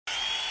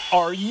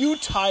Are you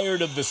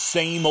tired of the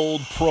same old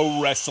pro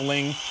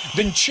wrestling?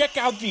 Then check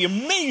out the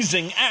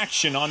amazing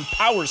action on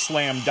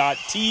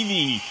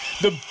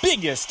Powerslam.tv, the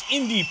biggest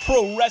indie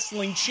pro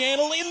wrestling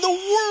channel in the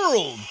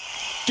world.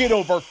 Get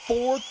over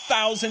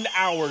 4,000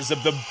 hours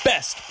of the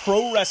best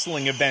pro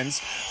wrestling events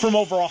from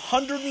over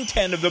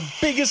 110 of the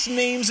biggest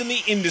names in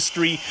the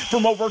industry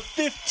from over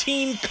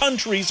 15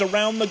 countries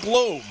around the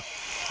globe.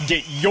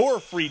 Get your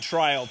free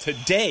trial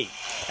today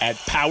at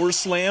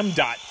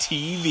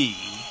Powerslam.tv.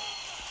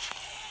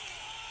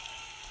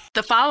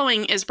 The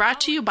following is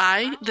brought to you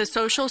by the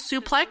Social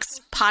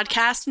Suplex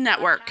Podcast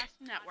Network.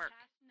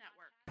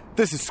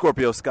 This is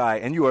Scorpio Sky,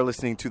 and you are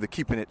listening to the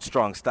Keeping It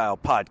Strong Style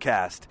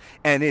podcast,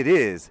 and it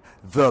is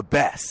the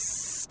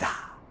best.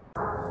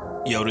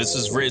 Yo, this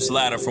is Rich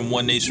Latta from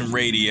One Nation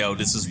Radio.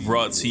 This is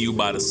brought to you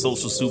by the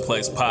Social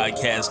Suplex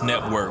Podcast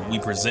Network. We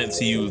present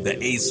to you the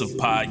Ace of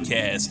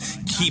Podcasts,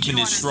 Keeping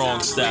It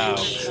Strong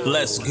Style.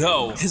 Let's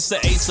go. It's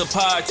the Ace of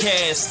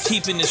Podcasts,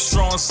 Keeping It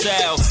Strong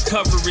Style.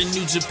 Covering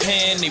New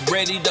Japan, they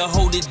ready to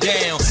hold it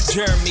down.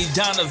 Jeremy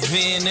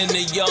Donovan and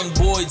the young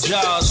boy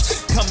Josh.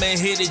 Come and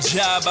hit a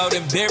job out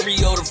in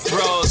Barrio the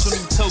Frogs.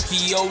 From the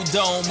Tokyo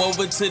Dome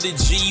over to the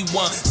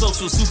G1.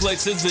 Social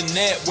Suplex is the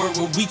network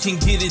where we can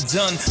get it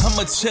done.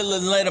 I'ma chill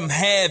and let them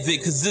have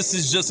it, cause this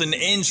is just an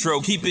intro.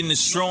 Keeping the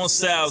strong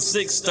style,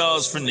 6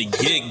 stars from the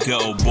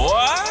get-go,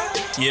 boy.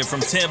 Yeah,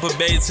 from Tampa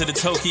Bay to the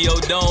Tokyo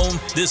Dome,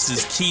 this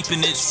is Keeping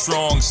It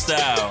Strong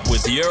Style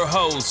with your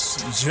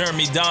hosts,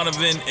 Jeremy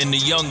Donovan and the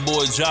young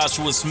boy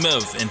Joshua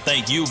Smith. And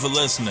thank you for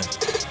listening.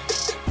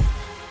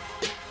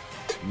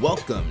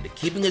 Welcome to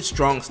Keeping It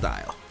Strong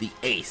Style, the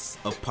ace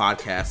of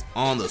podcasts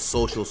on the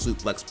Social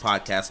Suplex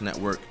Podcast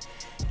Network.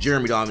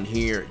 Jeremy Donovan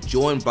here,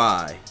 joined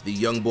by the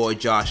young boy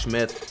Josh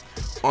Smith.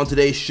 On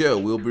today's show,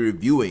 we'll be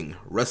reviewing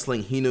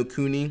Wrestling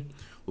Hinokuni.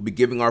 We'll be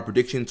giving our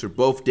predictions for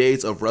both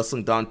days of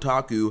Wrestling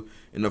Dontaku,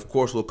 and of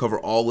course, we'll cover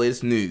all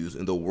latest news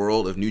in the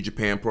world of New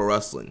Japan Pro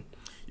Wrestling.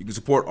 You can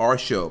support our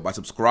show by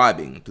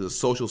subscribing to the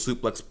Social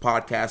Suplex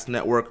Podcast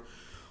Network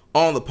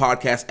on the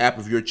podcast app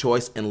of your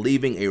choice and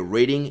leaving a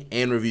rating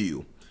and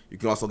review. You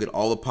can also get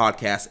all the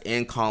podcasts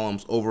and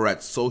columns over at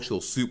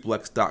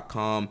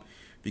socialsuplex.com.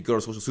 If you go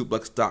to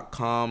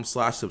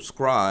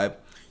socialsuplex.com/subscribe,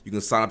 you can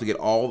sign up to get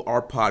all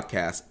our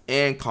podcasts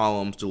and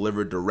columns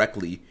delivered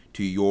directly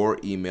to your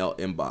email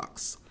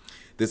inbox.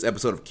 This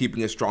episode of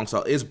Keeping It Strong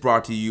Style is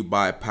brought to you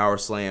by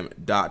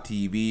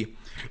Powerslam.tv.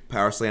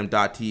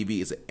 Powerslam.tv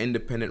is an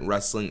independent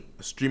wrestling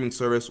streaming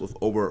service with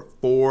over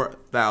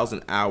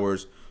 4,000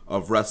 hours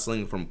of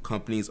wrestling from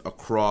companies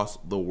across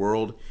the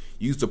world.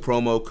 Use the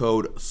promo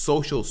code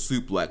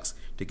SOCIALSUPLEX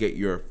to get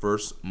your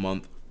first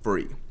month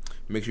free.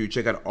 Make sure you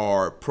check out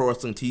our Pro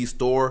Wrestling Tees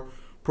store,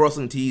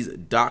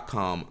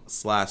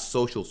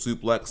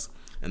 ProWrestlingTees.com/socialsuplex,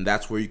 and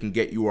that's where you can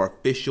get your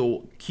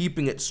official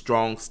Keeping It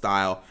Strong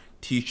Style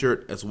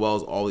t-shirt, as well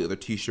as all the other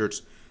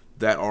t-shirts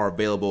that are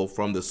available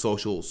from the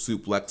Social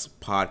Suplex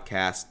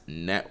Podcast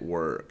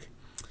Network.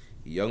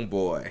 Young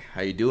boy,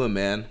 how you doing,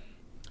 man?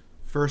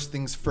 First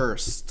things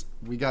first,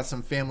 we got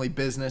some family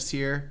business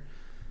here.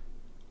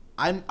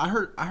 I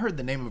heard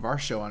the name of our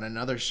show on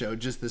another show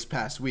just this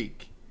past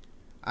week.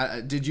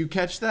 Did you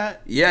catch that?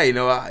 Yeah,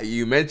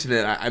 you mentioned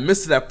it. I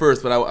missed it at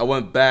first, but I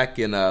went back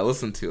and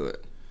listened to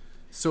it.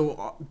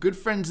 So, good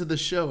friends of the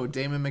show,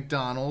 Damon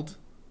McDonald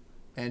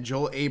and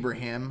Joel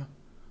Abraham,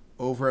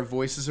 over at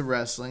Voices of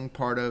Wrestling,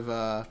 part of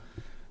the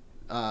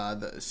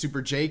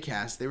Super J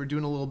Cast, they were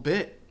doing a little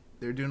bit.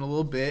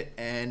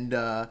 And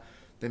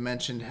they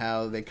mentioned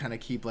how they kind of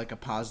keep like a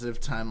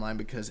positive timeline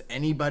because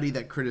anybody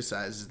that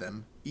criticizes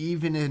them,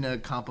 even in a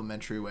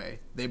complimentary way,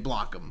 they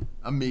block them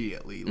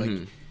immediately.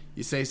 Like,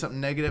 you say something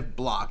negative,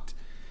 blocked.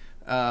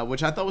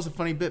 Which I thought was a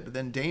funny bit, but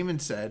then Damon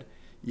said,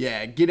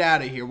 yeah, get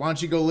out of here. Why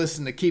don't you go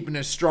listen to Keeping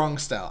It Strong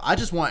Style? I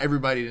just want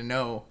everybody to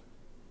know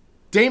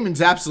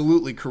Damon's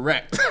absolutely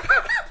correct.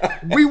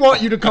 We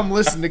want you to come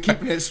listen to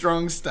Keeping It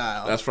Strong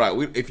Style. That's right.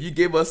 If you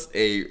give us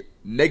a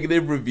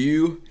negative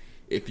review,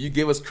 if you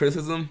give us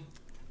criticism,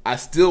 I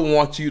still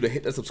want you to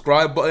hit the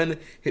subscribe button,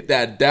 hit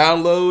that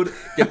download,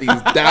 get these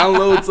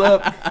downloads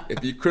up.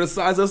 If you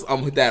criticize us,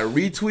 I'm going to hit that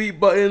retweet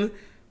button.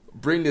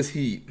 Bring this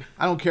heat.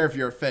 I don't care if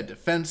you're a Fed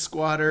defense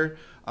squatter,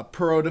 a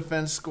Pro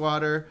defense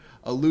squatter,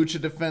 a Lucha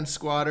defense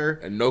squatter.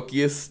 A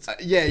Nokiist.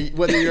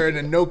 Whether you're an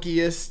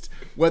Enochiist,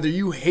 whether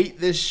you hate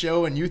this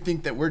show and you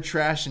think that we're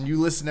trash and you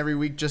listen every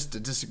week just to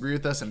disagree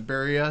with us and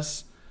bury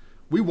us,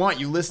 we want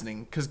you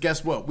listening because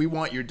guess what? We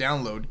want your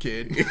download,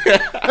 kid.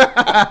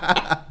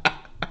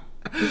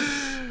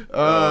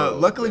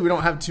 Luckily, we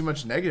don't have too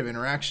much negative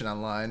interaction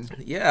online.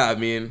 Yeah, I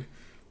mean,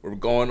 we're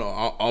going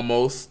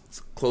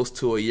almost close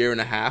to a year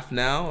and a half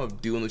now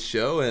of doing the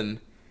show, and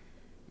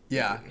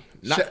yeah,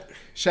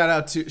 shout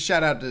out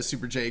to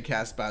Super J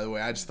Cast, by the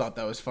way. I just thought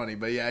that was funny,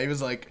 but yeah, he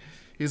was like,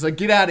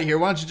 get out of here.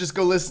 Why don't you just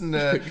go listen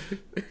to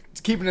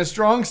Keeping It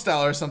Strong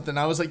Style or something?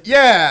 I was like,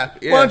 yeah.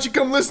 Why don't you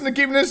come listen to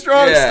Keeping It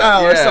Strong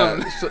Style or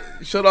something?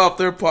 Shut off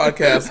their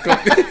podcast.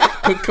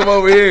 Come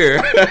over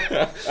here.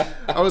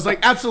 I was like,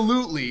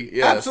 absolutely.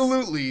 Yes.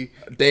 Absolutely.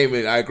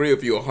 Damon, I agree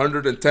with you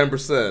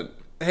 110%.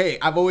 Hey,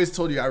 I've always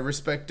told you I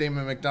respect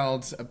Damon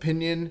McDonald's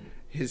opinion,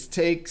 his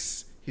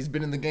takes. He's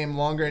been in the game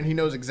longer, and he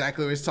knows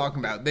exactly what he's talking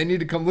about. They need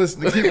to come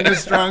listen to Keeping It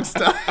Strong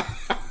Style.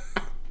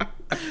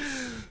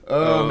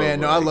 Oh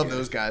man, no, I love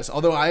those guys.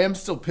 Although I am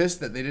still pissed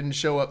that they didn't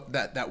show up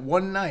that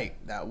one night.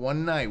 That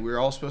one night we were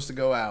all supposed to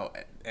go out,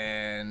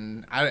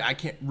 and I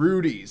can't.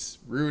 Rudy's.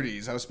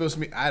 I was supposed to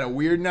be. I had a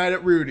weird night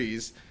at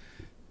Rudy's.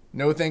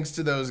 No thanks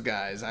to those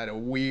guys. I had a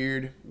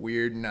weird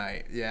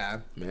night. Yeah.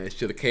 Man,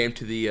 should have came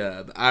to the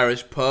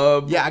Irish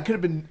pub. Yeah, I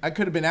could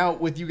have been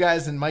out with you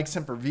guys and Mike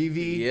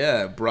Sempervive.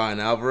 Yeah, Brian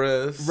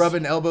Alvarez.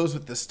 Rubbing elbows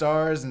with the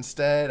stars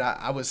instead.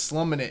 I was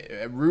slumming it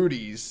at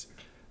Rudy's.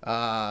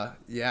 Yeah,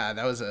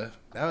 that was a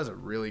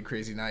really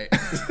crazy night.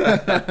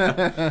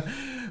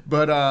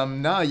 But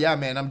no, yeah,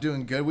 man, I'm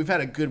doing good. We've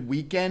had a good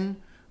weekend.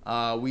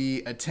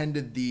 We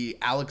attended the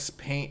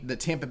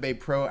Tampa Bay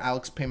Pro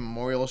Alex Payne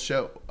Memorial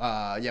Show.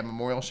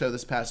 Memorial Show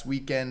this past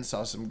weekend.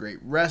 Saw some great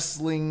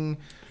wrestling.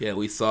 Yeah,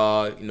 we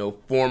saw,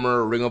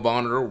 former Ring of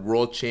Honor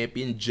world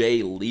champion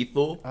Jay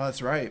Lethal. Oh,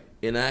 that's right.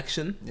 In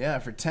action. Yeah,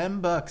 for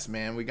 $10,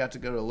 man, we got to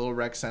go to a little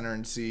rec center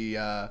and see,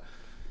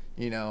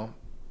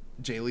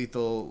 Jay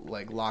Lethal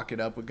lock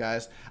it up with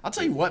guys. I'll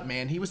tell you what,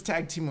 man, he was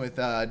tag team with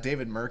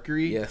David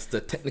Mercury. Yes,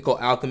 the Technical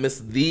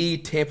Alchemist, the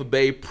Tampa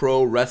Bay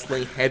Pro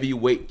Wrestling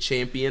Heavyweight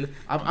Champion.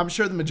 I'm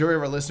sure the majority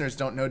of our listeners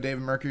don't know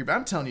David Mercury, but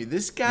I'm telling you,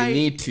 this guy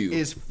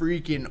is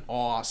freaking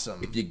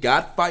awesome. If you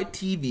got Fight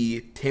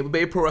TV, Tampa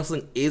Bay Pro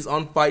Wrestling is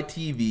on Fight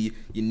TV.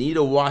 You need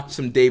to watch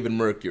some David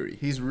Mercury.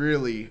 He's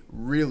really,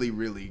 really,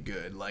 really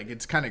good.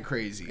 It's kind of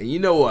crazy. And you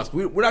know us,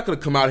 we're not going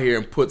to come out here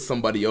and put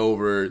somebody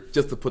over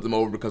just to put them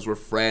over because we're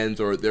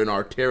friends or they're in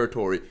our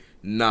territory.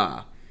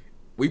 Nah.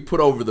 We put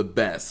over the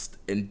best.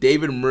 And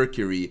David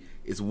Mercury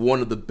is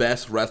one of the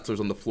best wrestlers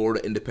on the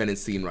Florida independent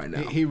scene right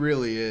now. He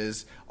really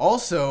is.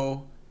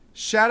 Also,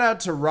 shout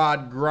out to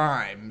Rod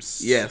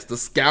Grimes. Yes, the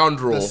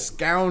scoundrel.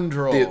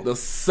 The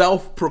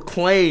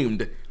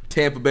self-proclaimed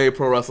Tampa Bay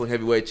Pro Wrestling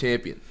Heavyweight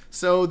Champion.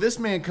 So this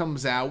man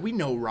comes out. We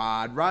know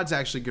Rod. Rod's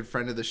actually a good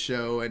friend of the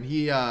show, and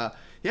he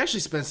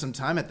actually spent some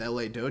time at the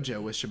LA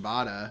Dojo with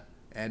Shibata,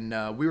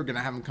 and we were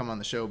gonna have him come on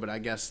the show, but I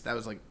guess that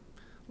was a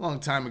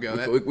long time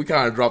ago. We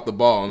kind of dropped the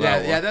ball on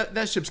that one. Yeah,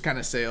 that ship's kind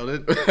of sailed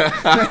it.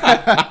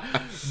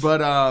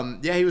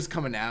 But he was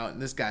coming out,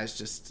 and this guy's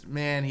just,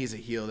 man, he's a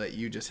heel that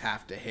you just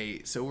have to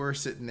hate. So we're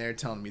sitting there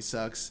telling him he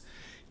sucks.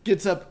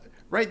 Gets up.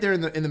 Right there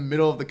in the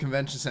middle of the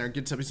convention center,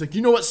 gets up. He's like,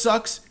 "You know what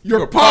sucks?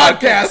 Your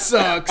podcast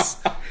sucks."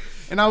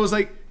 And I was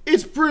like,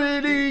 "It's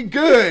pretty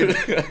good.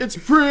 It's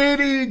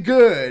pretty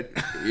good."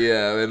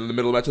 Yeah, in the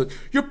middle of the match, like,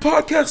 "Your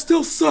podcast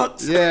still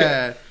sucks."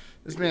 Yeah,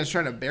 this man's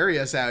trying to bury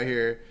us out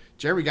here.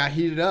 Jeremy got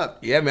heated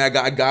up. Yeah, man,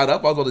 I got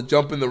up. I was about to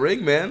jump in the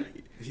ring, man.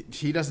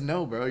 He doesn't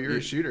know, bro. You're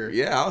a shooter.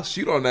 Yeah, I'll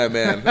shoot on that,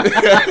 man.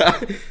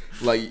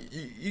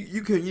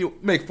 You can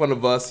make fun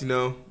of us,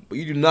 but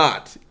you do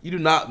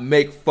not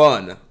make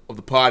fun of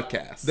the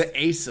podcast. The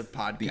ace of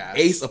podcasts. The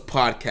ace of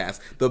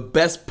podcasts. The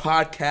best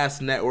podcast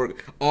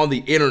network on the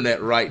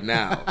internet right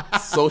now.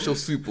 Social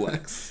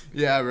Suplex.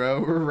 Yeah,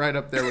 bro. We're right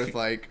up there with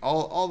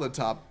all the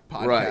top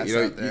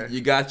podcasts out there.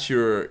 You got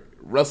your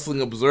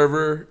Wrestling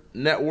Observer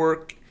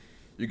Network.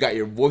 You got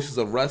your Voices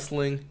of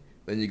Wrestling.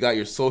 Then you got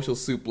your Social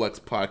Suplex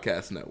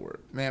Podcast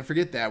Network. Man,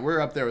 forget that. We're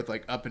up there with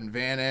Up and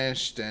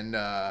Vanished and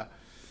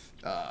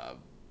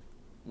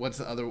what's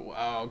the other?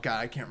 Oh God,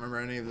 I can't remember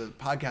any of the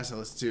podcasts I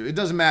listen to. It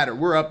doesn't matter.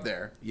 We're up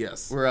there.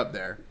 Yes, we're up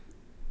there.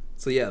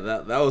 So yeah,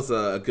 that was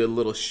a good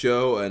little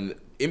show, and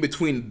in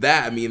between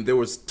that, there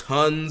was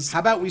tons. How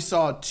about we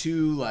saw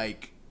two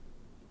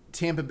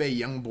Tampa Bay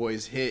young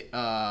boys hit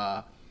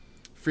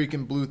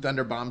freaking Blue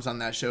Thunder bombs on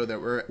that show that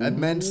were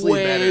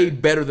immensely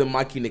better than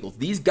Mikey Nichols.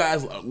 These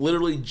guys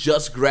literally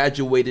just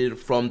graduated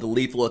from the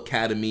Lethal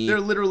Academy. They're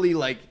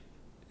literally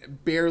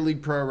barely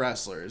pro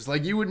wrestlers.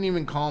 You wouldn't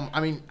even call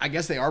them. I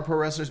guess they are pro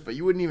wrestlers, but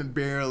you wouldn't even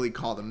barely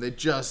call them. They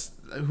just,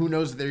 who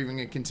knows if they're even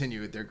going to continue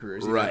with their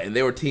careers. Right, and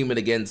they were teaming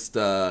against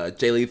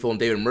Jay Lethal and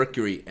David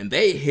Mercury, and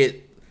they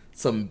hit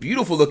some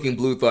beautiful looking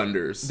Blue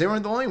Thunders. They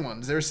weren't the only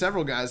ones. There were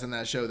several guys on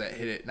that show that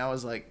hit it, and I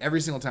was every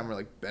single time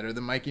we're better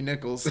than Mikey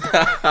Nichols.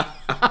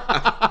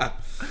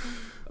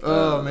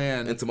 Oh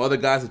man. And some other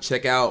guys to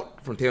check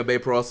out from Tampa Bay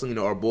Pro Wrestling,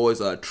 our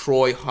boys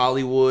Troy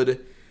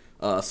Hollywood,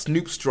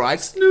 Snoop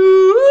Strikes,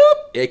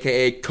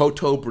 aka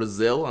Koto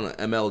Brazil on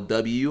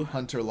MLW,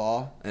 Hunter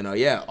Law, and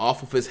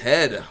off of his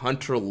head,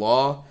 Hunter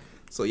Law.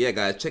 So yeah,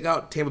 guys, check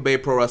out Tampa Bay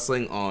Pro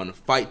Wrestling on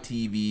Fight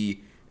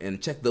TV and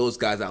check those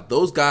guys out.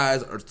 Those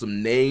guys are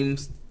some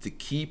names to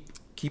keep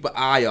an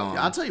eye on.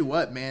 Yeah, I'll tell you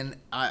what, man.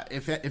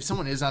 If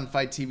someone is on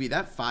Fight TV,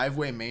 that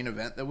 5-way main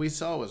event that we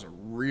saw was a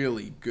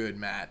really good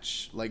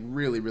match.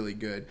 Really, really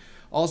good.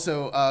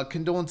 Also,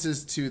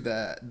 condolences to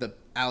the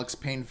Alex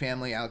Payne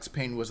family. Alex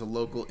Payne was a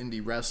local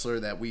indie wrestler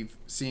that we've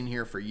seen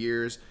here for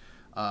years.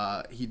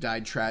 He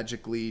died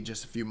tragically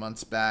just a few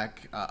months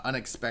back,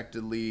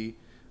 unexpectedly.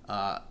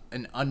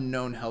 An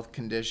unknown health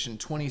condition.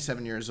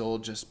 27 years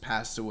old, just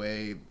passed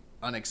away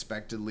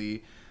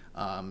unexpectedly.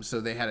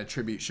 So they had a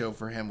tribute show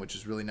for him, which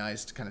is really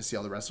nice to kind of see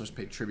all the wrestlers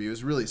pay tribute. It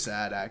was really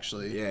sad,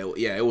 actually.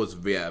 Yeah, it was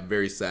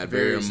very sad,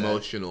 very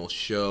emotional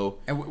show.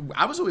 And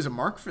I was always a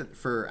mark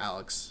for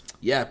Alex.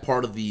 Yeah,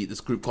 part of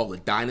this group called the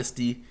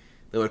Dynasty.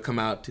 They would come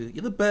out to,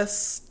 "You're the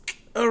best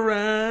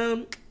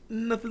around.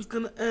 Nothing's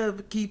gonna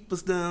ever keep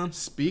us down."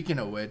 Speaking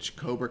of which,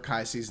 Cobra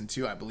Kai Season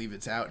 2, I believe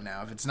it's out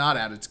now. If it's not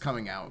out, it's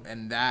coming out.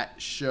 And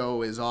that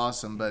show is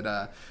awesome.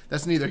 But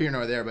that's neither here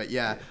nor there. But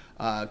yeah,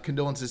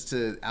 condolences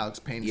to Alex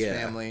Payne's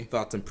family.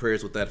 Thoughts and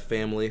prayers with that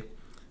family.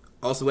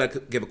 Also, we got to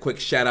give a quick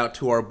shout out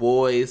to our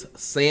boys,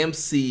 Sam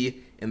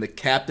C. and the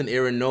Captain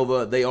Aaron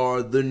Nova. They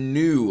are the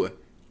new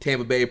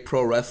Tampa Bay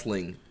Pro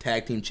Wrestling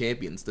Tag Team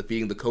Champions,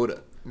 defeating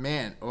Dakota.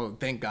 Man, oh,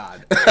 thank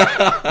God.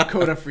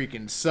 Dakota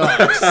freaking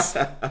sucks.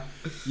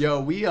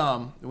 Yo, we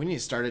need to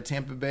start a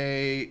Tampa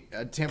Bay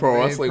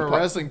Pro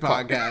Wrestling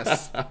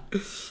podcast.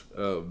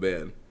 Oh,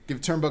 man. Give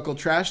Turnbuckle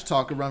Trash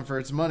Talk a run for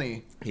its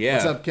money. Yeah.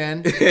 What's up,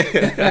 Ken?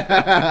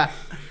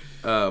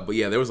 But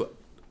yeah, there was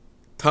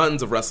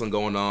tons of wrestling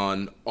going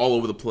on all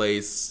over the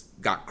place.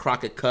 Got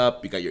Crockett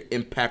Cup, you got your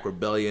Impact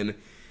Rebellion,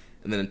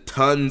 and then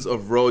tons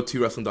of Road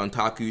to Wrestling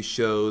Dontaku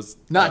shows.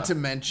 Not to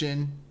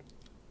mention,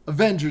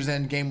 Avengers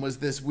Endgame was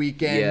this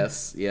weekend.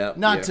 Yes, yeah.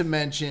 Not to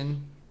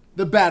mention,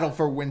 the Battle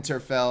for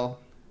Winterfell.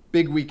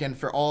 Big weekend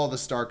for all the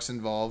Starks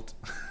involved.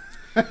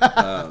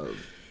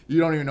 You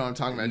don't even know what I'm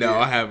talking about. No,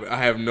 dude. I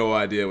have no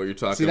idea what you're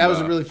talking about. See, that was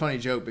a really funny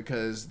joke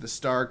because the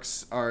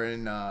Starks are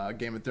in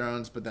Game of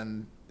Thrones, but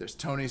then there's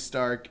Tony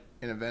Stark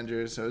in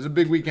Avengers, so it was a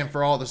big weekend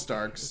for all the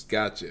Starks.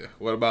 Gotcha.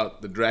 What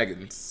about the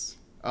Dragons?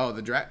 Oh,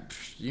 the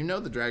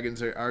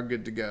Dragons are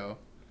good to go.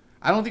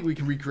 I don't think we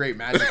can recreate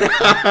magic.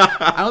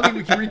 I don't think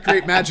we can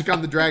recreate magic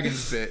on the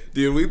Dragons bit.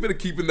 Dude, we've been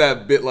keeping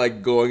that bit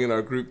like going in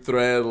our group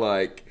thread.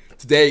 Like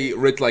today,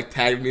 Rich like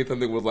tagged me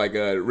something with like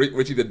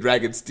Richie the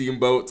Dragon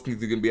Steamboat. He's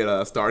gonna be at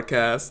a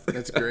Starcast.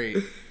 That's great.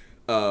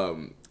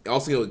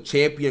 Also,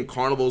 Champion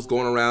Carnival's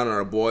going around, and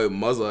our boy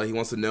Muzza, he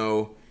wants to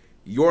know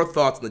your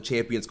thoughts on the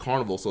Champions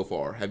Carnival so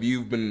far. Have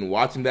you been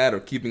watching that or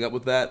keeping up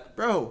with that?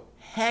 Bro,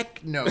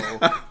 heck no.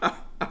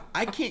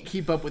 I can't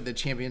keep up with the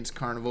Champions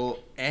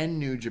Carnival and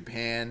New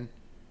Japan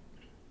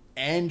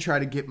and try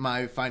to get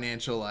my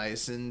financial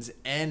license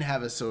and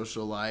have a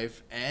social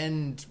life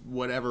and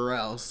whatever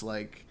else.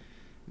 Like,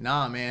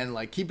 nah, man.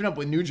 Like, keeping up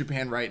with New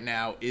Japan right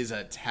now is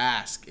a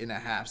task and a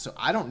half. So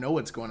I don't know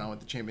what's going on with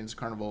the Champions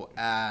Carnival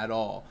at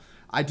all.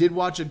 I did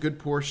watch a good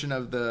portion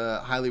of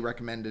the highly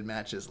recommended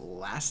matches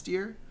last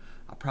year.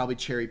 I'll probably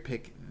cherry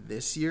pick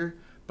this year,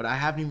 but I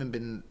haven't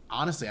been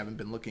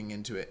looking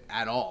into it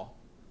at all.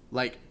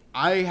 Like,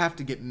 I have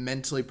to get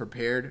mentally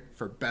prepared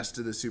for Best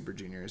of the Super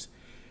Juniors.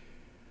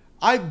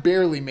 I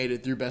barely made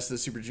it through Best of the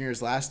Super Juniors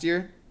last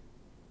year.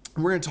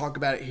 We're going to talk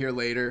about it here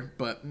later,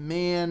 but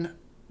man,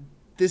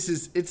 it's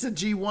a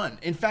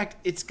G1. In fact,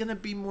 it's going to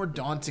be more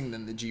daunting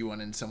than the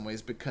G1 in some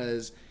ways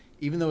because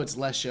even though it's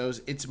less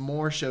shows, it's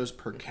more shows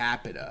per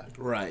capita.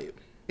 Right.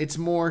 It's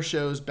more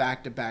shows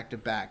back to back to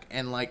back.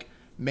 And like,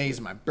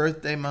 May's my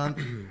birthday month.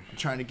 I'm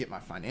trying to get my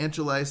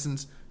financial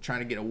license, trying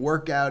to get a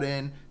workout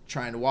in,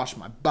 trying to wash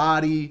my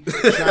body,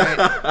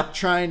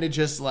 trying to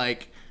just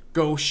like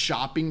go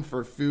shopping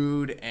for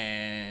food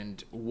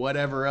and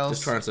whatever else.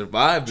 Just trying to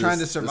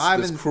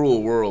survive. This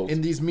cruel world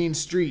in these mean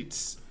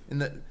streets in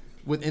the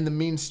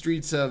mean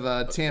streets of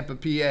Tampa,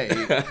 PA,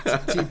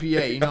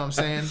 TPA. You know what I'm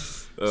saying?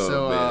 Oh,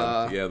 so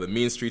man. Yeah, the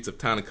mean streets of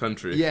town and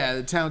country. Yeah,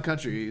 the town and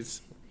country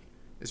is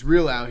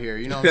real out here.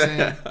 You know what I'm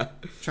saying?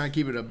 Trying to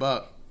keep it a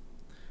buck.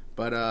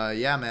 But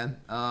yeah,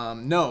 man.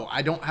 No,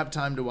 I don't have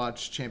time to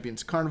watch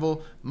Champions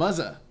Carnival.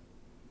 Muzza,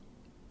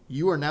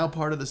 you are now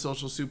part of the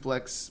Social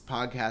Suplex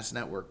Podcast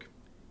Network.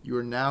 You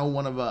are now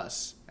one of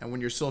us. And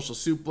when you're Social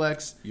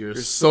Suplex, you're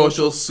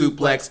Social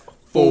Suplex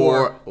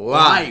for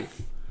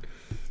life.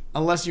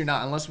 Unless you're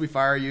not. Unless we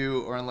fire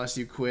you or unless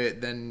you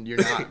quit, then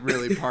you're not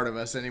really part of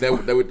us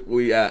anymore.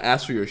 We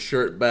asked for your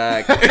shirt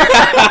back. We've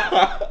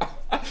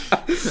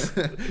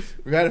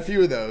had a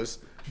few of those.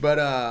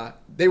 But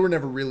they were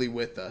never really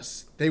with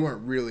us. They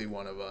weren't really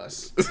one of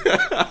us.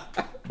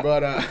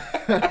 But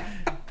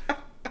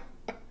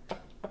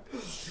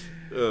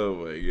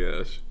oh my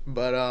gosh.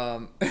 But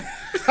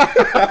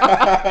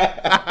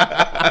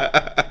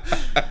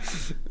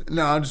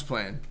no, I'm just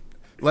playing.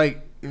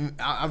 Like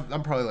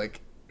I'm probably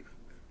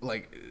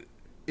like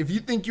if you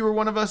think you were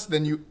one of us,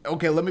 then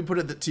okay, let me put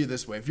it to you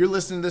this way. If you're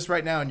listening to this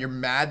right now and you're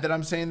mad that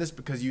I'm saying this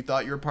because you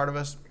thought you were part of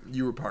us,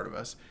 you were part of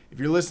us. If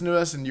you're listening to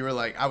us and you were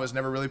like, I was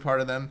never really part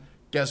of them,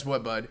 guess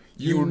what, bud?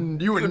 You were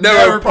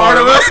never part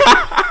of us.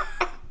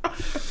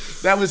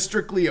 That was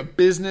strictly a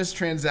business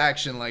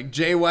transaction, like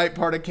Jay White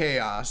part of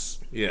Chaos.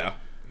 Yeah.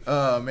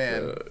 Oh,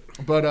 man.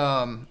 But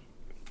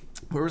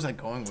where was I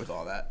going with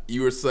all that?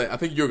 You were saying, I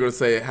think you were going to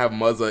say have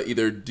Muzza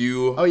either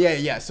do so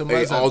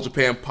Muzza, All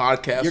Japan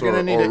podcast or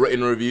a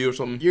written review or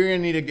something. You're going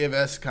to need to give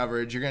us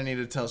coverage. You're going to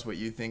need to tell us what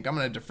you think. I'm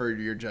going to defer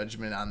to your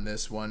judgment on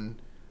this one.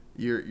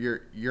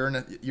 You're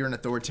an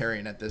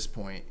authoritarian at this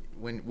point.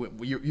 When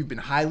you've been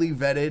highly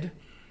vetted,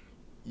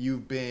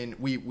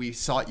 we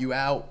sought you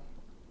out.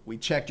 We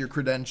checked your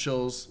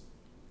credentials.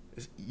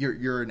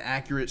 you're an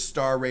accurate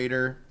star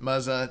rater,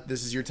 Muzza.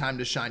 This is your time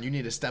to shine. You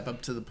need to step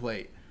up to the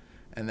plate,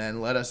 and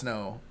then let us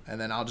know. And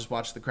then I'll just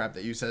watch the crap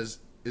that you says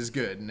is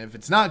good. And if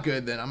it's not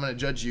good, then I'm gonna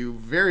judge you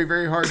very,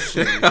 very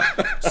harshly.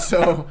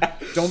 So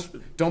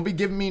don't be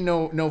giving me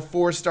no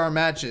 4-star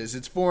matches.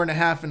 It's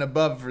 4.5 and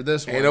above for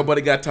this one. Ain't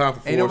nobody got time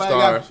for 4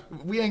 stars.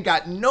 We ain't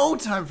got no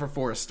time for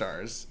 4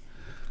 stars.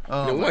 We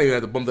might even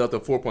have to bump that up to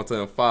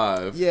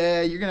 4.75.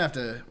 Yeah, we're gonna have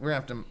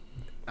to.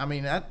 I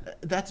mean,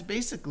 that's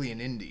basically an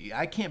indie.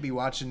 I can't be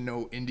watching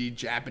no indie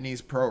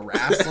Japanese pro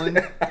wrestling.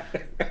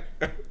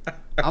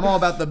 I'm all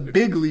about the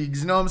big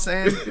leagues. You know what I'm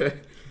saying?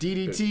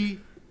 DDT,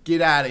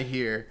 get out of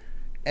here.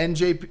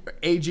 AJPW,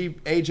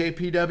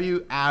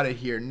 out of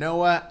here.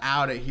 Noah,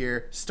 out of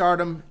here.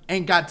 Stardom,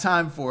 ain't got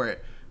time for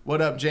it.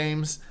 What up,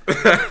 James?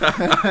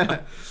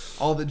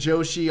 All the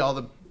Joshi, all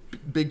the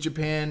Big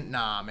Japan,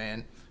 nah,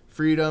 man.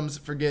 Freedoms,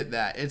 forget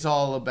that. It's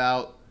all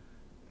about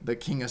the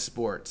king of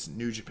sports,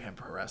 New Japan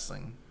Pro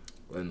Wrestling.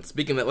 And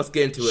speaking of that, let's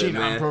get into it,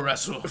 man. Pro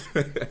Wrestle.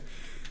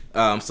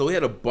 So we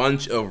had a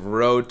bunch of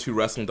Road to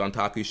Wrestling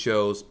Dontaku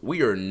shows.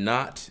 We are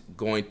not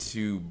going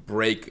to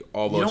break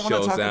all those shows down. You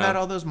don't want to talk about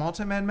all those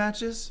multi-man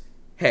matches?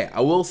 Hey,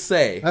 I will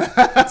say,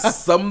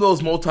 some of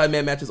those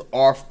multi-man matches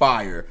are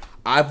fire.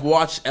 I've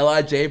watched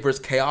LIJ versus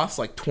Chaos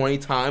like 20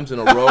 times in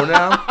a row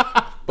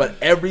now, but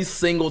every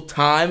single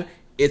time,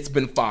 it's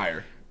been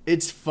fire.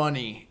 It's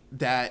funny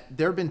that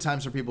there have been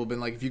times where people have been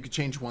like, if you could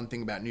change one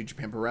thing about New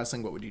Japan Pro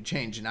Wrestling, what would you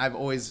change? And I've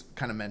always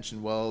kind of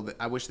mentioned, well,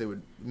 I wish they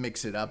would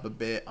mix it up a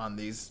bit on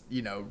these,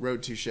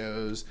 Road to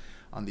shows,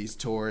 on these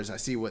tours. I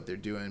see what they're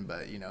doing,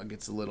 but, it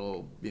gets a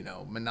little,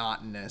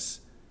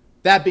 monotonous.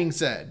 That being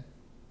said,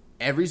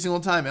 every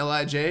single time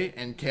LIJ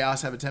and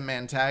Chaos have a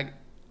 10-man tag,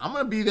 I'm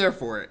going to be there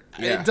for it.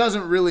 Yeah. It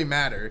doesn't really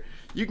matter.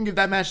 You can give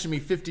that match to me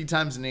 50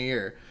 times in a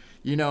year.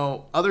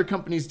 Other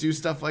companies do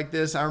stuff like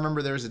this. I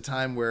remember there was a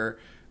time where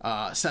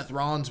Seth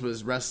Rollins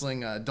was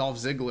wrestling Dolph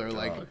Ziggler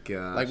like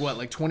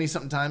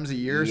 20-something times a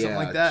year or something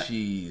like that.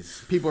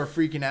 Jeez. People are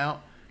freaking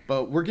out.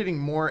 But we're getting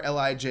more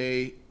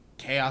LIJ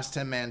Chaos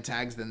 10-man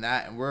tags than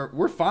that, and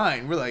we're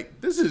fine. We're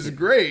like, this is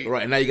great.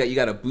 Right, now you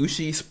got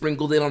Ibushi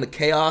sprinkled in on the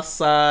Chaos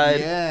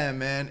side. Yeah,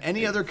 man.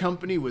 Any other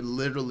company would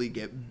literally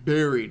get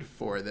buried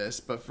for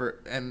this,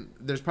 and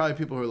there's probably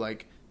people who are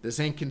like, this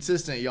ain't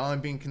consistent. Y'all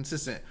ain't being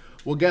consistent.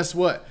 Well, guess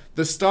what?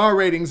 The star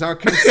ratings are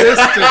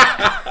consistent.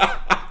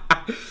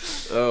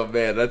 Oh,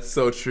 man, that's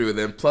so true. And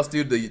then plus,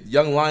 dude, the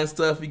Young Lion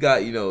stuff, you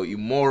got,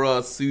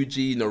 Yumura,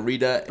 Tsuji,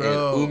 Narita, and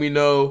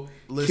Umino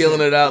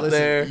killing it out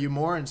there.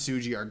 Yumura and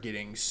Tsuji are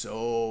getting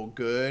so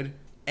good.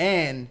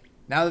 And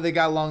now that they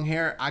got long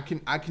hair, I can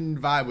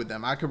vibe with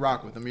them. I can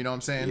rock with them. You know what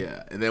I'm saying?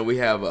 Yeah. And then we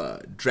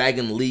have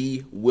Dragon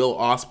Lee, Will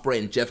Ospreay,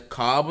 and Jeff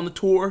Cobb on the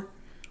tour.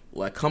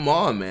 Like, come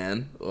on,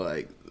 man.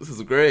 Like, this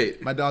is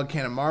great. My dog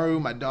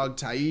Kanemaru, my dog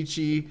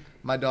Taichi,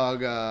 my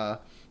dog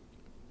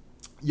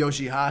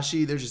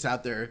Yoshihashi, they're just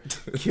out there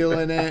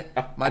killing it.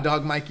 My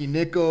dog Mikey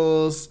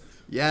Nichols.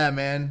 Yeah,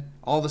 man.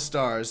 All the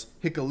stars.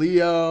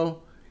 Hikuleo.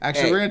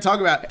 Actually, we're going to talk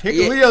about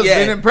Hikuleo's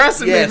been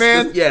impressing me,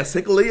 man. Yes,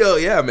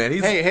 Hikuleo. Yeah, man.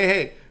 He's...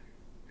 Hey.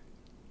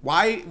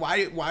 Why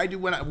do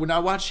when I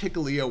watch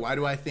Hikuleo, why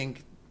do I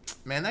think,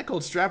 man, that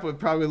gold strap would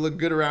probably look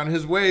good around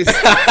his waist?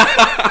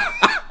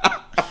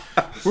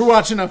 We're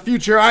watching a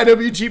future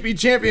IWGP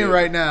champion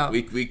right now.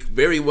 We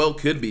very well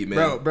could be,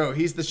 man. Bro,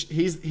 he's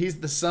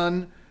the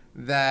son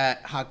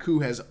that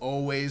Haku has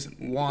always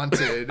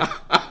wanted.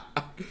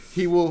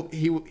 He's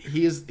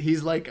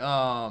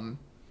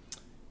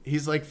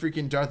like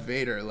freaking Darth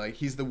Vader. Like,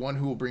 he's the one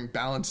who will bring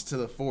balance to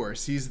the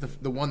Force. He's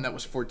the one that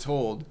was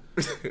foretold.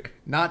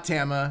 Not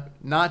Tama,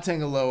 not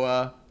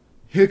Tangaloa,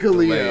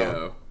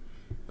 Hikuleo.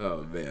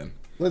 Oh man.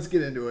 Let's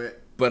get into it.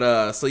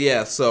 But so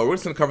we're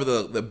just gonna cover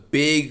the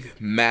big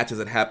matches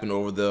that happened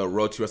over the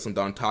Road to Wrestling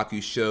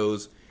Dontaku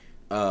shows.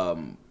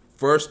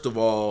 First of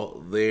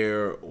all,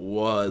 there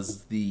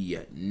was the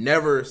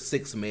Never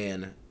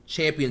 6-Man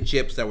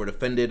Championships that were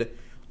defended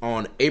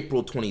on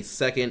April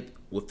 22nd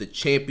with the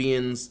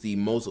champions, the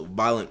most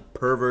violent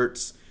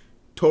perverts,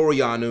 Toru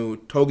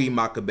Yano, Togi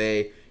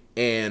Makabe,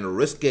 and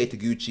Ryusuke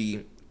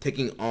Taguchi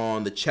taking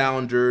on the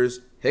challengers,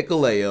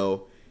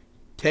 Hikuleo,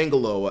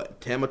 Tangaloa,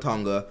 Tama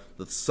Tonga,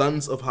 the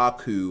Sons of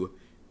Haku,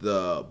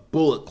 the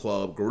Bullet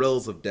Club,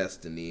 Guerrillas of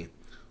Destiny.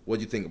 What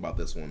do you think about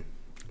this one?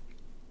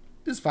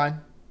 It's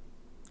fine.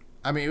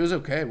 I mean, it was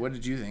okay. What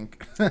did you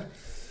think?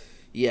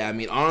 Yeah, I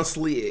mean,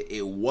 honestly,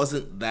 it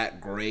wasn't that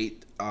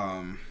great.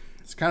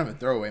 It's kind of a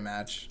throwaway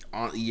match.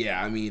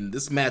 Yeah, I mean,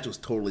 this match was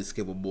totally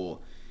skippable.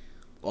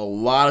 A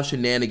lot of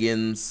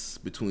shenanigans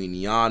between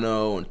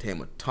Yano and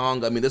Tama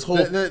Tonga. I mean, this whole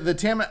the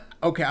Tama.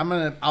 Okay,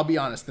 I'll be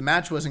honest. The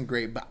match wasn't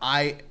great, but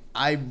I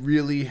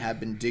really have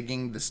been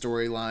digging the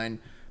storyline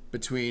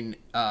between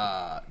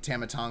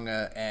Tama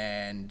Tonga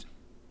and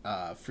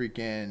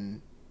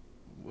freaking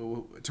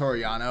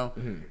Toru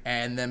Yano,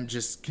 and them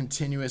just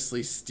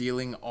continuously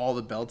stealing all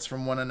the belts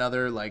from one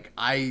another. Like,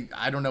 I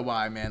don't know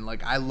why, man.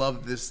 Like, I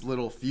love this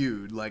little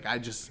feud. Like, I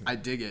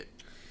dig it.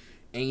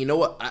 And you know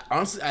what?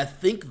 I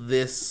think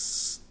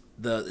this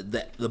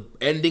the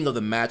ending of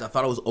the match, I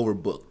thought it was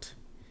overbooked.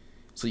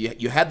 So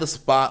you had the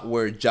spot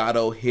where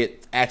Jado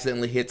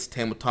accidentally hits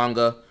Tama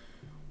Tonga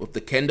with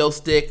the kendo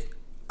stick.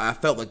 I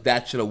felt like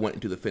that should have went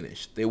into the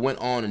finish. They went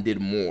on and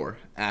did more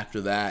after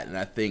that, and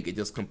I think it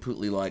just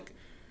completely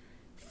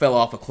fell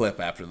off a cliff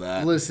after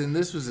that. Listen,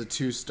 this was a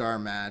 2-star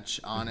match,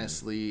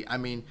 honestly. I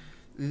mean,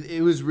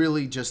 it was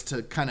really just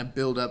to kind of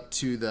build up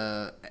to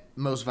the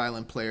Most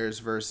Violent Players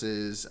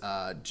versus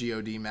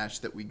GOD match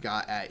that we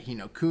got at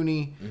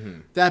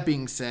Hinokuni. That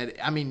being said,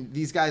 I mean,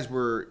 these guys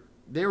were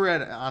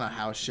on a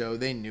house show.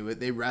 They knew it.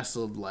 They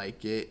wrestled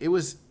like it. It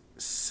was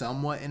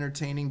somewhat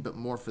entertaining, but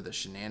more for the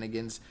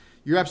shenanigans.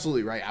 You're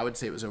absolutely right. I would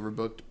say it was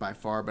overbooked by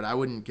far, but I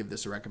wouldn't give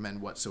this a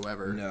recommend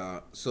whatsoever.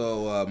 No.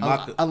 So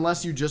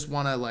unless you just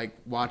want to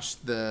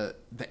watch the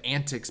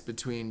antics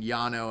between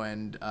Yano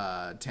and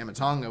Tama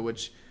Tonga,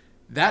 which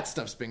that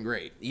stuff's been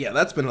great. Yeah,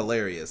 that's been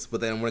hilarious. But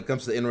then when it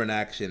comes to in-ring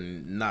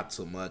action, not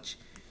so much.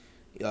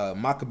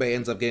 Makabe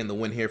ends up getting the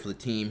win here for the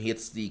team. He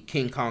hits the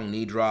King Kong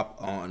knee drop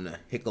on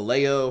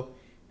Hikuleo.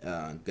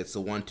 Gets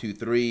the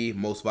 1-2-3.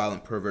 Most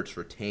Violent Perverts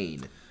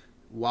retain.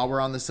 While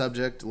we're on the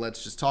subject,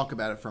 let's just talk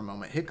about it for a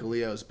moment.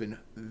 Hikuleo's been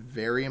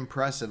very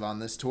impressive on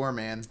this tour,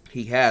 man.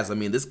 He has. I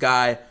mean, this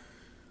guy,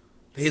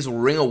 his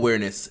ring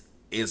awareness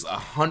is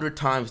 100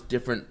 times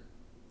different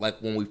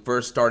like when we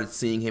first started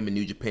seeing him in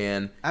New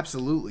Japan.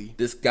 Absolutely.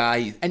 This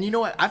guy... And you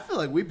know what? I feel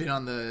like we've been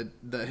on the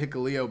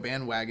Hikuleo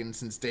bandwagon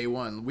since day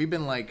one. We've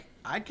been like,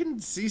 I can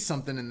see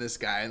something in this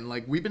guy. And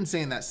we've been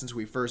saying that since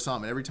we first saw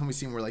him. And every time we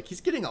see him, we're like, he's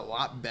getting a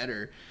lot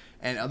better.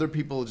 And other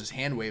people just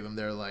hand wave him.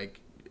 They're like,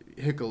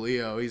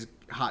 Hikuleo, he's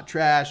hot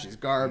trash, he's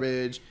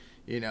garbage,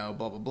 blah,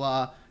 blah,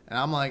 blah. And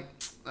I'm like,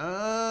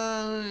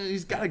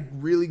 he's got a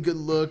really good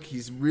look.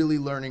 He's really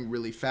learning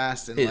really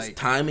fast. And his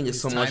timing is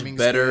so much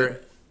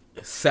better.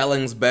 Good.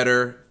 Selling's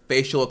better.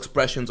 Facial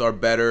expressions are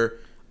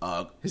better.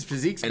 His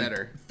physique's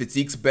better.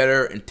 Physique's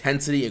better.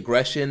 Intensity,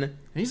 aggression. And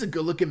he's a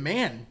good-looking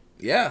man.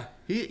 Yeah.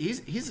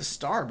 He's a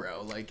star,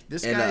 bro.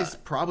 This guy's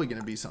probably going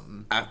to be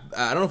something. I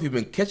don't know if you've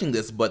been catching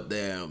this, but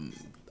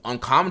on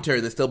commentary,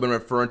 they've still been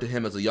referring to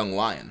him as a young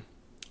lion.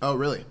 Oh,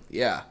 really?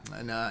 Yeah.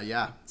 And,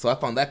 yeah. So I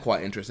found that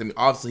quite interesting. I mean,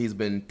 obviously, he's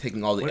been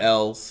taking all the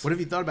L's. What have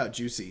you thought about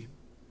Juicy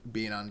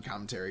being on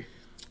commentary?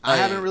 I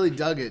haven't really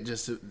dug it.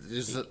 Juicy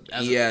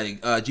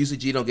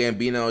Gino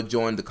Gambino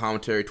joined the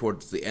commentary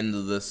towards the end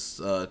of this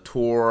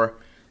tour.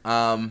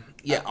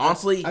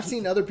 Honestly... I've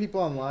seen other people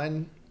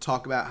online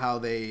talk about how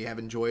they have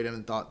enjoyed him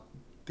and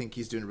think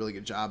he's doing a really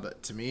good job,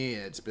 but to me,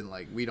 it's been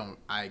like,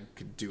 I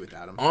could do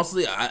without him.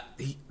 Honestly,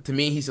 to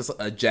me, he's just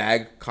a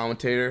JAG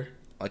commentator.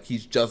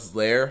 He's just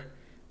there.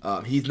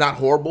 He's not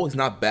horrible. He's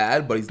not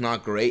bad, but he's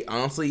not great.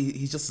 Honestly,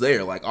 he's just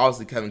there.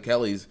 Obviously, Kevin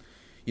Kelly's,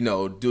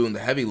 doing the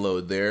heavy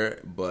load there,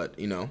 but,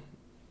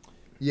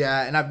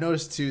 Yeah, and I've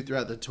noticed, too,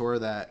 throughout the tour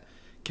that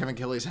Kevin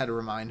Kelly's had to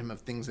remind him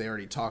of things they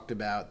already talked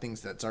about,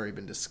 things that's already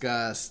been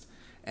discussed.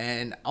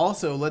 And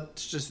also,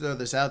 let's just throw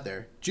this out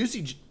there.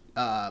 Juicy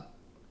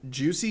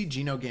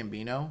Gino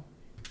Gambino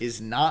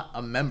is not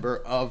a member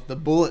of the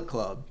Bullet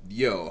Club.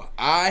 Yo,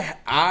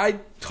 I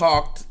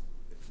talked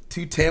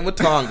to Tama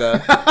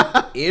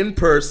Tonga in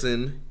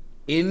person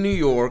in New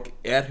York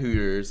at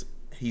Hooters.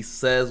 He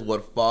says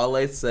what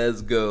Fale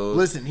says goes.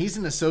 Listen, he's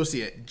an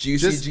associate.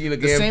 Juicy Gino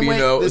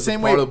Gambino is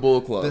part of the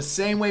Bullet Club. The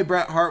same way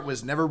Bret Hart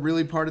was never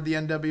really part of the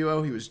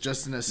NWO. He was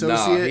just an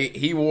associate. Nah,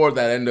 he wore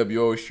that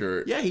NWO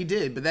shirt. Yeah, he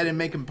did, but that didn't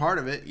make him part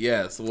of it.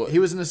 Yes. He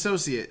was an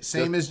associate,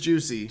 same as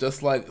Juicy.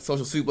 Just like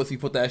Social Suplex, he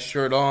put that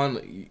shirt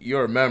on,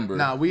 you're a member.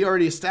 Nah, we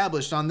already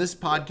established on this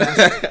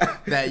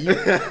podcast that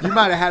you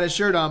might have had a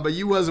shirt on, but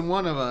you wasn't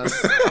one of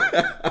us.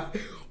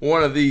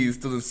 One of these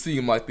doesn't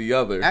seem like the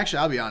other. Actually,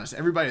 I'll be honest.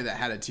 Everybody that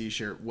had a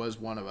T-shirt was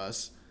one of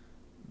us.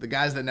 The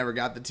guys that never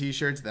got the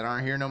T-shirts that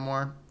aren't here no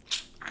more.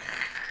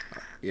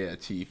 Yeah,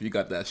 Chief, you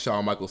got that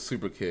Shawn Michaels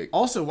super kick.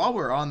 Also, while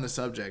we're on the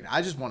subject,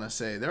 I just want to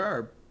say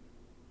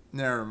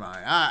never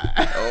mind.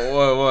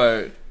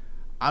 What?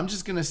 I'm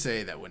just going to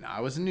say that when I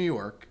was in New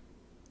York,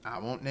 I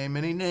won't name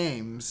any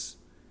names,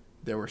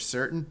 there were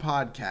certain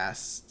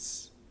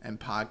podcasts and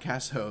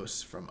podcast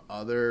hosts from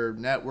other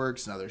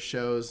networks and other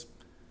shows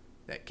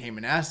that came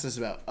and asked us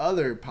about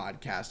other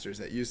podcasters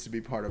that used to be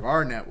part of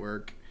our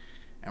network,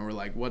 and we're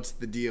like, what's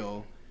the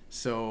deal?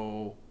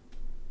 So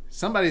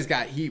somebody's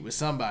got heat with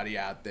somebody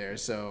out there.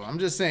 So I'm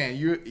just saying,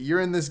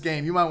 you're in this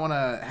game. You might want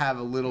to have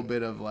a little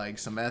bit of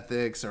some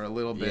ethics or a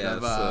little bit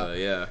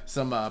of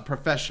some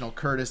professional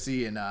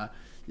courtesy, and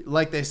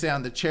like they say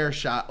on the chair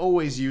shot,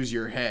 always use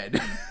your head.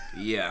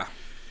 Yeah.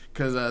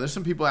 Because there's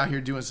some people out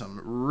here doing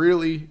some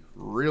really,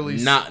 really...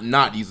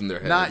 Not using their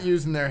head. Not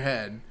using their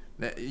head.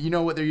 You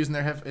know what they're using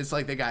their head? It's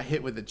like they got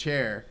hit with a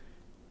chair.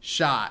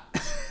 Shot.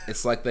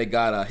 It's like they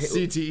got a hit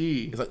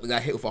CTE. It's like they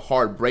got hit with a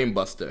hard brain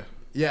buster.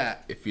 Yeah.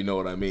 If you know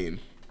what I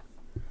mean.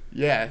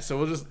 Yeah, so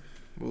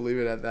we'll leave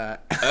it at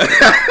that.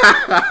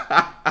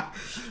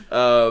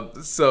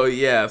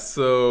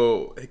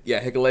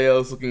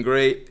 Hikuleo's looking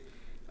great.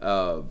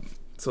 So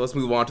let's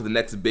move on to the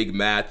next big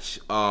match.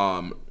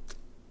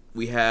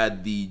 We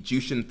had the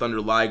Jushin Thunder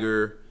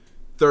Liger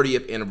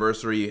 30th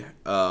anniversary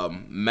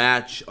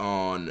match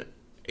on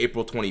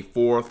April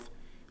 24th,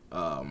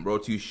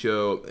 Road 2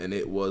 show, and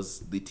it was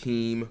the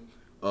team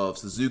of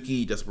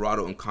Suzuki,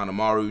 Desperado, and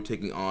Kanemaru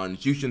taking on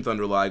Jushin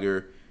Thunder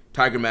Liger,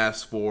 Tiger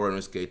Mask 4, and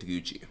Ryusuke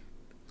Taguchi.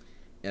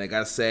 And I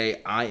gotta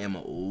say, I am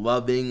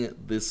loving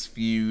this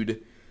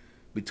feud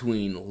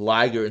between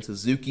Liger and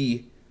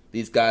Suzuki.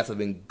 These guys have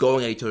been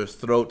going at each other's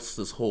throats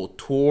this whole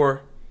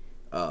tour.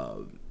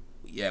 What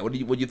do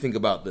you think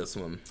about this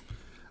one?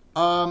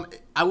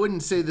 I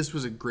wouldn't say this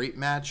was a great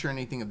match or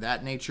anything of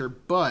that nature,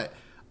 but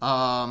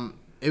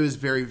it was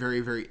very, very,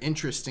 very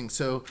interesting.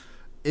 So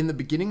in the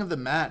beginning of the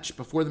match,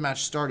 before the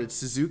match started,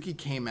 Suzuki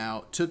came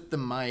out, took the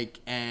mic,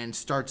 and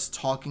starts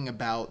talking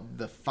about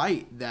the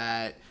fight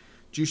that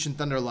Jushin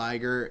Thunder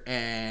Liger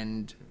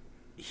and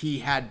he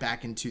had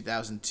back in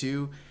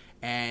 2002,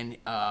 and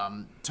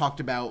talked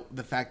about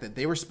the fact that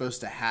they were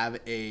supposed to have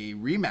a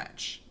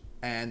rematch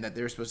and that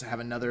they were supposed to have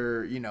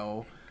another,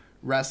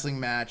 wrestling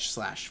match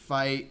 /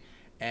 fight.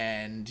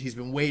 And he's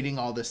been waiting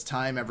all this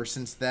time ever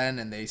since then,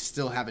 and they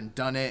still haven't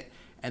done it.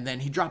 And then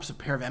he drops a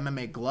pair of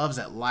MMA gloves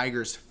at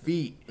Liger's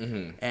feet,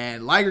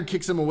 and Liger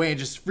kicks him away and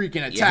just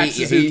freaking attacks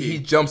Suzuki. He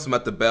jumps him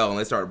at the bell, and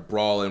they start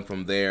brawling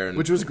from there.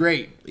 Which was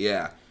great.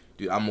 Yeah.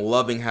 Dude, I'm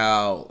loving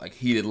how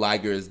heated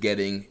Liger is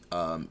getting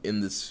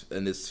in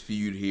this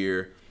feud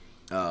here.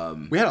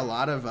 We had a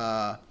lot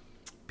of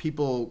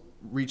people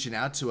reaching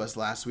out to us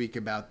last week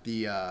about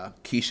the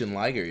Kishin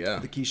Liger, yeah.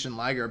 The Kishin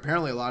Liger.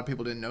 Apparently, a lot of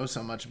people didn't know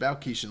so much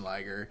about Kishin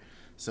Liger,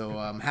 so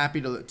I'm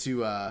happy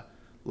to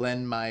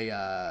lend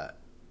my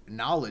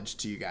knowledge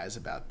to you guys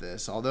about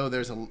this. Although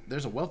there's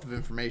a wealth of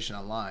information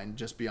online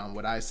just beyond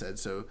what I said,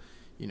 so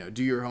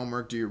do your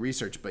homework, do your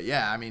research. But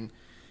yeah, I mean,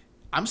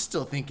 I'm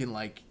still thinking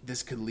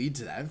this could lead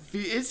to that.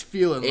 It's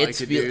feeling like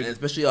it, dude.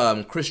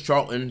 Especially Chris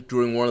Charlton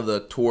during one of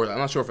the tours. I'm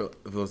not sure if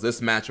it was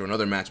this match or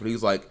another match, but he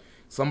was like,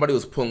 somebody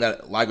was pulling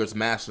at Liger's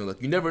mask, and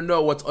you never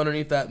know what's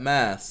underneath that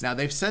mask. Now,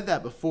 they've said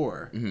that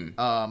before,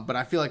 but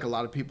I feel like a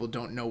lot of people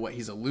don't know what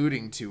he's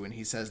alluding to when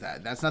he says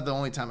that. That's not the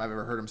only time I've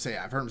ever heard him say it.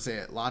 I've heard him say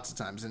it lots of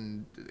times,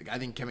 and I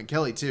think Kevin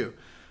Kelly too.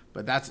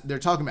 But they're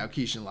talking about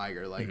Kishin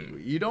Liger.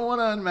 You don't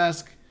want to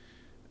unmask,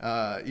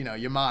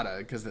 Yamada,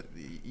 because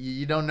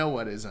you don't know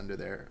what is under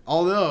there.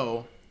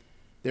 Although,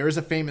 there is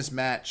a famous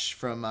match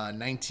from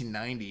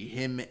 1990,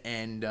 him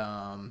and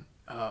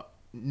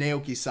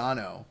Naoki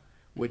Sano,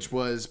 which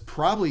was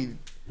probably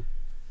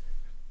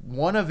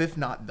one of, if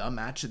not the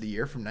match of the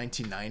year from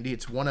 1990.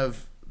 It's one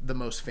of the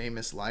most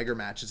famous Liger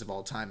matches of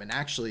all time. And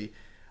actually,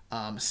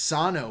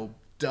 Sano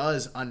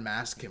does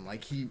unmask him.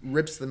 He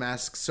rips the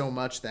mask so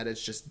much that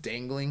it's just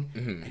dangling,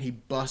 and he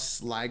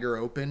busts Liger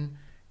open.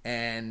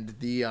 And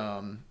the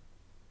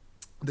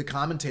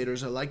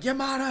commentators are like,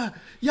 Yamada,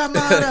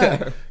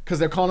 because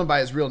they're calling him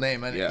by his real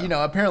name. And,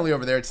 apparently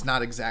over there, it's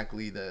not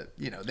exactly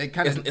they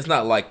kind of... It's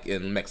not like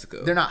in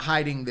Mexico. They're not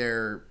hiding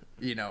their...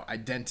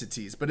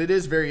 identities, but it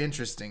is very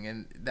interesting,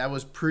 and that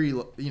was pre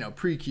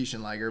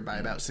Kishin Liger by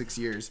about 6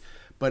 years.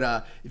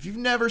 But if you've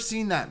never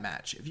seen that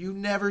match,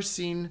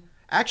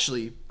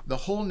 actually the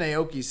whole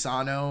Naoki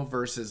Sano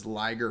versus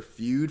Liger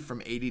feud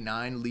from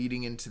 '89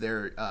 leading into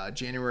their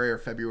January or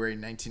February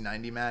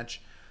 1990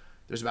 match,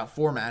 there's about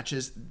 4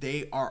 matches.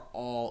 They are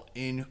all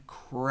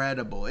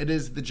incredible. It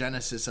is the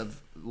genesis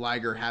of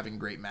Liger having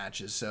great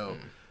matches. So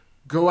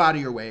go out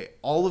of your way.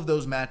 All of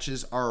those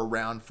matches are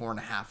around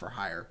 4.5 or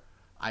higher.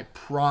 I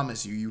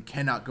promise you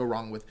cannot go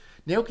wrong with...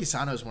 Naoki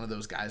Sano is one of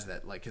those guys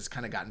that has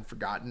kind of gotten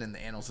forgotten in the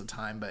annals of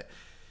time, but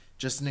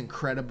just an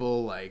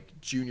incredible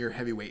junior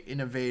heavyweight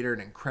innovator, an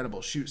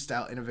incredible shoot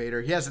style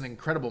innovator. He has an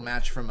incredible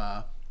match from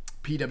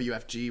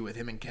PWFG with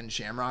him and Ken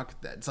Shamrock.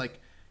 That's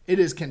it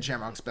is Ken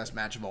Shamrock's best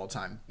match of all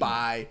time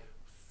by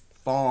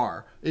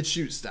far. It's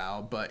shoot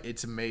style, but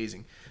it's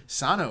amazing.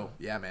 Sano,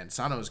 yeah, man,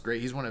 Sano is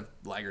great. He's one of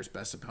Liger's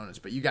best opponents,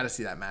 but you got to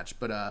see that match.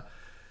 But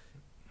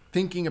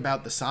thinking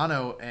about the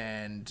Sano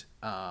and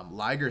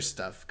Liger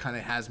stuff kind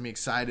of has me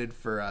excited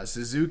for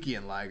Suzuki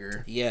and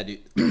Liger. Yeah,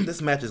 dude.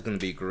 This match is going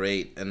to be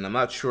great, and I'm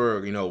not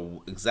sure,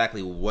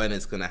 exactly when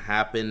it's going to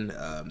happen.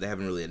 They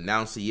haven't really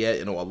announced it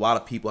yet. A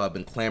lot of people have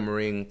been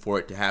clamoring for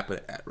it to happen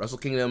at Wrestle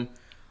Kingdom.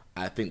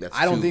 I think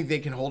I don't think they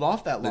can hold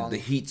off that long. The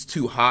heat's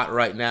too hot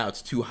right now.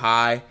 It's too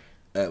high.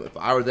 If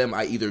I were them,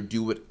 I either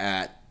do it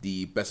at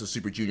the Best of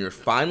Super Junior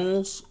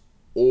Finals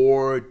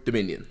or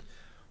Dominion.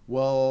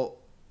 Well,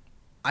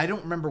 I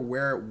don't remember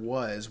where it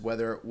was,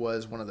 whether it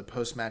was one of the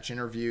post-match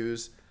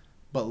interviews,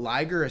 but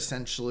Liger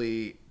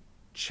essentially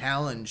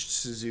challenged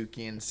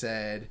Suzuki and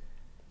said,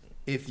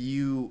 if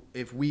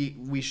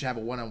we should have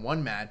a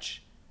one-on-one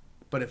match,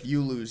 but if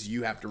you lose,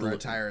 you have to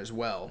retire as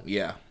well.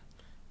 Yeah.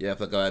 Yeah,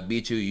 if I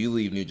beat you, you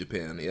leave New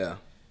Japan, yeah.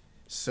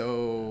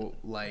 So,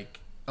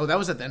 that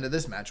was at the end of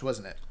this match,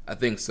 wasn't it? I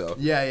think so.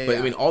 Yeah. But,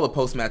 I mean, all the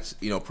post-match,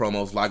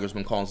 promos, Liger's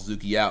been calling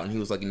Suzuki out, and he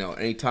was like,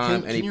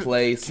 anytime, any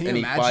place, any fight. Can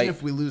you imagine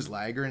if we lose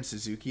Liger and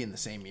Suzuki in the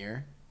same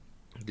year?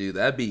 Dude,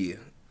 that'd be...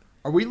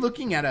 Are we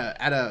looking at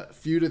a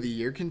feud of the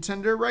year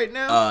contender right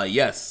now?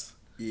 Yes.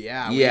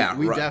 Yeah,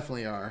 we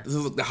definitely are. This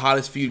is the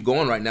hottest feud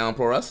going right now in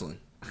pro wrestling.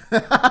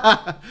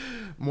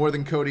 More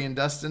than Cody and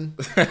Dustin?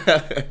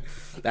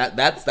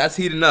 That's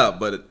heating up,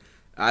 but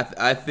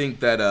I think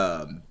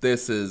that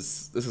this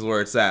is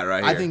where it's at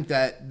right here. I think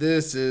that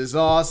this is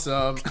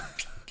awesome.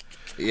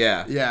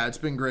 Yeah. Yeah, it's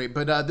been great.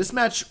 But this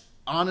match,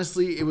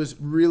 honestly, it was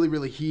really,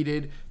 really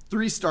heated.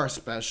 3-star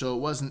special. It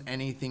wasn't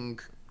anything,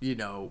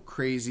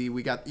 crazy.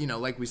 We got,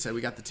 like we said,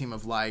 we got the team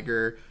of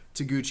Liger,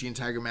 Taguchi, and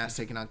Tiger Mask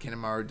taking on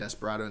Kanemaru,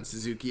 Desperado, and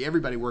Suzuki.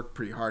 Everybody worked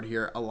pretty hard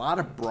here. A lot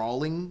of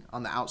brawling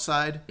on the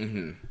outside.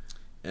 Mm-hmm.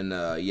 And,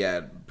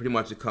 pretty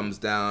much it comes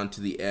down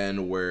to the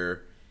end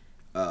where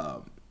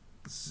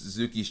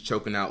Suzuki's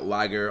choking out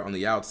Liger on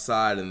the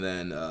outside, and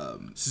then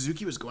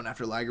Suzuki was going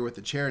after Liger with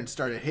the chair and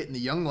started hitting the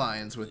Young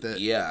Lions with it.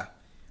 Yeah.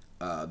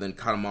 Then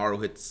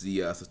Kanemaru hits the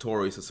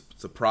Satori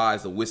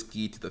surprise, the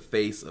whiskey to the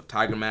face of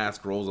Tiger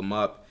Mask, rolls him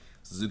up.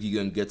 Suzuki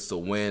Gun gets the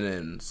win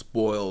and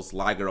spoils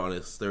Liger on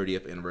his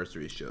 30th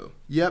anniversary show.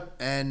 Yep,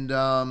 and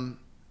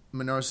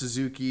Minoru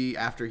Suzuki,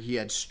 after he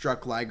had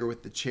struck Liger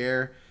with the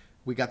chair,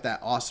 we got that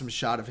awesome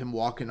shot of him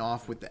walking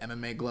off with the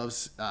MMA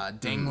gloves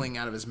dangling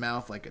out of his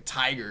mouth like a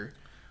tiger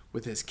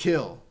with his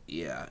kill.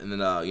 Yeah, and then,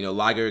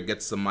 Liger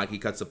gets some mic, he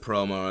cuts a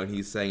promo, and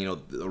he's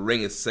saying, the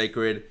ring is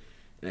sacred,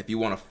 and if you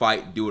want to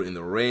fight, do it in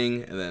the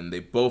ring. And then they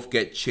both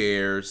get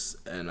chairs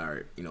and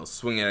are,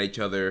 swinging at each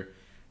other,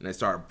 and they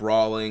start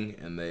brawling,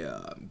 and they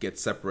get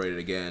separated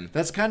again.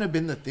 That's kind of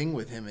been the thing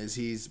with him, is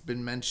he's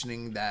been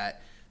mentioning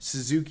that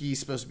Suzuki's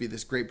supposed to be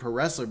this great pro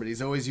wrestler, but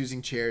he's always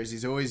using chairs,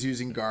 he's always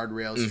using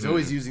guardrails, he's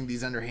always using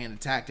these underhanded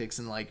tactics,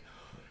 and,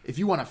 if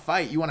you want to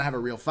fight, you want to have a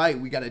real fight,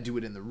 we got to do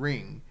it in the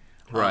ring.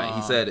 Right.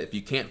 He said, if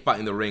you can't fight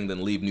in the ring,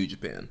 then leave New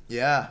Japan.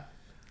 Yeah.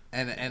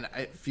 And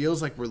it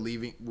feels like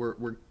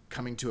we're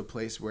coming to a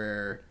place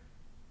where,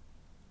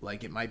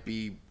 it might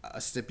be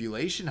a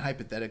stipulation,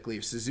 hypothetically.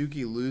 If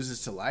Suzuki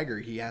loses to Liger,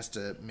 he has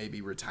to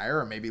maybe retire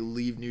or maybe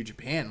leave New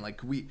Japan.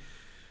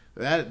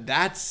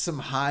 That's some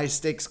high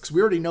stakes, because we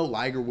already know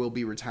Liger will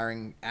be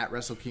retiring at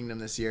Wrestle Kingdom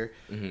this year.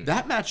 Mm-hmm.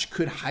 That match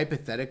could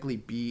hypothetically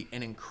be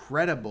an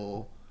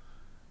incredible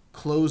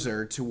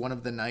closer to one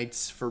of the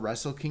nights for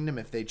Wrestle Kingdom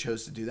if they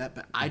chose to do that.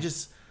 But I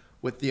just,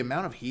 with the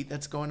amount of heat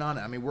that's going on,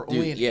 we're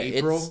only in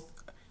April.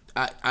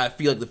 I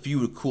feel like the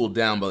feud would cool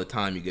down by the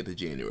time you get to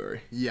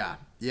January. Yeah.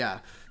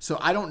 So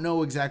I don't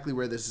know exactly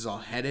where this is all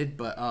headed,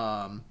 but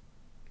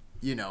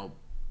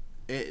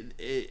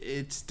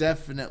it's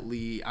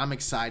definitely, I'm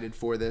excited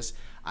for this.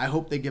 I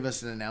hope they give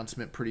us an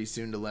announcement pretty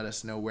soon to let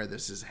us know where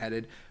this is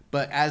headed.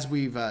 But as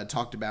we've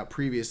talked about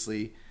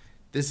previously,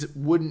 this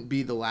wouldn't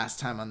be the last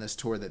time on this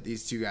tour that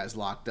these two guys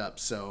locked up.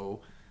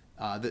 So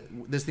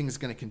this thing is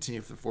going to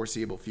continue for the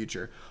foreseeable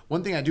future.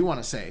 One thing I do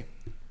want to say,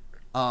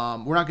 we're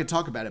not going to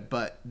talk about it,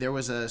 but there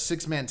was a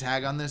 6-man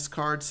tag on this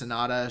card.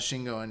 Sonata,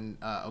 Shingo, and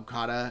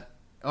Okada.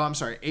 Oh, I'm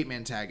sorry,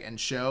 8-man tag and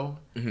Sho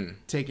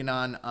taking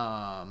on.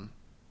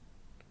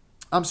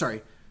 I'm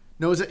sorry.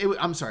 No,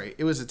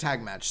 it was a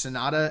tag match.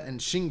 Sonata and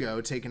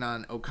Shingo taking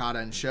on Okada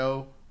and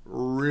Sho.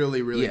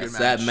 Really, really good match. Yes,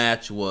 that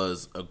match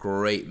was a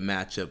great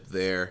matchup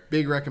there.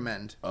 Big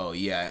recommend. Oh,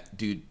 yeah.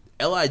 Dude,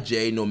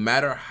 LIJ, no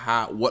matter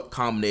what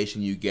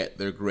combination you get,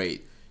 they're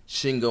great.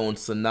 Shingo and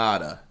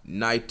Sonata,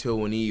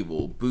 Naito and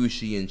Evil,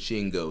 Bushi and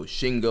Shingo,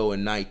 Shingo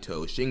and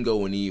Naito,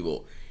 Shingo and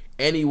Evil.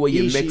 Any way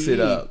you mix it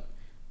up,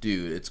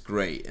 dude, it's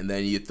great. And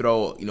then you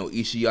throw,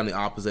 Ishii on the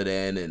opposite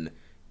end and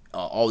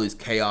all these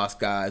chaos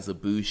guys,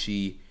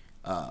 Ibushi.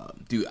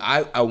 Dude,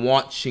 I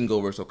want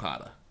Shingo versus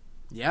Okada.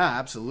 Yeah,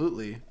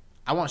 absolutely.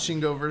 I want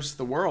Shingo versus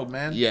the world,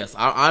 man. Yes,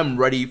 I'm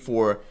ready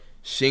for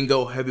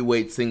Shingo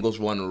heavyweight singles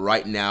run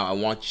right now. I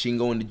want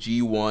Shingo in the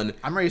G1.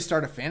 I'm ready to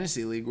start a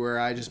fantasy league where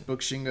I just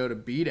book Shingo to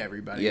beat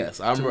everybody. Yes,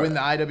 to win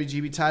the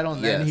IWGP title,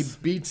 and then he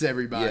beats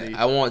everybody.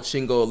 Yeah, I want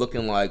Shingo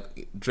looking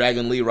like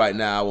Dragon Lee right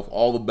now with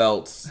all the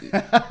belts.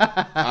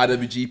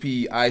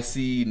 IWGP,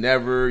 IC,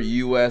 Never,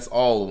 US,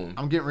 all of them.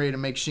 I'm getting ready to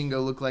make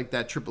Shingo look like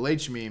that Triple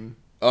H meme.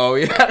 Oh,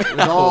 yeah. With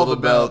all the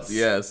belts.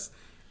 Yes.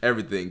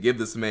 Everything. Give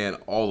this man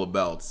all the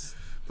belts.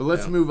 But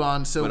let's move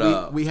on.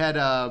 So we had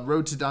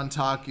Road to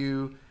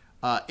Dontaku,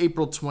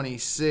 April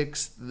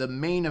 26th. The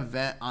main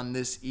event on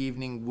this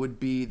evening would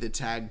be the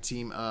tag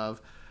team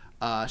of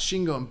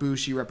Shingo and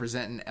Bushi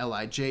representing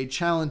LIJ,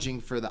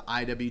 challenging for the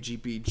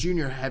IWGP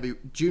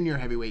Junior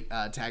Heavyweight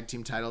tag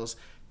team titles,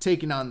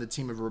 taking on the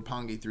team of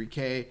Roppongi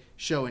 3K,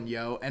 Sho and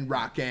Yo, and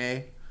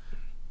Rake.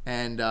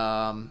 And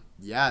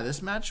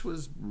this match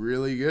was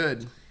really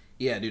good.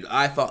 Yeah, dude,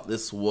 I thought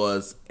this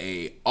was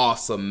a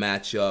awesome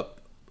matchup.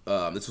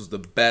 This was the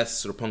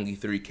best Roppongi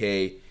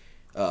 3K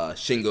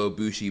Shingo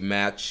Bushi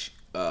match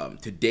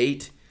to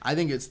date. I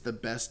think it's the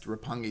best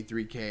Roppongi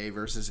 3K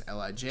versus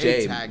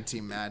LIJ tag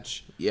team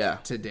match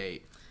to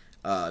date.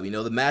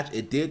 The match,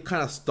 it did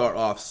kind of start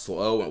off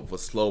slow with a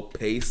slow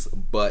pace,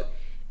 but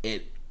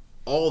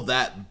all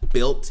that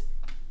built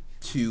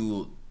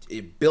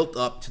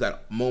up to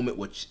that moment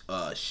with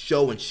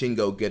Sho and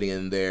Shingo getting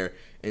in there,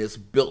 and it's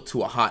built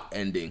to a hot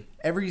ending.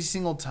 Every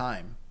single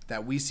time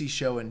that we see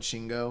Sho and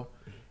Shingo,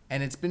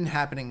 and it's been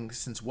happening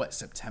since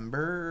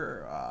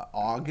September,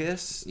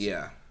 August?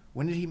 Yeah.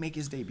 When did he make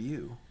his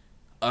debut?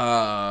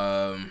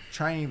 Try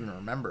and even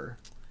remember.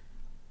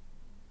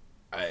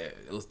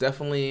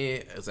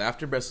 It was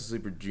after Best of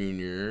Super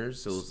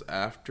Juniors. It was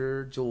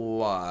after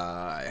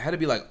July. It had to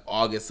be like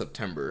August,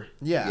 September.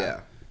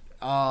 Yeah.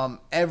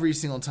 Every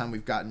single time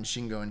we've gotten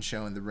Shingo and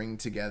Sho in the ring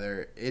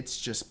together, it's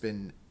just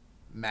been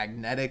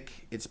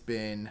magnetic. It's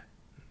been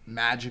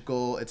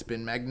magical. It's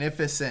been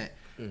magnificent.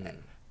 Mm-hmm.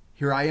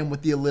 Here I am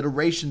with the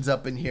alliterations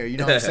up in here. You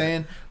know what I'm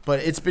saying?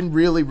 But it's been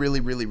really, really,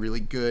 really, really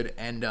good.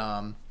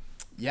 And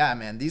yeah,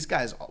 man, these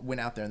guys went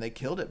out there and they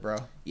killed it, bro.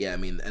 Yeah, I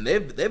mean, and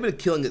they've been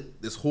killing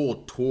it this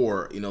whole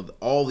tour. You know,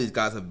 all these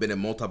guys have been in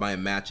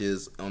multi-man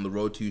matches on the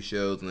Road 2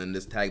 shows, and then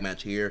this tag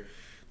match here.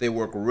 They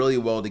work really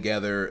well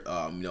together.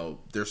 You know,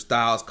 their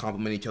styles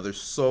complement each other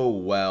so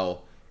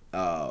well.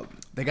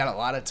 They got a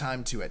lot of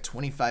time too. At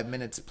 25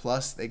 minutes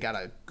plus, they got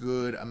a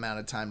good amount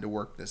of time to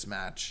work this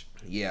match.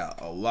 Yeah,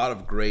 a lot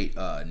of great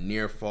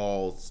near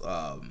falls.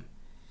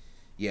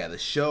 Yeah, the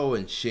Sho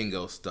and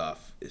Shingo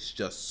stuff is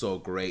just so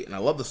great. And I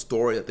love the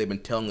story that they've been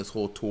telling this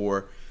whole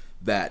tour,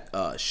 that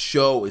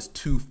Sho is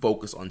too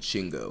focused on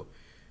Shingo.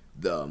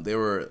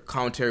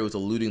 Commentary was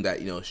alluding that,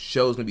 you know,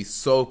 Sho's going to be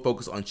so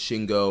focused on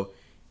Shingo,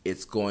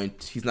 he's not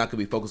going to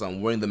be focused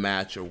on winning the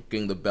match or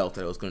getting the belt,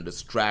 that it was going to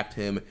distract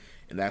him.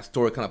 And that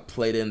story kind of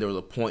played in. There was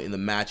a point in the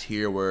match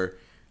here where,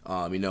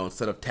 you know,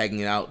 instead of tagging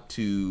it out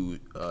to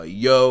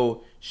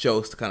Yo,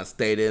 Sho kind of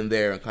stayed in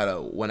there and kind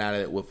of went at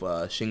it with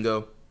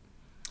Shingo.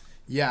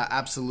 Yeah,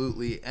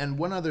 absolutely. And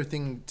one other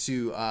thing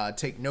to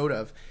take note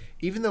of,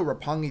 even though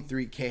Roppongi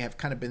 3K have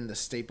kind of been the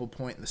staple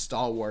point and the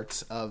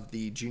stalwarts of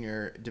the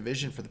junior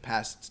division for the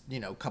past, you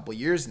know, couple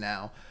years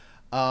now,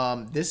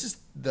 this is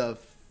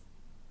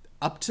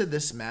up to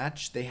this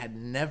match, they had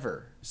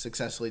never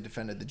successfully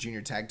defended the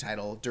junior tag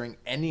title during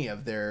any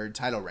of their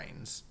title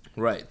reigns.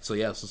 Right. So,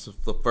 yeah, this is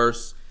the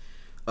first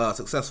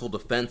successful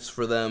defense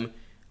for them.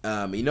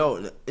 You know,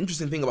 an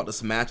interesting thing about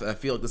this match, I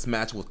feel like this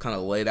match was kind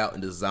of laid out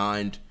and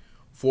designed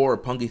for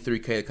Roppongi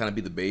 3K to kind of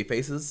be the bay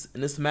faces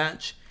in this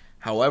match.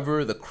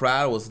 However, the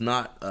crowd was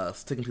not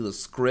sticking to the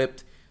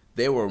script.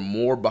 They were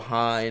more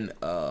behind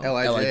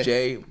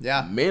LIJ.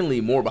 Yeah.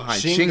 Mainly more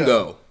behind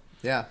Shingo.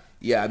 Yeah.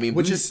 Yeah, I mean,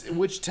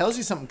 which tells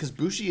you something, because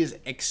Bushi is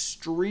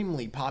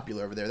extremely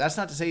popular over there. That's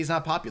not to say he's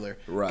not popular.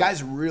 Right.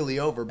 Guy's really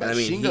over, but I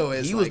mean,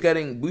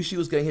 Shingo Bushi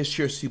was getting his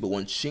share too, but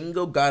when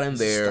Shingo got in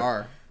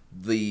there,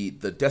 the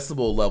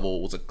decibel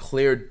level was a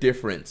clear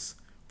difference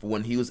for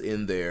when he was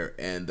in there,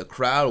 and the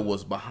crowd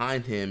was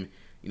behind him.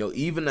 You know,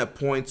 even at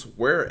points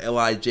where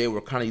LIJ were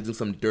kind of using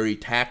some dirty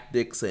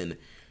tactics, and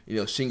you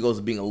know,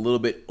 Shingo's being a little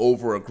bit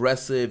over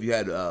aggressive. You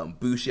had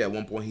Bushi at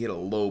one point, he hit a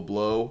low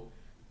blow.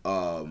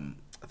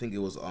 I think it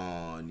was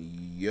on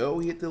Yo.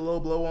 He hit the low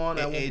blow on.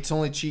 It's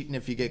only cheating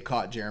if you get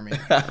caught, Jeremy.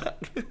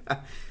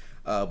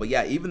 But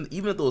yeah, even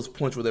at those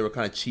points where they were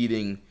kind of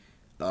cheating,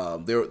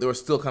 they were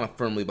still kind of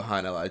firmly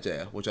behind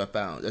LIJ, which I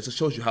found. That just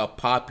shows you how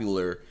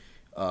popular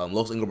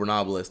Los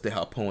Ingobernables de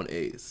Japón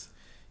is.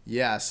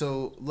 Yeah,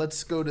 so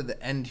let's go to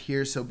the end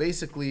here. So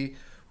basically,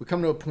 we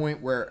come to a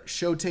point where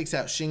Sho takes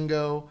out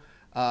Shingo.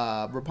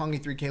 Roppongi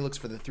 3K looks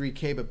for the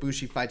 3K, but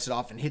Bushi fights it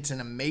off and hits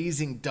an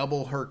amazing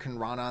double Hurricane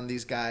Rana on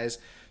these guys.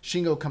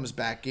 Shingo comes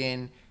back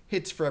in,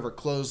 hits forever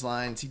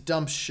clotheslines. He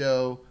dumps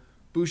Sho.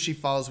 Bushi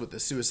follows with a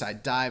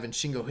suicide dive, and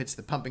Shingo hits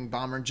the pumping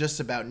bomber and just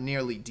about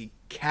nearly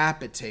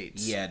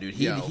decapitates. Yeah, dude,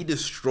 he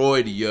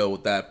destroyed Yo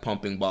with that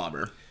pumping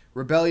bomber.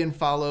 Rebellion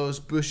follows.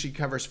 Bushi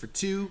covers for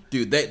 2.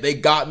 Dude, they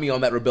got me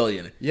on that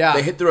Rebellion. Yeah.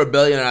 They hit the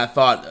Rebellion, and I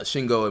thought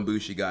Shingo and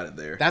Bushi got it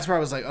there. That's where I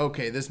was like,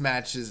 okay, this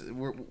match is...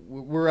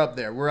 We're up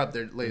there. We're up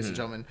there, ladies and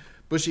gentlemen.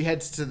 Bushi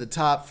heads to the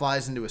top,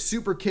 flies into a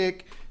super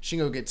kick.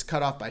 Shingo gets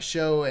cut off by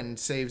Sho and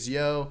saves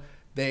Yo.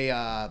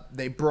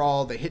 They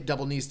brawl. They hit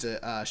double knees to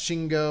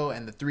Shingo,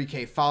 and the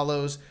 3K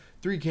follows.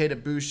 3K to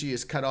Bushi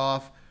is cut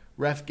off.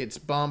 Ref gets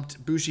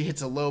bumped. Bushi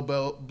hits a low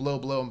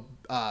blow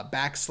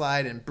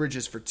backslide and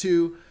bridges for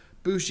 2.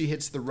 Bushi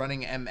hits the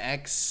running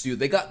MX. Dude,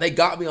 they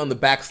got me on the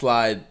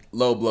backslide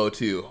low blow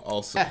too.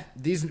 Also, yeah,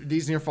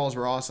 these near falls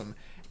were awesome,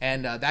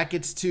 and that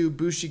gets 2.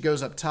 Bushi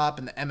goes up top,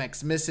 and the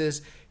MX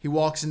misses. He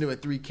walks into a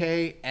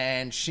 3K,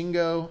 and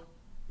Shingo.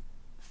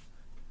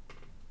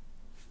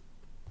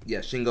 Yeah,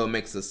 Shingo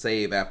makes a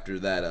save after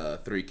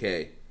that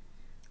 3K,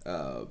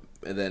 and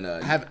then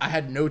I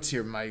had notes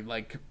here.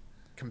 My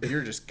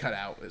computer just cut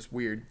out. It's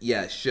weird.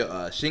 Yeah,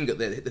 Shingo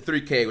they hit the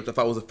 3K, which I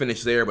thought was a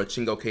finish there, but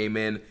Shingo came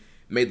in,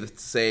 made the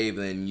save,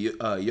 and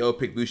then Yo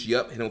picked Bushi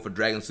up, hit him for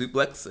Dragon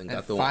Suplex, and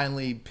got the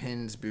finally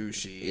pins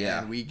Bushi.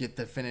 Yeah, and we get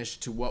the finish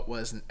to what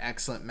was an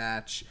excellent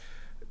match.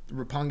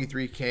 Roppongi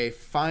 3K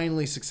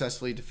finally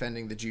successfully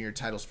defending the junior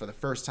titles for the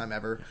first time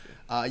ever.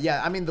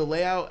 Yeah, I mean, the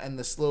layout and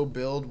the slow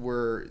build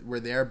were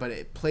there, but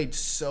it played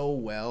so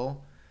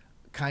well,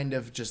 kind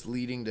of just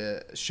leading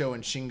to Sho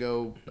and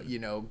Shingo, you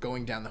know,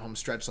 going down the home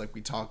stretch like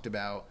we talked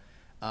about.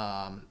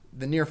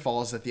 The near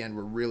falls at the end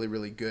were really,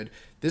 really good.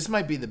 This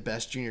might be the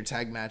best junior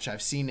tag match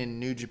I've seen in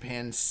New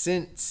Japan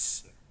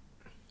since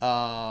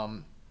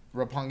Roppongi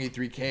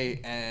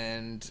 3K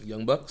and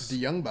Young Bucks. The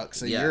Young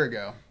Bucks a year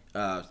ago.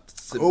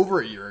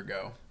 Over a year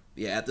ago.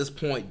 Yeah, at this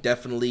point,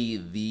 definitely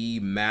the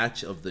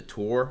match of the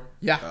tour.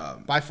 Yeah,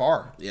 by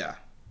far. Yeah.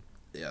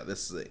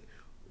 This is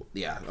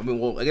Yeah, I mean,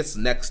 well, I guess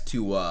next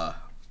to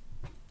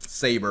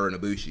Saber and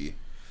Ibushi,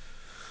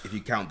 if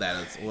you count that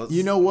as. Well,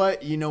 You know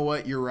what?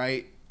 You're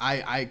right.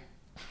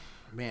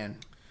 Man,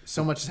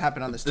 so much has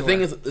happened on this tour. The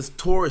thing is, this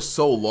tour is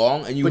so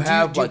long, and do you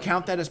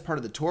count that as part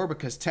of the tour?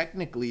 Because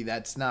technically,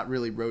 that's not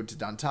really Road to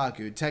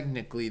Dantaku.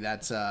 Technically,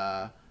 that's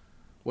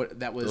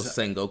it was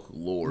Sengoku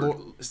Lord.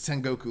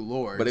 Sengoku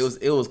Lord. But it was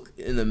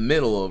in the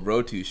middle of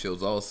Road 2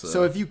 shows also.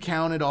 So if you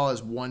count it all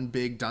as one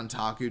big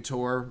Dantaku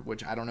tour,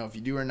 which I don't know if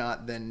you do or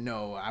not, then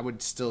no, I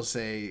would still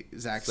say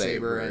Zack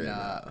Sabre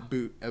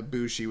and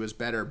Ibushi was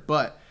better.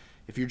 But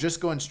if you're just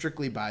going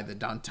strictly by the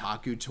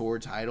Dantaku tour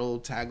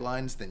title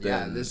taglines, then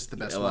this is the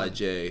best one.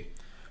 LIJ.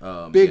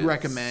 Big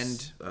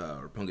recommend.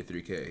 Roppongi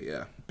 3K,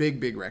 yeah.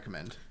 Big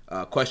recommend.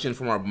 Question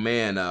from our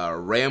man,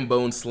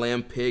 Rambone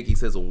Slam Pig. He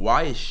says,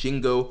 why is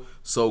Shingo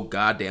so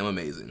goddamn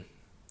amazing?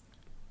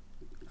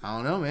 I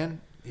don't know,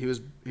 man. He was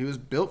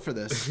built for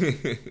this.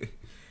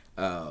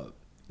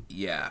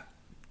 Yeah,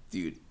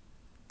 dude.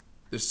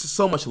 There's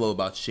so much love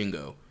about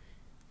Shingo.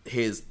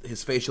 His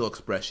facial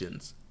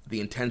expressions, the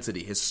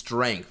intensity, his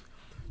strength,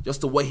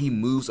 just the way he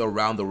moves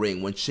around the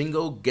ring. When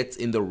Shingo gets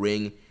in the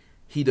ring,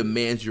 he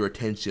demands your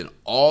attention.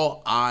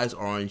 All eyes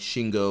are on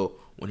Shingo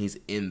when he's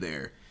in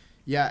there.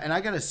 Yeah, and I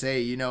gotta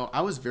say,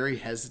 I was very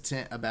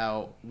hesitant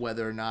about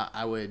whether or not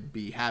I would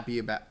be happy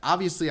about.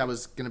 Obviously, I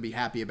was gonna be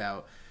happy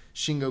about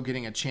Shingo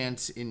getting a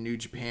chance in New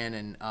Japan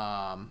and,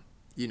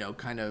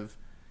 kind of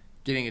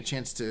getting a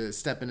chance to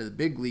step into the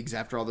big leagues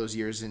after all those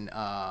years in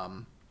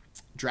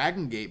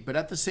Dragon Gate. But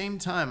at the same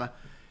time,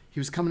 he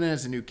was coming in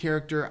as a new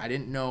character. I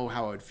didn't know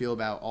how I would feel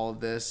about all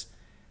of this,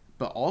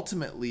 but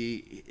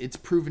ultimately, it's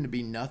proven to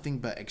be nothing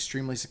but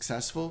extremely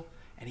successful.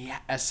 And he,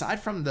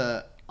 aside from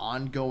the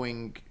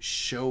ongoing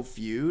show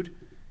feud,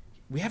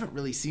 we haven't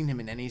really seen him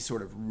in any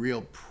sort of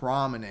real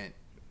prominent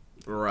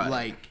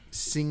like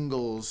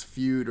singles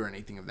feud or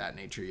anything of that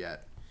nature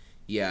yet.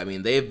 Yeah, I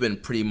mean, they've been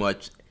pretty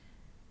much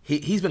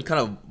he's been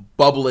kind of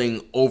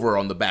bubbling over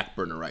on the back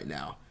burner right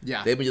now.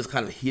 Yeah, they've been just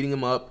kind of heating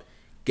him up,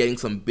 getting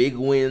some big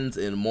wins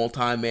in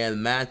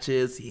multi-man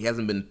matches. He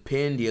hasn't been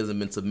pinned, he hasn't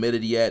been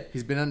submitted yet.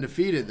 He's been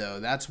undefeated though,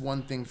 that's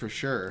one thing for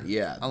sure.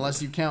 Yeah,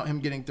 unless you count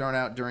him getting thrown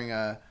out during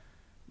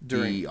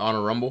the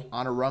Honor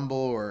Rumble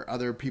or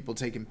other people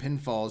taking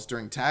pinfalls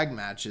during tag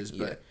matches.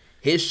 But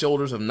his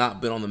shoulders have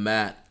not been on the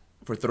mat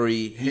for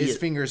 3. His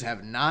fingers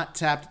have not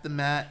tapped the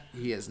mat.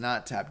 He has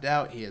not tapped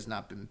out. He has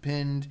not been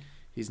pinned.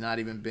 He's not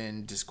even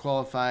been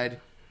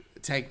disqualified.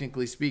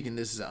 Technically speaking,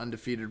 this is an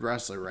undefeated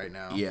wrestler right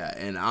now. Yeah,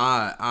 and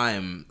I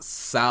am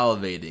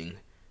salivating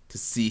to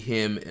see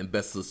him in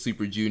Best of the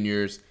Super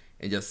Juniors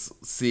and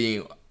just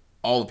seeing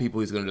all the people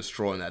he's going to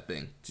destroy in that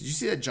thing. Did you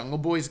see that Jungle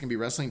Boy is going to be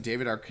wrestling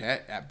David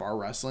Arquette at Bar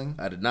Wrestling?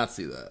 I did not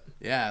see that.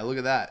 Yeah, look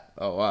at that.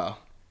 Oh, wow.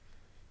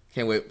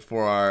 Can't wait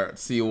for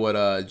see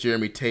what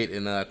Jeremy Tate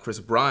and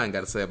Chris Bryan got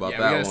to say about that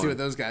one. Yeah, we got to see what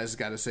those guys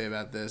got to say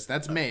about this.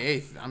 That's May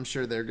 8th. I'm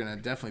sure they're going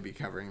to definitely be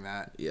covering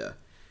that. Yeah.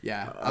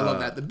 Yeah, I love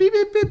that. The beep,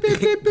 beep, beep, beep,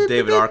 beep, beep,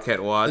 David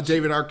Arquette Watch. The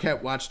David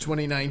Arquette Watch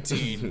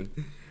 2019.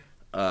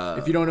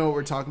 If you don't know what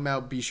we're talking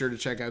about, be sure to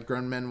check out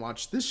Grown Men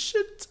Watch This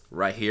Shit.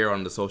 Right here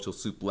on the Social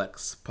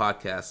Suplex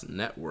Podcast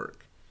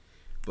Network.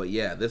 But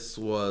yeah, this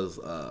was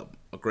a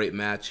great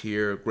match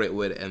here. Great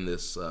way to end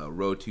this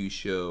Road 2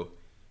 show.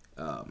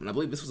 And I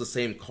believe this was the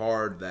same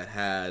card that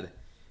had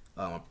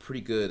a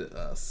pretty good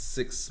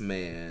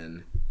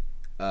 6-man.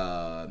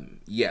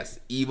 Yes,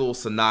 Evil,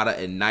 Sonata,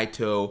 and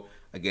Naito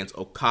against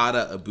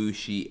Okada,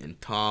 Ibushi, and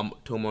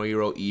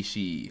Tomohiro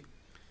Ishii.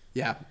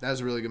 Yeah, that was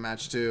a really good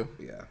match too.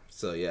 Yeah.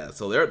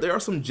 So there are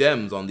some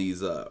gems on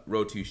these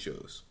Road 2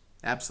 shows.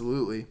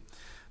 Absolutely.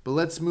 But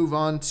let's move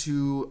on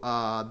to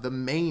the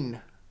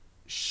main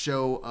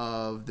show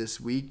of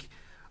this week.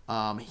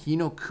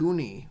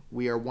 Hinokuni.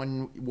 We are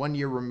one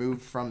year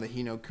removed from the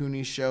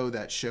Hinokuni show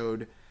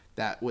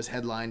that was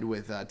headlined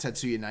with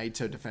Tetsuya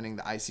Naito defending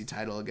the IC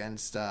title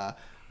against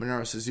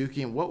Minoru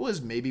Suzuki, and what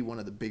was maybe one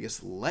of the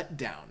biggest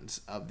letdowns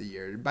of the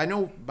year. By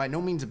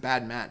no means a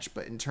bad match,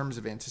 but in terms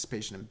of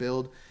anticipation and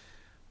build,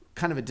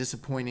 kind of a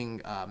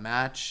disappointing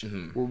match.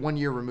 Mm-hmm. We're 1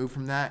 year removed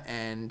from that,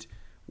 and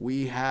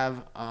we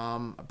have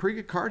a pretty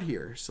good card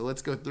here. So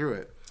let's go through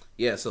it.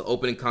 Yeah, so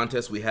opening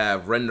contest, we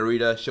have Ren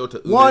Narita,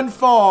 Shota Umino. One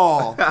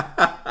fall!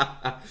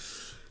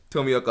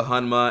 Tomioka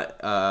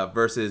Hanma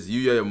versus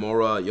Yuya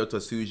Uemura, Yota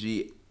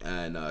Tsuji,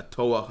 and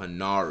Toa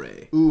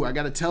Hanare. Ooh, I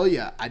gotta tell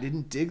you, I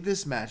didn't dig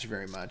this match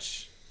very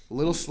much. A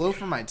little slow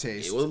for my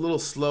taste. It was a little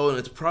slow, and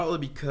it's probably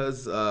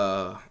because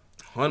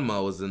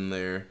Hanma was in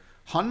there.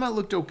 Hanma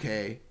looked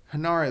okay.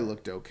 Hanare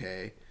looked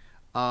okay.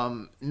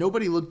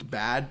 Nobody looked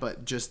bad,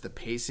 but just the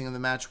pacing of the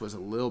match was a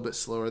little bit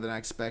slower than I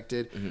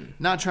expected. Mm-hmm.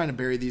 Not trying to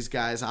bury these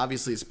guys.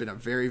 Obviously, it's been a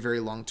very, very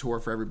long tour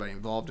for everybody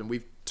involved, and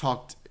we've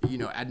talked,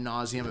 ad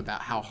nauseum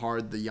about how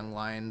hard the Young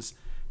Lions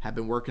have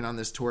been working on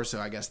this tour, so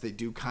I guess they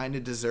do kind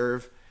of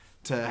deserve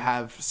to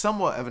have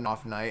somewhat of an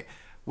off night.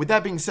 With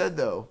that being said,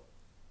 though,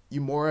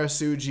 Uemura,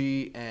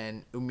 Tsuji,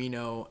 and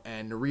Umino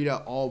and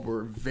Narita all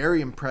were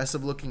very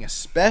impressive looking,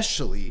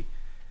 especially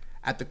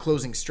at the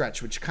closing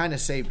stretch, which kind of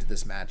saved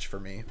this match for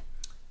me.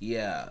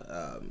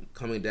 Yeah,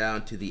 coming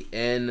down to the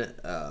end,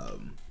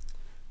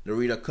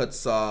 Narita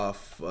cuts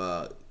off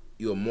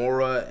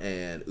Uemura,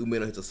 and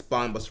Umino hits a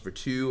spine buster for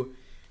 2.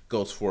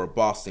 Goes for a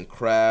Boston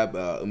Crab.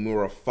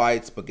 Umura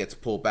fights, but gets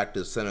pulled back to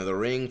the center of the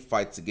ring.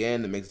 Fights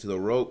again and makes it to the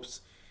ropes.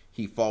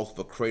 He falls with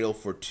a cradle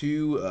for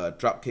 2.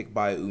 Drop kick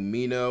by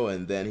Umino,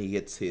 and then he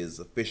hits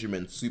his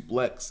fisherman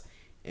suplex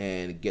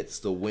and gets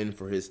the win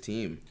for his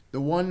team.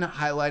 The one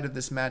highlight of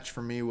this match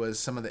for me was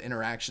some of the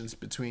interactions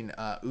between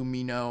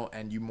Umino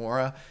and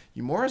Uemura.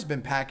 Uemura's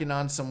been packing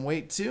on some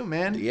weight too,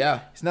 man.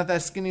 Yeah. He's not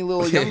that skinny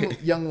little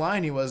young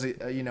lion he was,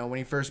 when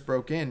he first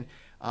broke in.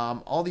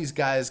 All these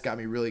guys got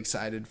me really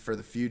excited for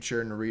the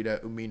future.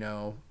 Narita,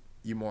 Umino,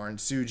 Uemura, and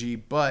Tsuji.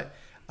 But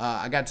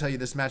I got to tell you,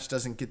 this match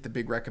doesn't get the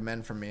big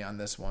recommend from me on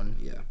this one.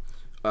 Yeah.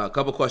 A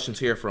couple questions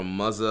here from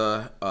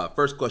Muzza.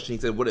 First question,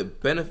 he said, would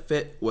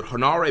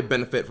Hanare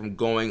benefit from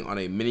going on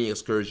a mini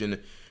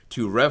excursion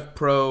to Rev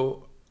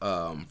Pro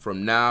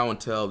from now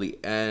until the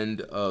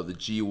end of the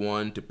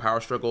G1 to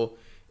Power Struggle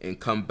and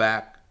come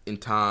back in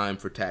time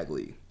for Tag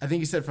League? I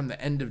think he said from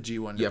the end of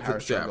G1 to Power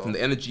Struggle. Yeah, from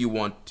the end of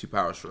G1 to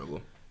Power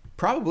Struggle.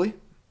 Probably.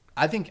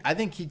 I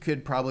think he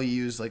could probably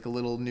use like a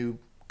little new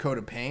coat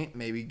of paint,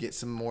 maybe get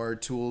some more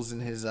tools in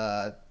his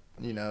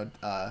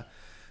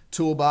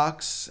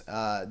toolbox.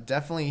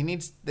 Definitely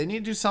they need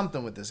to do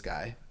something with this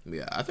guy.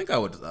 Yeah, I think I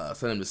would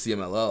send him to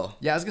CMLL.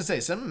 Yeah, I was gonna say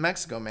send him to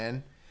Mexico,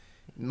 man.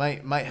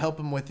 Might help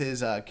him with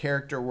his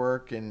character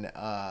work and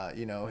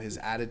his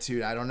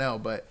attitude. I don't know,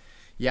 but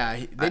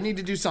yeah, they need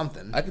to do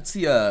something. I could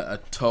see a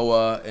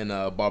Toa and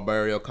a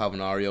Barbario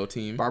Cavanario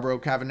team. Barbaro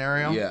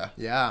Cavanario?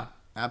 Yeah,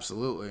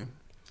 absolutely.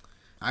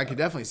 I could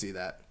definitely see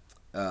that.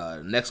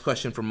 Next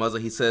question from Muzza.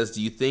 He says,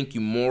 do you think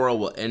Uemura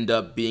will end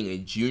up being a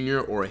junior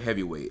or a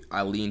heavyweight?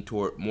 I lean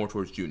more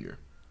towards junior.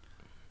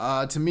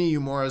 To me,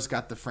 Uemura's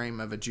got the frame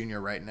of a junior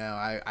right now.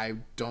 I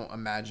don't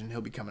imagine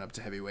he'll be coming up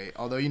to heavyweight,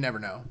 although you never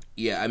know.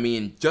 Yeah, I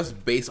mean,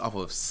 just based off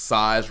of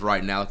size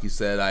right now, like you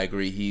said, I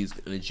agree he's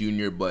a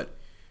junior, but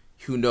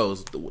who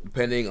knows?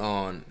 Depending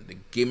on the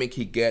gimmick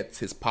he gets,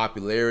 his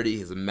popularity,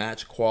 his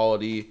match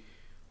quality.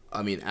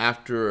 I mean,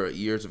 after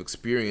years of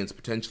experience,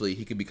 potentially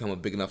he could become a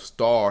big enough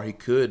star. He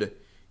could,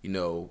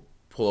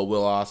 pull a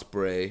Will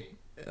Ospreay,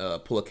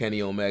 pull a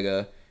Kenny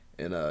Omega,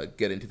 and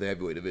get into the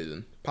heavyweight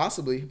division.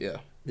 Possibly.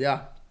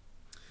 Yeah.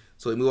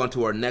 So we move on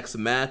to our next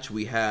match.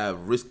 We have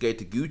Ryusuke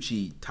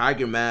Taguchi,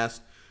 Tiger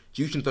Mask,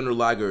 Jushin Thunder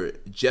Liger,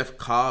 Jeff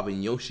Cobb,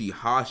 and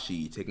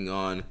Yoshihashi taking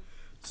on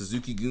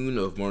Suzuki-gun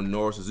of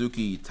Minoru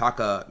Suzuki,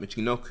 Taka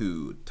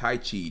Michinoku,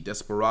 Taichi,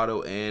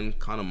 Desperado, and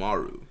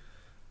Kanemaru.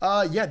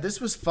 Yeah,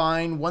 this was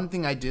fine. One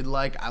thing I did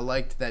I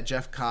liked that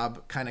Jeff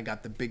Cobb kind of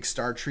got the big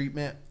star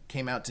treatment,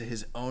 came out to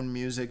his own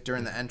music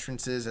during the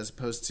entrances as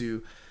opposed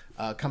to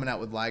coming out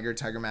with Liger,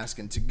 Tiger Mask,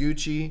 and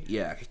Taguchi.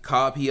 Yeah,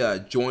 Cobb, he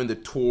joined the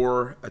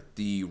tour at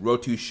the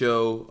Rotu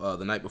show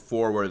the night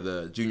before where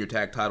the junior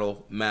tag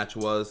title match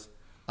was.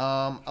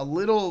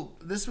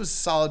 This was a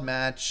solid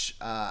match.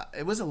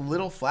 It was a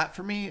little flat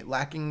for me,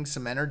 lacking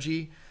some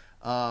energy.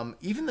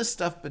 Even the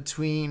stuff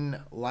between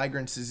Liger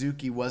and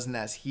Suzuki wasn't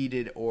as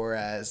heated or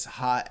as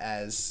hot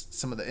as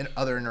some of the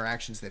other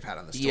interactions they've had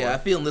on the tour. Yeah, I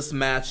feel in this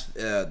match,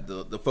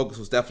 the focus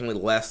was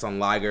definitely less on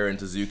Liger and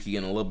Suzuki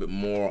and a little bit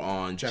more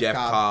on Jeff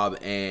Cobb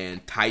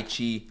and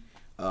Taichi,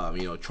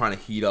 trying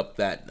to heat up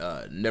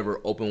that never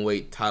open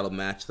weight title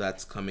match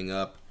that's coming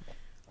up.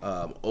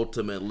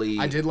 Ultimately,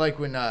 I did like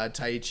when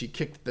Taichi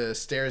kicked the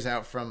stairs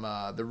out from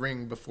the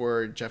ring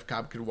before Jeff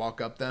Cobb could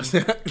walk up them.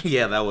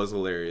 Yeah, that was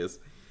hilarious.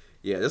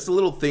 Yeah, just the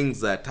little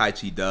things that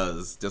Taichi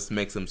does just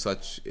makes him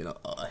such a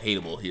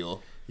hateable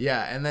heel.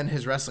 Yeah, and then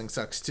his wrestling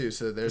sucks too,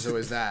 so there's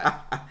always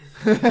that.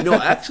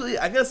 Actually,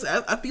 I guess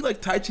I feel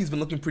like Taichi's been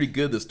looking pretty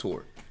good this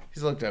tour.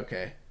 He's looked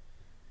okay.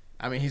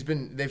 I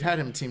mean, they've had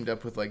him teamed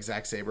up with like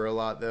Zack Sabre a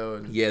lot though.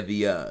 And yeah,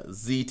 the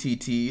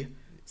ZTT,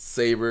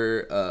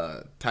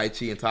 Sabre,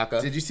 Taichi, and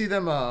Taka. Did you see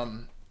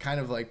them kind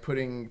of like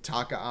putting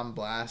Taka on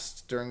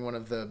blast during one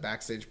of the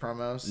backstage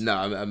promos? No,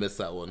 I missed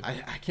that one. I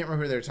can't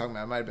remember who they were talking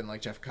about. It might have been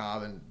like Jeff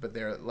Cobb, but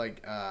they're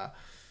like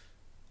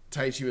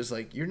Taichi was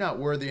like, "You're not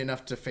worthy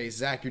enough to face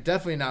Zack. You're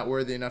definitely not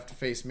worthy enough to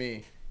face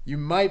me. You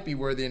might be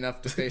worthy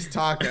enough to face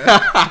Taka."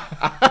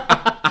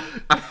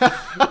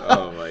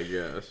 Oh my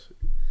gosh.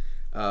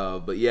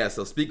 But yeah,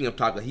 so speaking of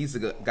Taka, he's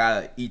the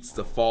guy that eats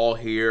the fall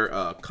here.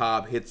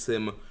 Cobb hits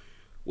him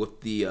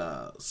with the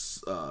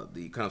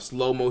kind of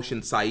slow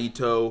motion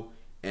Saito,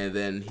 and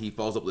then he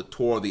follows up the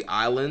Tour of the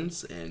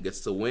Islands and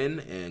gets the win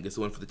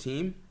for the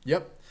team.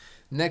 Yep.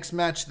 Next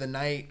match of the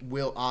night,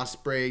 Will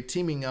Ospreay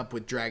teaming up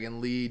with Dragon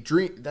Lee.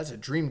 That's a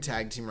dream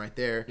tag team right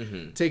there.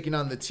 Mm-hmm. Taking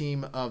on the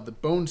team of the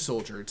Bone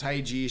Soldier,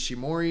 Taiji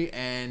Ishimori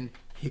and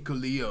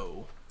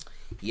Hikuleo.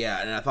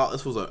 Yeah, and I thought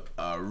this was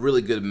a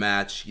really good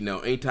match.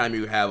 Anytime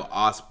you have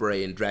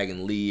Ospreay and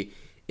Dragon Lee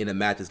in a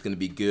match, it's going to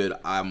be good.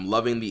 I'm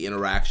loving the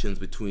interactions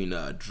between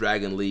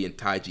Dragon Lee and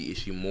Taiji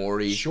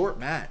Ishimori. Short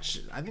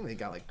match. I think they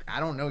got I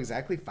don't know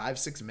exactly,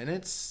 5-6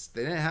 minutes.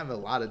 They didn't have a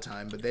lot of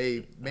time, but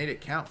they made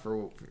it count for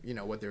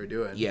what they were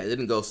doing. Yeah, it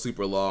didn't go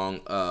super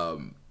long.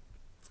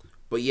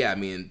 But yeah, I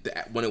mean,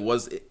 when it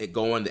was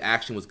going, the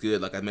action was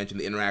good. Like I mentioned,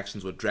 the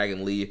interactions with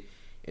Dragon Lee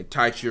and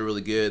Taichi are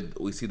really good.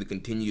 We see the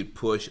continued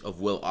push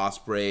of Will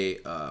Ospreay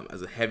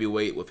as a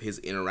heavyweight with his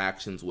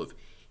interactions with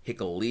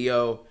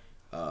Hikuleo.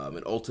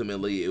 And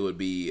ultimately, it would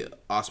be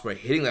Ospreay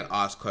hitting that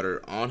Oz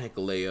Cutter on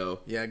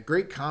Hikuleo. Yeah,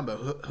 great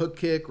combo. Hook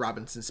kick,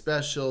 Robinson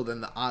special,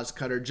 then the Oz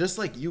Cutter, just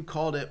like you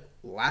called it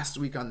last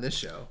week on this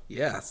show.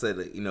 Yeah, I said,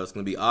 it's going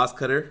to be Oz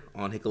Cutter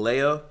on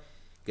Hikuleo.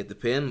 Get the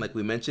pin. Like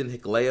we mentioned,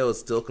 Hikuleo is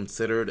still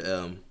considered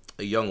a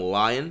young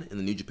lion in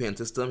the New Japan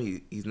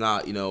system. He's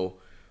not,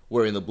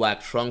 wearing the black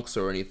trunks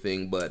or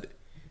anything, but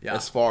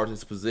as far as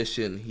his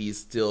position, he's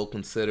still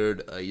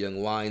considered a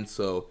young lion.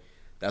 So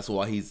that's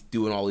why he's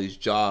doing all these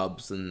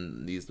jobs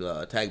and these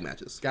tag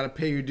matches. Got to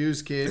pay your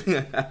dues, kid.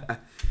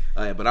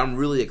 But I'm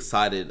really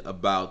excited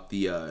about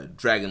the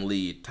Dragon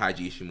Lee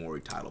Taiji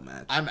Ishimori title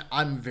match.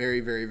 I'm very,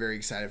 very, very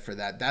excited for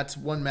that. That's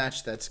one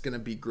match that's going to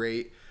be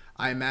great.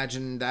 I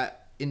imagine that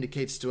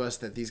indicates to us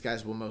that these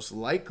guys will most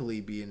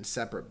likely be in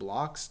separate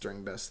blocks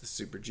during Best of the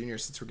Super Junior,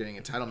 since we're getting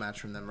a title match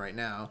from them right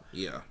now.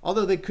 Yeah.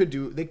 Although they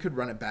could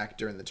run it back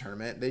during the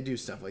tournament. They do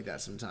stuff like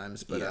that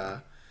sometimes.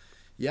 But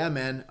yeah,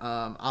 man.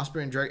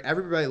 Ospreay and Dragon,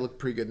 everybody looked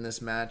pretty good in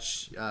this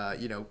match.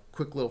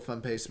 Quick little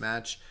fun-paced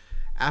match.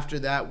 After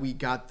that, we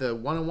got the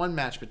one-on-one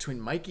match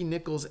between Mikey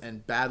Nicholls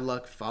and Bad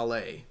Luck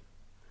Fale.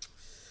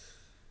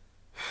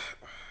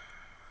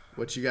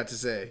 What you got to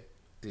say?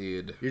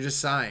 Dude. You're just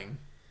sighing.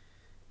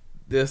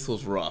 This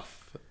was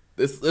rough.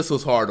 This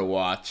was hard to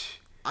watch.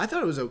 I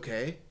thought it was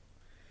okay.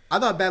 I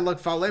thought Bad Luck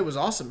Fale was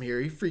awesome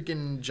here. He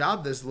freaking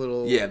jobbed this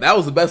little... Yeah, that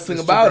was the best thing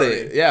about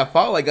it. Yeah,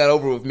 Fale got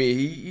over with me.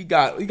 He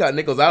got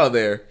Nicholls out of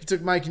there. He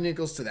took Mikey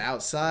Nicholls to the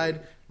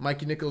outside.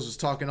 Mikey Nicholls was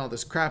talking all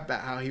this crap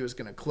about how he was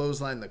going to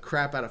clothesline the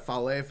crap out of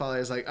Fale. Fale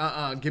was like,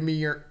 give me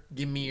your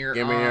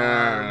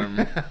arm.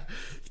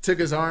 He took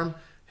his arm,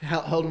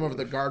 held him over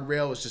the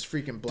guardrail, was just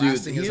freaking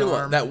blasting his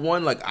arm. That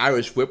one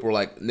Irish whip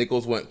where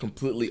Nicholls went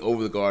completely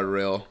over the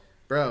guardrail.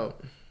 Bro,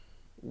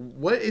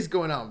 what is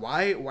going on?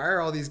 Why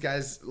are all these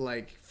guys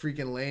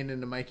freaking laying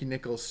into Mikey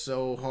Nicholls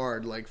so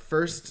hard?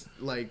 First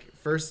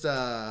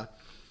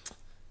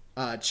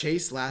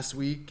Chase last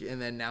week,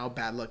 and then now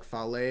Bad Luck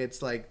Fale.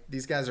 It's like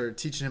these guys are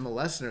teaching him a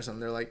lesson or something.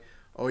 They're like,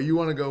 "Oh, you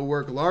want to go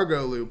work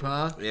Largo Loop,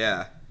 huh?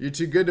 Yeah, you're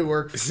too good to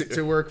work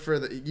for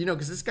the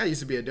because this guy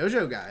used to be a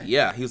dojo guy.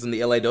 Yeah, he was in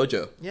the LA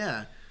dojo.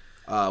 Yeah,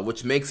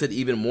 which makes it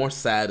even more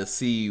sad to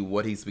see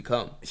what he's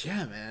become.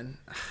 Yeah, man.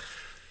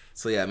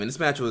 So yeah, I mean, this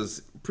match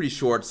was pretty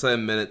short,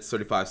 7 minutes,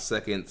 35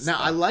 seconds. Now,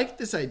 I like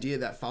this idea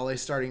that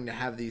Fale's starting to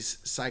have these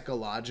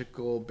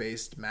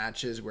psychological-based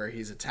matches where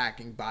he's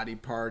attacking body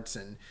parts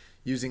and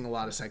using a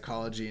lot of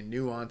psychology and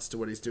nuance to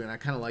what he's doing. I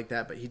kind of like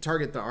that, but he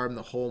targeted the arm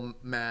the whole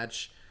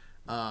match,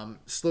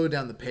 slowed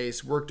down the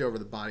pace, worked over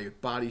the body with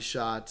body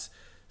shots,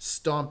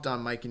 stomped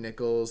on Mikey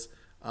Nicholls.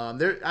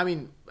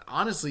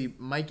 Honestly,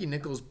 Mikey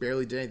Nicholls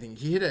barely did anything.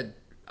 He hit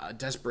a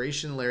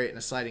desperation lariat and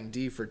a sliding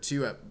D for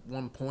 2 at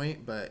one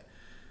point, but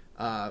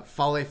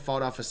Fale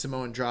fought off a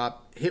Samoan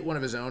drop, hit one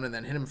of his own, and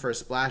then hit him for a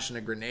splash and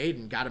a grenade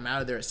and got him out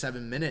of there at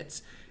 7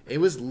 minutes. It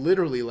was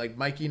literally like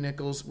Mikey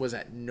Nicholls was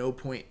at no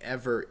point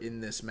ever in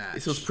this match.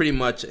 This was pretty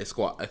much a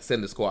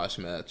extended squash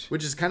match.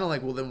 Which is kind of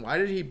like, well, then why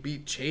did he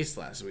beat Chase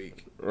last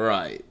week?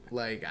 Right.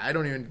 I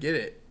don't even get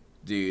it.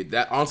 Dude,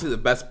 that honestly the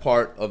best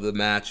part of the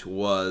match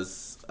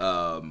was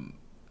Fale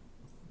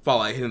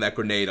hitting that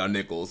grenade on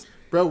Nicholls.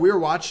 Bro, we were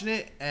watching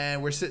it,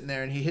 and we're sitting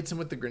there, and he hits him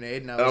with the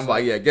grenade, and I'm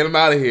like, yeah, get him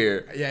out of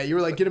here. Yeah, you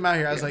were like, get him out of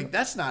here. I was like,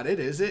 that's not it,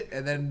 is it?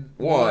 And then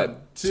 1,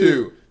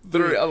 2,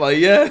 3. I'm like,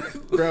 yeah.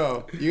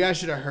 Bro, you guys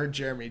should have heard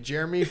Jeremy.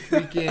 Jeremy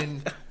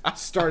freaking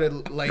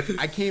started,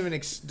 I can't even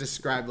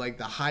describe,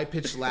 the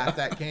high-pitched laugh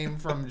that came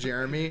from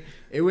Jeremy.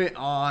 It went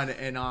on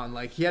and on.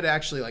 He had to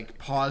actually,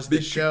 pause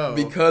the show.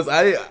 Because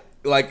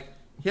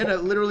he had to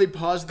literally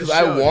pause the show.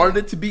 Because I wanted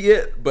it to be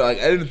it, but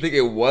I didn't think it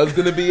was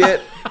going to be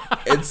it.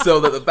 And so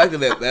the fact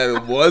that it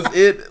was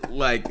it,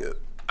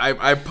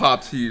 I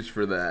popped huge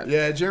for that.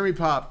 Yeah, Jeremy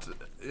popped.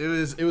 It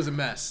was a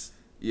mess.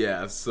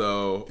 Yeah,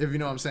 so... If you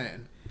know what I'm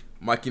saying.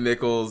 Mikey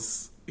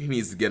Nicholls, he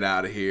needs to get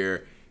out of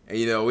here.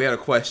 And, we had a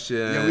question.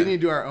 Yeah, we need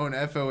to do our own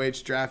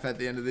FOH draft at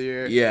the end of the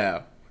year.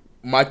 Yeah.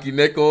 Mikey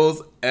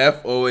Nicholls,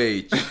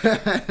 FOH.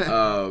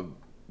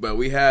 But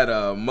we had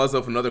Muzzo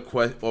with another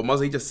question. Well,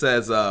 Muzzo, he just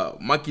says,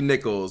 Mikey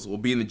Nicholls will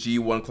be in the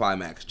G1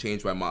 Climax.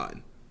 Changed my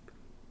mind.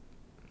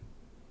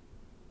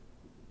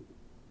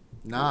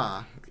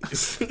 Nah.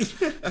 He's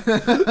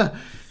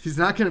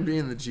not going to be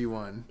in the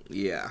G1.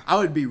 Yeah. I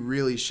would be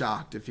really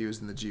shocked if he was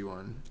in the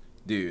G1.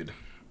 Dude,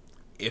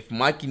 if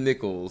Mikey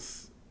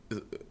Nicholls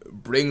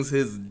brings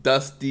his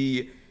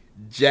dusty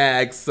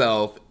Jag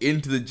self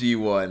into the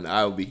G1,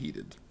 I will be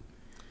heated.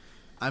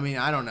 I mean,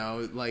 I don't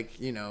know.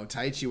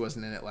 Taichi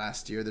wasn't in it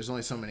last year. There's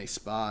only so many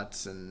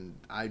spots, and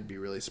I'd be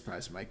really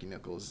surprised if Mikey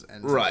Nicholls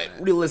ends up in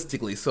it.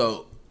 Realistically,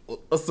 so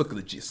let's look at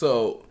the G.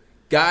 So,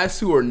 guys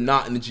who are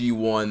not in the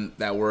G1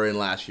 that were in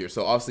last year.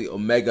 So, obviously,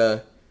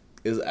 Omega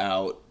is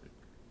out.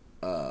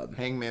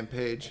 Hangman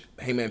Page.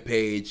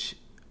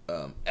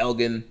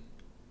 Elgin.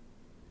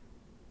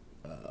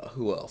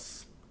 Who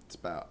else?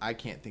 I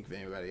can't think of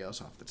anybody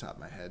else off the top of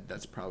my head.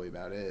 That's probably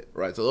about it.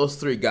 Right, so those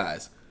 3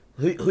 guys.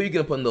 Who are you going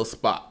to put in those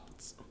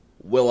spots?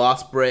 Will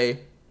Ospreay,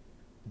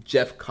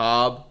 Jeff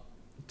Cobb,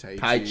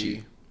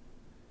 Taichi.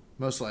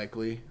 Most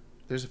likely.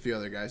 There's a few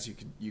other guys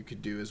you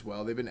could do as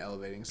well. They've been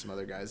elevating some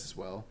other guys as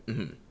well.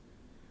 Mm-hmm.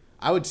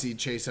 I would see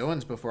Chase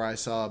Owens before I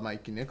saw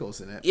Mikey Nichols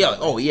in it. Yeah.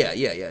 Probably.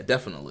 Yeah,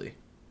 definitely.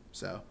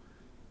 So,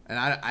 and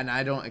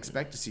I don't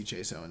expect to see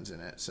Chase Owens in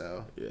it.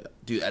 So, yeah,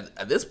 dude.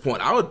 At this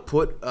point, I would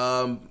put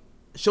Shota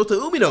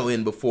Umino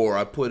in before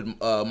I put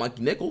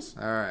Mikey Nichols.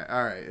 All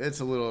right. It's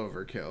a little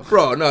overkill.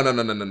 Bro,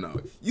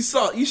 no. You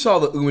saw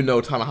the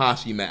Umino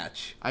Tanahashi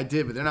match. I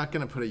did, but they're not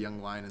going to put a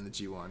young lion in the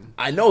G1.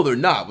 I know they're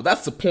not, but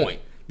that's the point.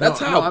 That's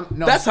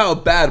how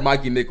bad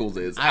Mikey Nichols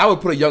is. I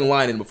would put a young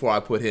lion in before I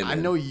put him in. I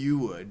know you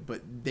would,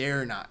 but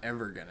they're not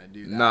ever going to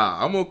do that.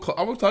 Nah, I'm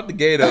gonna talk to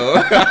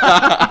Gato.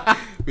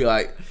 Be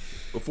like,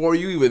 before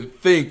you even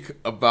think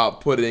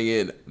about putting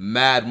in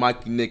Mad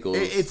Mikey Nichols.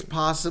 It's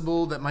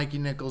possible that Mikey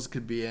Nichols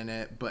could be in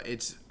it, but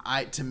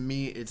to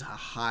me, it's a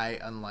high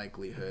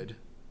unlikelihood.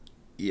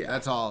 Yeah.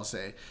 That's all I'll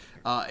say.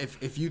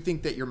 If you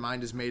think that your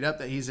mind is made up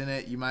that he's in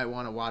it, you might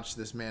want to watch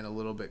this man a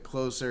little bit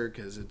closer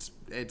because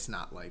it's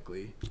not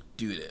likely.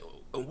 Dude,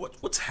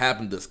 what's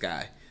happened to this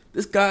guy?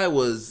 This guy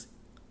was,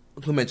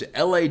 like I mentioned,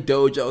 LA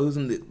Dojo, who's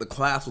in the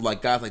class with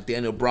like guys like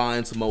Daniel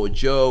Bryan, Samoa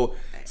Joe,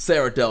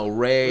 Sarah Del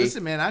Rey.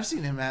 Listen, man, I've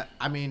seen him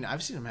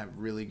have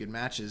really good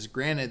matches.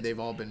 Granted, they've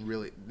all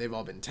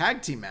been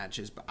tag team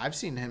matches, but I've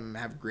seen him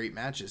have great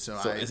matches. So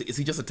is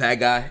he just a tag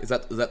guy? Is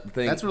that the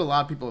thing? That's what a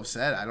lot of people have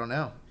said. I don't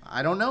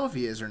know if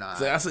he is or not.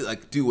 So that's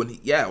like, dude,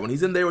 when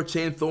he's in there with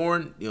Shane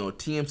Thorne,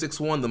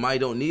 TM61, the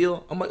Mighty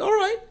O'Neil, I'm like, all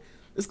right,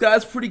 this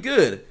guy's pretty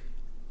good.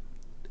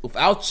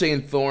 Without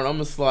Shane Thorne, I'm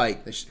just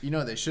like, they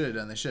should have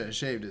done. They should have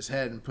shaved his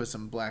head and put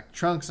some black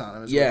trunks on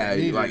him. Yeah, what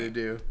they needed to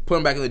do. Put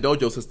him back in the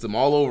dojo system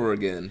all over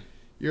again.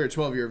 You're a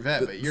 12-year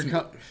vet, but you're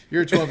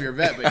a 12-year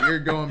vet, but you're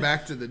going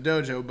back to the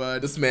dojo,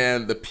 bud. This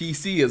man, the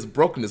PC has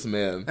broken this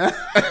man.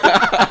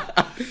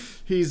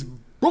 He's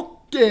broken.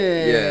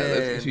 Yeah,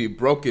 that's actually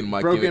broken,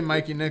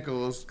 Mikey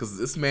Nichols. Because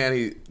this man,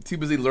 he's too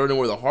busy learning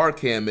where the hard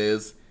cam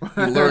is. He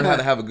forgot how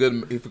to have a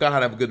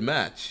good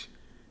match.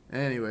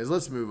 Anyways,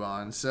 let's move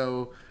on.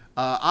 So,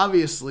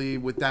 obviously,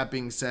 with that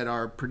being said,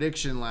 our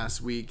prediction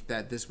last week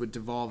that this would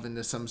devolve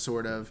into some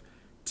sort of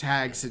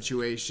tag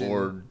situation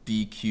or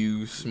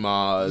DQ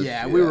schmoz.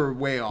 Yeah, we were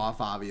way off,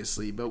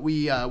 obviously, but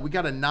we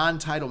got a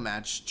non-title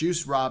match.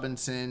 Juice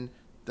Robinson,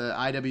 the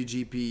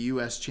IWGP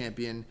US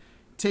champion,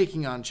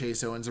 taking on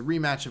Chase Owens, a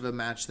rematch of a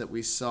match that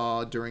we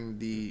saw during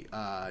the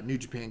New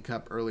Japan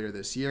Cup earlier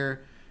this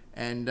year,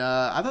 and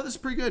I thought this was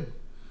pretty good.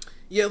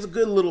 Yeah, it was a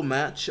good little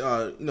match.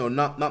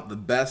 Not the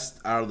best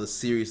out of the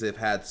series they've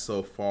had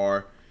so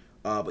far.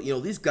 But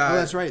these guys. Oh,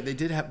 that's right.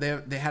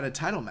 They had a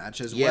title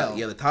match as well.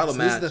 Yeah, the title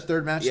match. This is the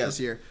third match this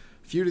year.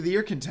 Feud of the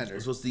Year contender.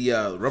 This was the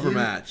rubber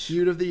match.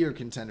 Feud of the Year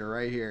contender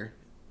right here.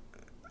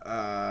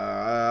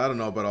 I don't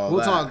know about all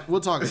that.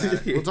 We'll talk about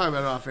it. We'll talk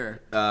about it off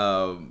air.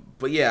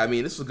 But yeah, I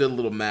mean, this was a good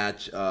little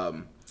match.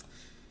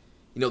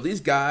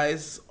 These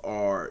guys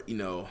are,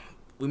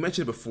 we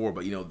mentioned it before,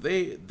 but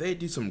they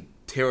do some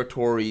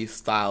territory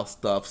style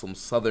stuff, some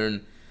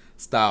southern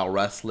style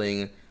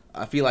wrestling.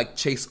 I feel like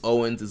Chase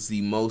Owens is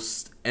the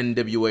most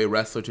NWA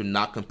wrestler to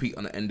not compete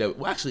on the NWA.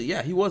 Well, actually,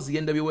 yeah, he was the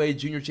NWA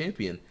Junior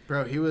Champion.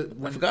 Bro, he was.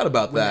 I forgot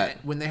about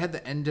that. When they had the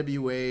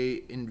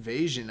NWA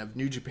invasion of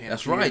New Japan.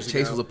 That's right.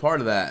 Chase was a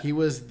part of that. He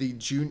was the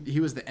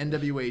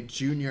NWA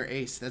Junior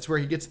Ace. That's where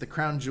he gets the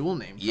crown jewel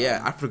name from.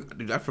 Yeah, I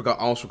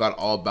almost forgot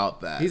all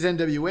about that. He's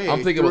NWA.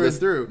 I'm thinking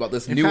about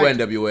this new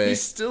NWA.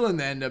 He's still in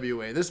the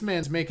NWA. This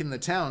man's making the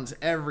towns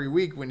every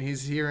week when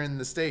he's here in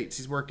the States.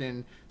 He's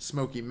working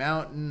Smoky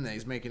Mountain.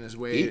 He's making his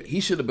way. He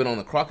should have been on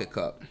the Crockett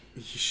Cup.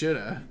 He should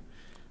have.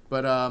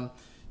 But,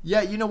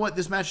 yeah, you know what?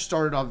 This match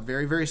started off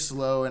very, very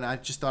slow, and I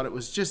just thought it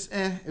was just,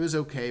 it was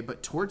okay.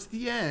 But towards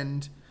the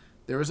end,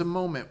 there was a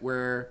moment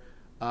where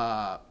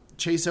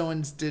Chase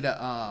Owens did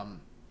a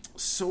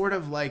sort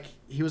of like,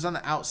 he was on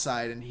the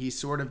outside, and he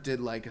sort of did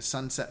like a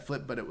sunset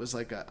flip, but it was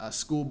like a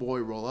schoolboy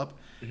roll-up,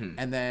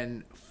 and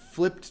then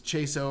flipped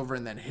Chase over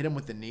and then hit him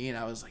with the knee, and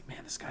I was like, man,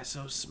 this guy's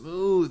so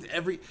smooth.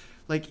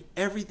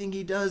 Everything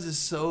he does is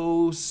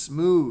so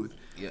smooth.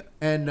 Yeah.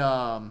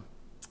 And,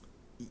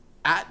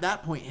 at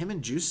that point, him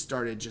and Juice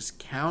started just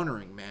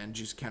countering, man.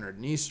 Juice countered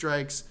knee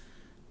strikes,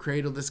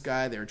 cradled this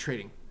guy. They were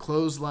trading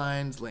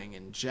clotheslines, laying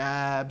in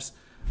jabs.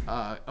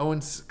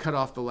 Owens cut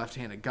off the left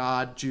hand of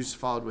God. Juice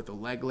followed with a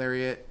leg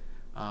lariat.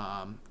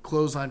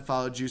 Clothesline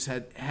followed. Juice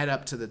head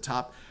up to the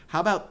top. How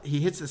about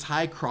he hits this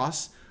high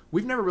cross?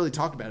 We've never really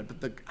talked about it,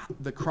 but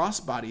the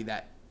crossbody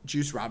that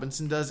Juice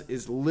Robinson does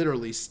is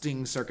literally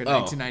Sting circa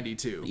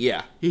 1992.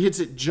 Yeah. He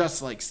hits it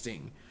just like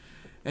Sting.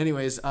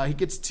 Anyways, he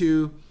gets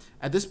two.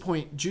 At this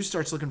point, Juice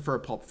starts looking for a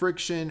pulp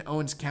friction.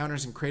 Owens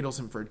counters and cradles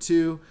him for a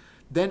 2.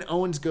 Then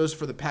Owens goes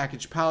for the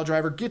package pile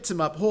driver, gets him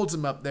up, holds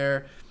him up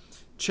there.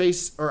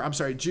 Juice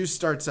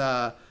starts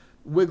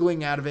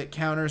wiggling out of it,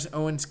 counters.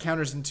 Owens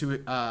counters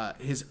into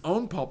his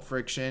own pulp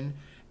friction,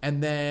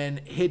 and then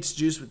hits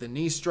Juice with a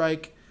knee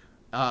strike.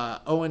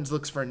 Owens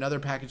looks for another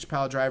package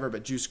pile driver,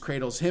 but Juice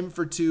cradles him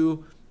for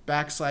 2.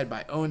 Backslide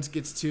by Owens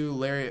gets 2.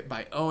 Lariat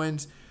by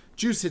Owens.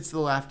 Juice hits the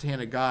left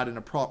hand of God and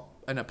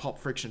a Pulp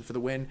Friction for the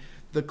win.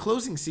 The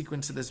closing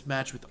sequence of this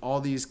match with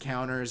all these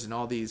counters and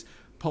all these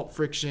Pulp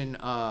Friction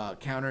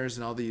counters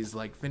and all these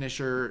like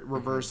finisher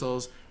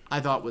reversals,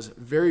 I thought was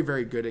very,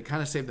 very good. It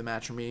kind of saved the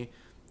match for me.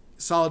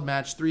 Solid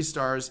match, 3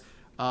 stars.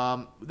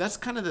 That's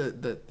kind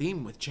of the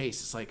theme with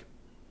Chase. It's like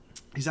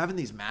he's having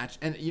these matches,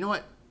 and you know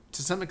what?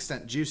 To some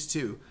extent, Juice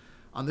too.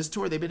 On this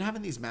tour, they've been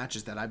having these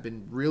matches that I've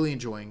been really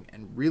enjoying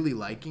and really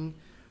liking,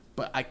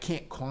 but I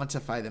can't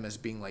quantify them as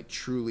being like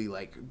truly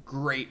like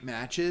great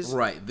matches.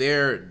 Right.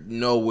 They're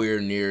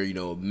nowhere near,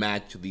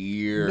 match of the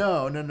year.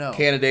 No.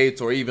 Candidates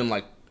or even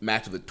like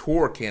match of the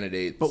tour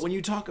candidates. But when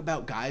you talk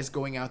about guys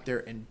going out there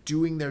and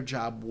doing their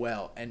job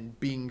well and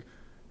being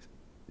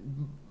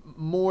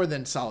more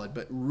than solid,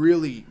 but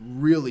really,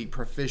 really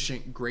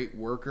proficient, great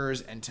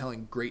workers and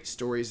telling great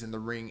stories in the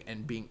ring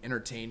and being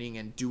entertaining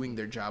and doing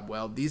their job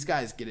well, these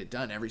guys get it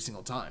done every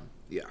single time.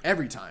 Yeah.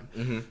 Every time.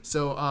 Mm-hmm.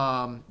 So,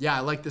 I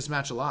like this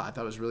match a lot. I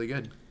thought it was really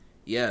good.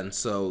 Yeah, and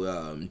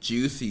so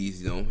Juice,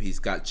 he's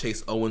got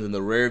Chase Owens in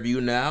the rear view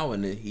now,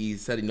 and he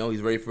said,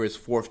 he's ready for his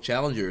 4th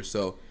challenger.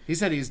 So he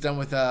said he's done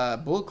with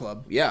Bullet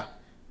Club. Yeah.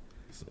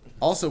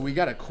 Also, we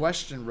got a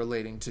question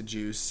relating to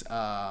Juice.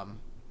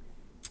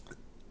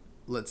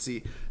 Let's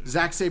see.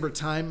 Zack Saber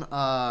Time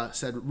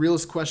said,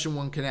 realest question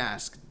one can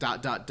ask, ...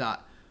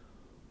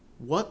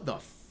 What the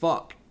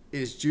fuck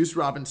is Juice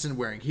Robinson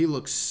wearing? He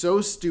looks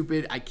so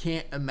stupid. I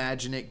can't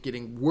imagine it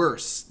getting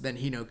worse than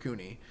Hino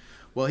Kuni.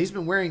 Well, he's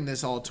been wearing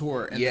this all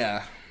tour.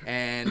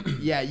 And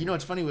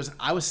what's funny was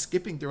I was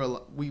skipping through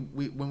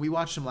when we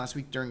watched him last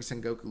week during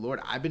Sengoku Lord,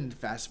 I've been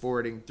fast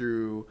forwarding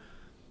through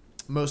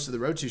most of the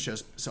Road 2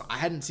 shows, so I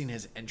hadn't seen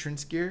his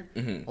entrance gear,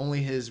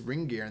 only his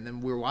ring gear, and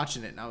then we were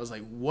watching it, and I was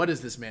like, what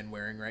is this man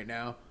wearing right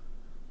now?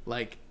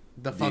 Like,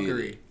 the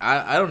fuckery. Dude,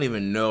 I don't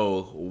even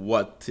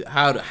know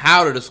how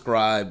to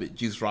describe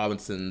Juice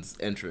Robinson's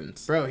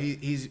entrance. Bro,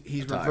 he's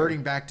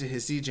reverting back to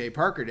his CJ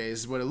Parker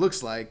days, is what it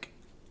looks like.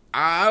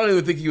 I don't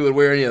even think he would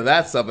wear any of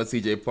that stuff at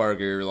CJ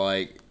Parker.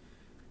 Like,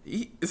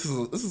 this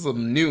is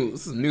some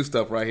new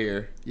stuff right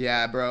here.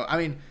 Yeah, bro. I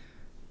mean,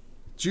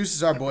 Juice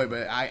is our boy,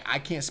 but I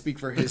can't speak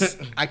for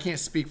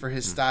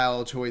his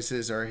style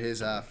choices or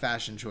his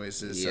fashion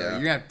choices. So you're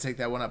gonna have to take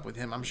that one up with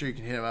him. I'm sure you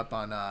can hit him up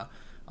on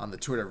the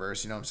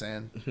Twitterverse. You know what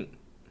I'm saying?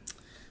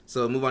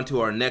 So move on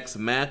to our next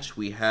match.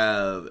 We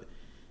have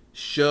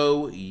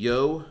Sho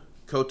Yo,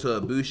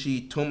 Kota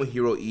Ibushi,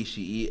 Tomohiro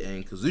Ishii,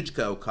 and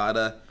Kazuchika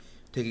Okada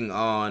taking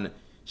on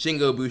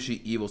Shingo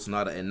Ibushi, Evil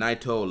Sonata, and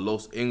Naito,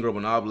 Los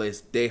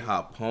Ingobernables de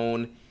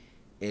Japón.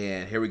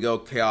 And here we go,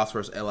 Chaos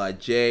versus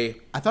LIJ.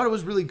 I thought it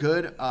was really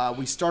good.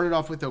 We started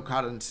off with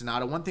Okada and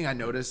Sonata. One thing I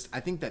noticed,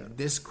 I think that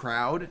this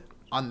crowd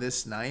on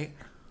this night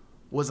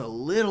was a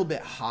little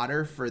bit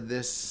hotter for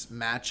this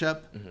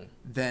matchup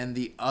than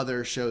the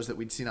other shows that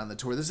we'd seen on the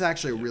tour. This is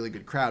actually a really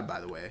good crowd,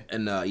 by the way.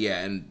 And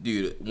and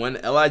dude, when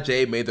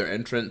LIJ made their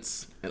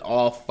entrance and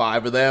all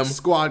 5 of them,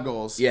 squad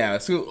goals. Yeah,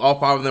 as soon as all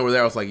 5 of them were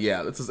there, I was like,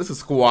 yeah, this is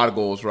squad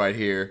goals right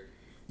here.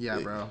 Yeah,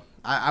 bro.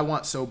 I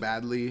want so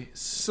badly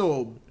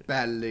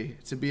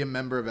to be a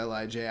member of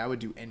LIJ. I would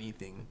do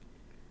anything.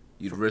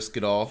 You'd risk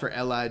it all? For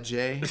LIJ,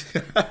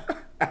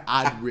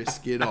 I'd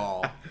risk it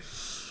all.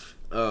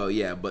 Oh,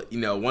 yeah, but,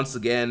 once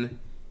again,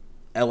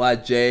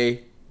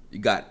 LIJ, you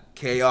got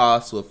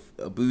Chaos with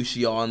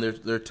Ibushi on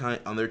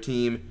their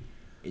team.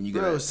 And you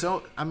got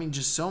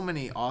just so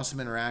many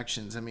awesome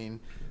interactions. I mean,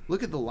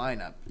 look at the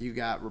lineup. You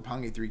got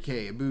Roppongi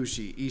 3K,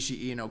 Ibushi,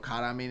 Ishii, and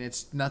Okada. I mean,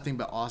 it's nothing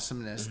but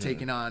awesomeness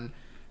taking on,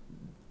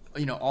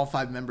 all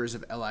 5 members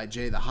of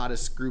LIJ, the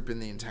hottest group in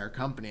the entire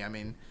company. I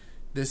mean,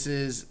 this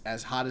is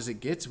as hot as it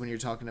gets when you're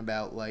talking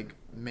about, like,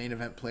 main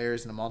event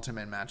players in a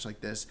multi-man match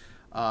like this.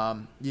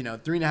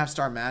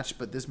 3.5-star match,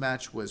 but this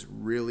match was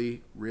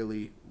really,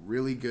 really,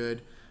 really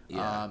good.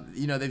 Yeah.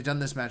 They've done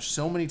this match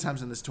so many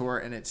times on this tour,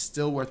 and it's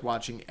still worth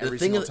watching every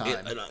single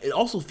time. It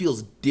also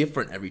feels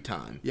different every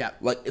time. Yeah.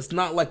 Like, it's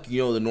not like,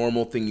 the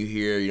normal thing you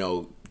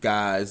hear,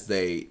 guys,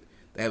 they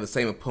have the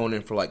same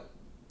opponent for, like,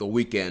 the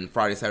weekend,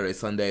 Friday, Saturday,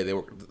 Sunday. They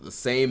work the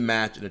same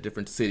match in a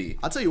different city.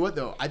 I'll tell you what,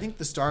 though. I think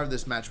the star of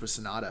this match was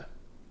Sonata.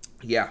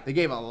 Yeah. They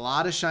gave a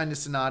lot of shine to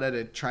Sonata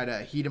to try to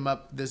heat him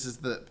up. This is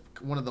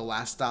one of the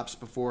last stops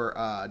before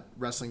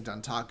Wrestling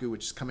Dontaku,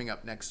 which is coming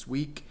up next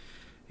week.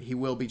 He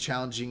will be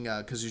challenging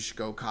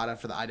Kazuchika Okada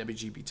for the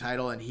IWGP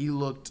title, and he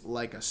looked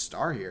like a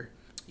star here.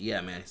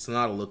 Yeah, man.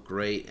 Sonata looked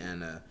great,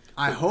 and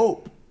I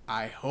hope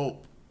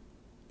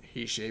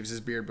he shaves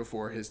his beard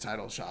before his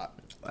title shot.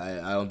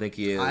 I don't think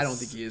he is. I don't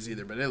think he is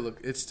either, but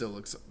it still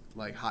looks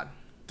like hot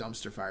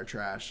dumpster fire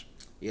trash.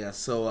 Yeah,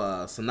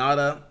 so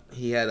Sonata,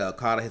 he had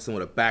Okada hits him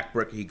with a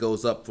backbreaker. He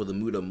goes up for the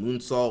Muda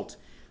moonsault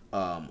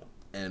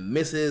and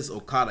misses.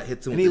 Okada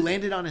hits him and he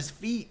landed on his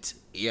feet.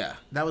 Yeah.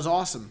 That was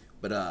awesome.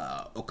 But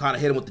Okada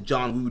hit him with the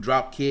John Woo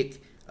drop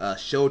kick.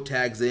 Sho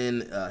tags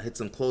in, hits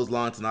some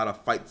clothesline. Sonata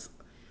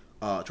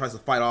tries to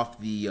fight off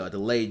the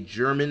delayed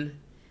German.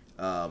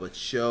 But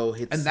Sho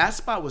hits... And that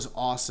spot was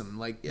awesome.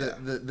 Like, Yeah.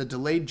 the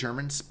delayed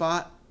German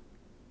spot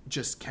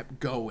just kept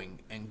going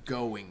and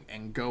going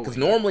and going. Because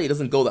normally it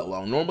doesn't go that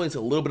long. Normally it's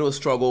a little bit of a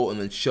struggle, and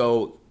then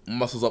Sho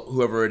muscles up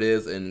whoever it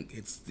is and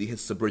hits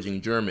the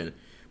bridging German.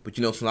 But,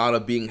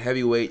 Sonata being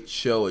heavyweight,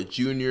 Sho a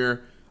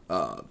junior,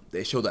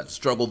 they show that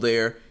struggle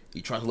there.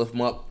 He tries to lift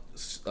him up,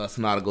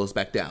 Sonata goes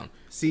back down.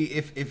 See,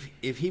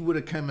 if he would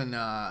have come and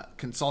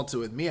consulted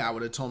with me, I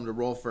would have told him to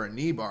roll for a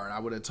knee bar, and I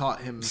would have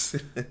taught him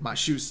my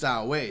shoot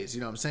style ways.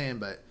 You know what I'm saying?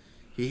 But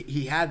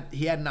he had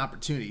an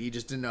opportunity. He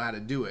just didn't know how to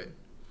do it.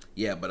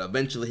 Yeah, but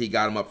eventually he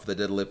got him up for the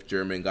deadlift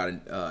German,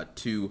 got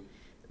 2.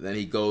 Then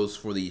he goes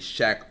for the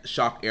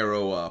shock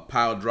arrow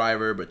pile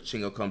driver, but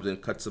Shingo comes in,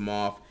 cuts him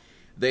off.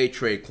 They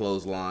trade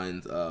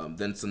clotheslines.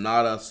 Then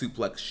Sonata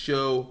suplex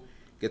Sho,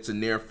 gets a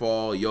near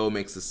fall. Yo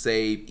makes a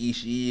save.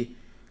 Ishii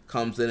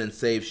comes in and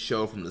saves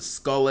Sho from the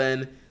skull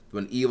end.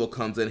 When Evil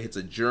comes in, hits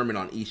a German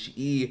on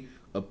Ishii.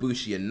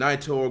 Ibushi and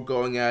Naito are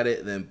going at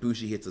it. Then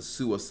Bushi hits a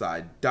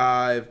suicide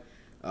dive.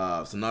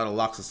 Sonata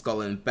locks the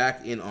skull end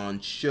back in on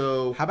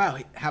Sho. How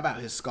about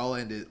his skull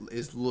end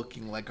is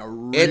looking like a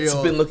real... It's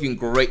been looking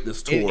great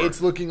this tour.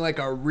 It's looking like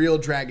a real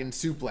dragon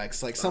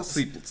suplex. Like some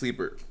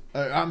sleeper.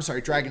 I'm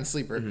sorry, dragon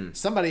sleeper. Mm-hmm.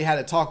 Somebody had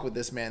a talk with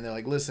this man. They're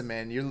like, listen,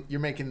 man, you're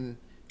making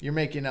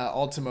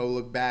Ultimo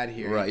look bad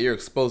here. Right, you're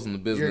exposing the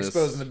business. You're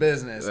exposing the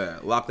business. Yeah,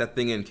 lock that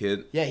thing in,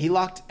 kid. Yeah,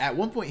 at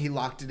one point he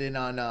locked it in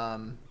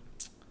on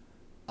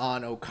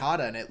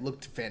Okada, and it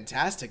looked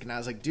fantastic. And I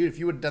was like, dude, if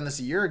you would have done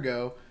this a year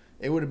ago,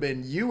 it would have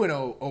been you and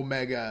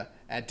Omega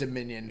at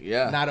Dominion,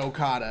 not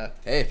Okada.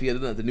 Hey, if you had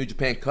done the New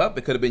Japan Cup,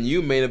 it could have been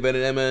you main event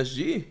at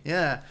MSG.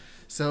 Yeah.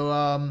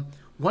 So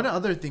one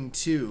other thing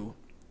too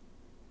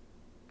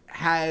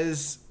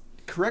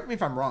correct me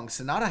if I'm wrong,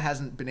 Sonata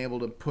hasn't been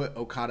able to put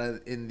Okada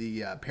in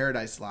the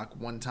Paradise Lock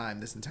one time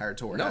this entire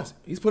tour. No,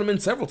 he's put him in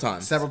several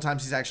times. Several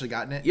times he's actually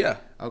gotten it? Yeah.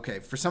 Okay,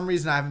 for some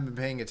reason I haven't been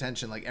paying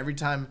attention. Like every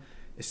time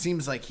it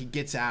seems like he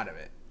gets out of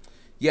it.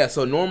 Yeah,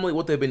 so normally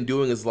what they've been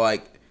doing is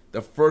like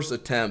the first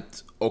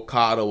attempt,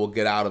 Okada will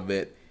get out of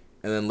it,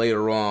 and then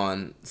later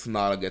on,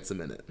 Sonata gets him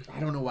in it. I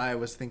don't know why I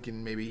was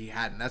thinking maybe he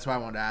hadn't. That's why I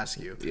wanted to ask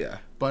you. Yeah.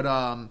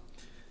 But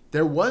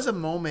there was a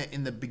moment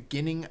in the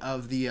beginning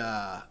of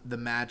the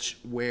match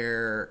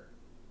where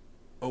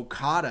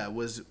Okada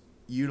was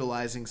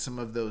utilizing some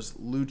of those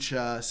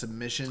lucha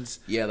submissions.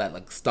 Yeah, that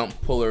like stump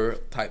puller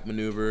type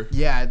maneuver.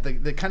 Yeah,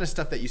 the kind of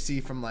stuff that you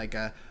see from like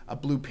a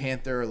Blue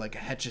Panther or like a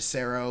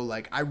Hechicero.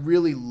 Like I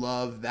really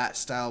love that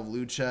style of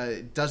lucha.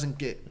 It doesn't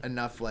get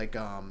enough like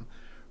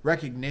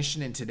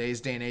recognition in today's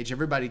day and age.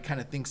 Everybody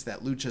kind of thinks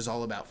that lucha is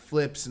all about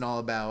flips and all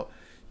about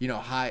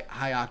high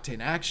octane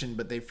action,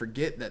 but they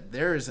forget that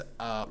there's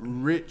a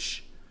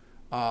rich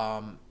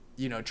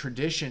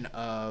tradition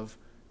of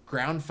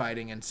ground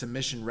fighting and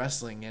submission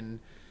wrestling. And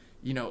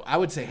I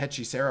would say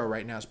Hechicero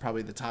right now is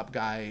probably the top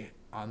guy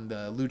on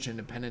the Lucha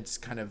Independence,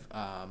 kind of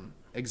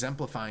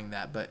exemplifying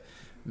that. But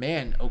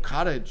man,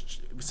 Okada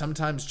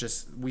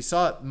sometimes we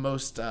saw it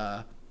most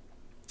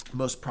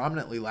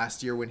prominently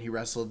last year when he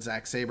wrestled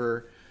Zack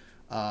Sabre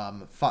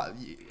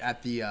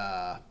at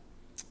the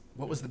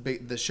what was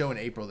the show in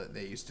April that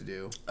they used to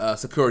do?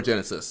 Sakura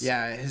Genesis.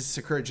 Yeah, his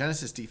Sakura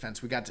Genesis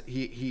defense.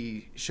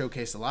 He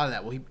showcased a lot of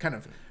that. Well, he kind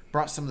of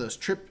brought some of those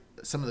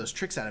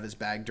tricks out of his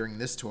bag during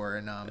this tour,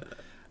 and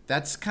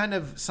that's kind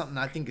of something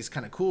I think is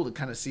kind of cool to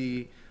kind of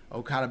see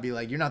Okada be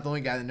like, you're not the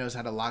only guy that knows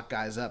how to lock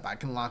guys up. I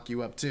can lock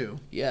you up too.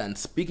 Yeah, and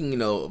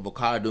speaking, of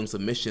Okada doing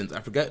submissions,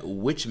 I forget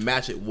which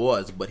match it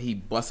was, but he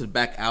busted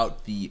back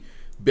out the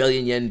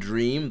Billion Yen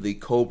Dream, the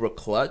Cobra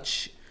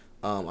Clutch.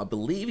 I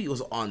believe he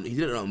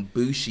did it on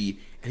Bushi,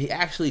 and he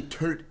actually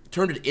turned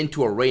it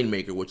into a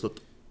Rainmaker, which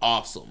looked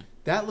awesome.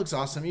 That looks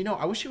awesome.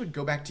 I wish he would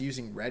go back to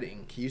using Red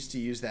Ink. He used to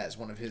use that as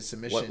one of his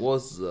submissions. What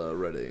was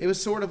Red Ink? It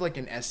was sort of like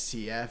an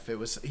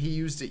STF. He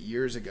used it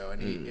years ago,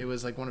 and it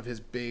was like one of his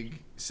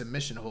big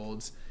submission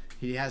holds.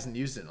 He hasn't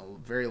used it in a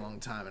very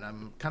long time, and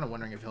I'm kind of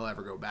wondering if he'll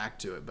ever go back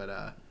to it. But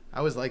I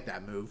always liked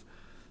that move.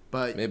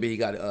 But maybe he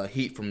got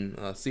heat from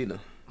Cena.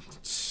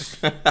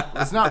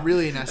 It's not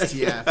really an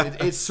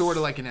STF. It's sort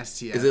of like an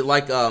STF. Is it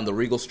like the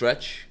Regal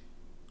Stretch?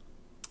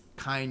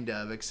 Kind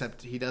of,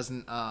 except he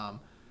doesn't.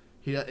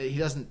 He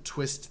doesn't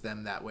twist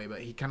them that way,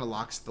 but he kind of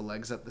locks the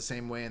legs up the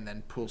same way and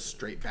then pulls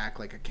straight back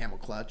like a camel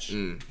clutch.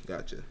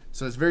 Gotcha.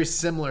 So it's very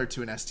similar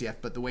to an STF,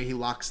 but the way he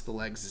locks the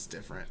legs is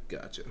different.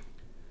 Gotcha.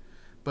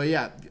 But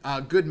yeah,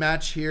 good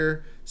match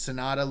here.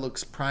 Sonata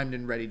looks primed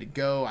and ready to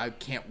go. I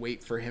can't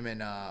wait for him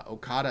and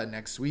Okada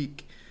next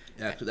week.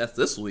 Actually, that's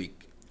this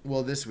week.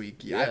 Well, this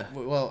week. Yeah.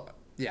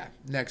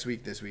 Next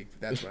week, this week.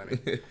 That's what I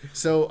mean.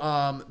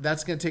 So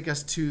that's going to take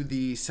us to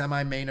the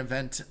semi-main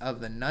event of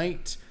the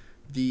night.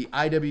 The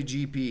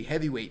IWGP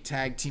Heavyweight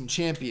Tag Team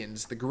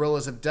Champions, the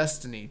Gorillas of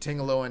Destiny,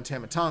 Tangaloa and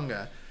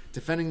Tamatonga,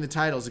 defending the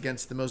titles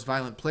against the Most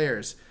Violent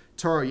Players,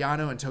 Toru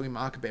Yano and Togi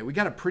Makabe. We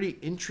got a pretty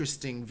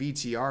interesting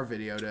VTR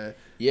video to...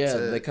 Yeah,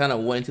 they kind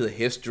of went into the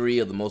history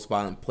of the most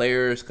violent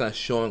players, kind of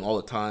showing all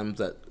the times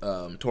that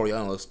Toru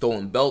Yano has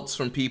stolen belts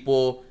from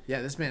people.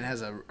 Yeah, this man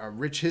has a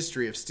rich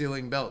history of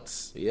stealing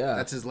belts. Yeah.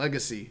 That's his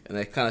legacy. And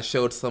they kind of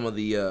showed some of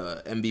the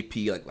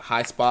MVP, like the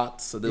high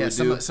spots that they would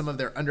do. Some of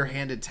their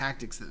underhanded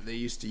tactics that they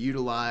used to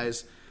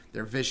utilize,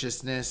 their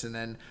viciousness. And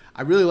then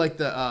I really like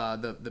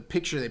the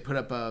picture they put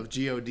up of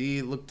GOD.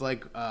 It looked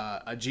like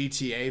a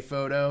GTA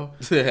photo.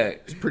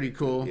 It's pretty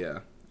cool. Yeah.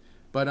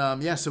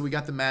 But so we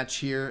got the match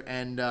here,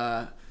 and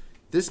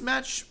this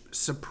match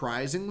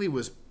surprisingly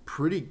was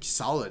pretty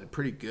solid,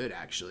 pretty good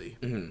actually.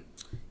 Mm-hmm.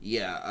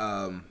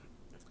 Yeah,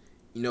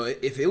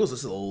 if it was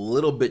just a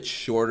little bit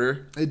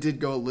shorter, it did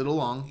go a little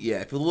long.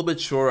 Yeah, if it was a little bit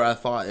shorter, I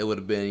thought it would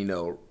have been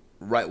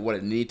right what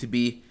it needed to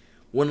be.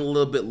 Went a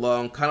little bit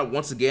long, kind of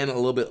once again a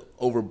little bit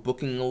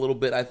overbooking a little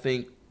bit. I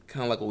think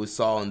kind of like what we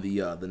saw in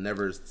the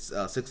Nevers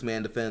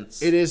 6-man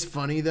defense. It is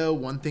funny though.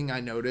 One thing I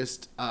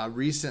noticed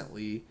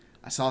recently.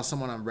 I saw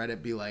someone on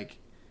Reddit be like,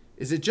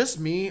 is it just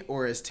me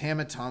or is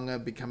Tama Tonga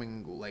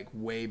becoming like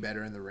way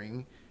better in the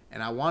ring?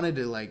 And I wanted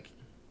to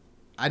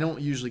I don't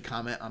usually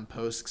comment on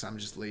posts because I'm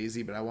just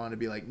lazy, but I wanted to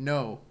be like,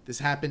 no, this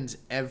happens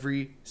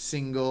every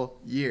single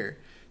year.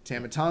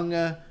 Tama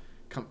Tonga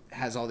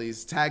has all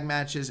these tag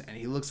matches and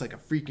he looks like a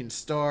freaking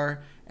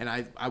star. And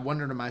I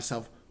wonder to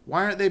myself,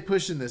 why aren't they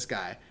pushing this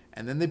guy?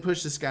 And then they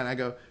push this guy and I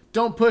go,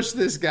 don't push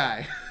this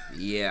guy.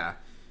 Yeah.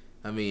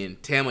 I mean,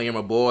 Tama, you're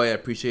my boy. I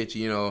appreciate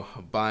you,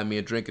 buying me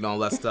a drink and all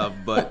that stuff.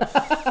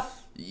 But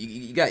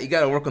you got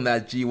to work on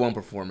that G1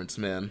 performance,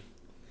 man.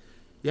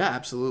 Yeah,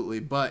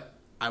 absolutely. But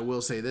I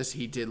will say this: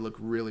 he did look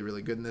really,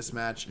 really good in this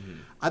match. Mm-hmm.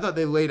 I thought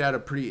they laid out a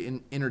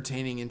pretty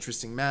entertaining,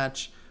 interesting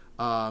match.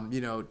 Toru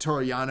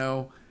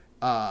Yano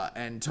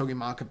and Togi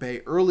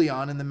Makabe early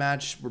on in the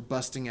match were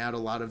busting out a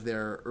lot of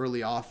their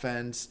early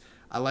offense.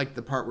 I liked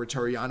the part where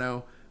Toru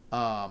Yano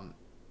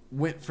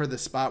went for the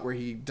spot where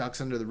he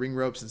ducks under the ring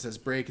ropes and says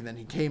break, and then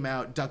he came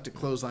out, ducked a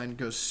clothesline,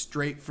 goes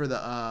straight for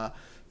the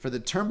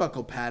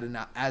turnbuckle pad, and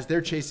as they're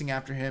chasing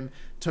after him,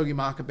 Togi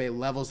Makabe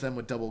levels them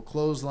with double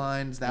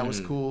clotheslines. That was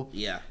cool.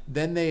 Yeah.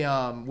 Then they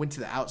went to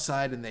the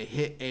outside and they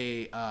hit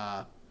a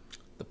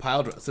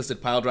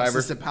assisted pile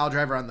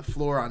driver on the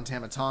floor on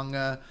Tama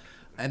Tonga,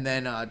 and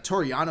then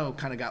Toru Yano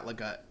kind of got like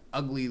a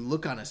ugly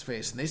look on his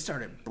face, and they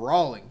started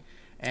brawling.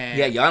 And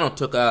Yano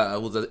took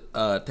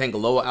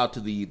Tangaloa out to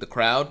the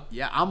crowd.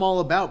 Yeah, I'm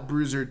all about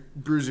Bruiser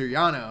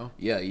Yano.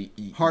 Yeah,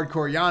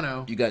 hardcore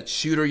Yano. You got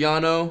Shooter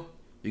Yano,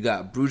 you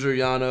got Bruiser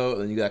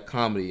Yano, and you got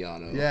Comedy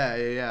Yano.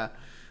 Yeah.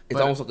 It's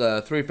almost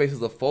like three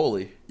faces of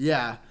Foley.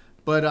 Yeah,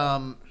 but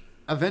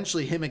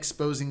eventually him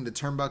exposing the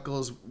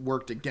turnbuckles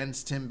worked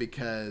against him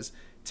because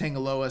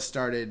Tangaloa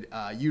started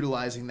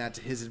utilizing that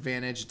to his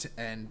advantage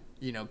and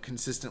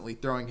consistently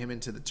throwing him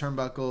into the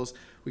turnbuckles.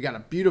 We got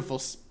a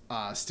beautiful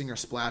stinger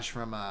splash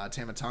from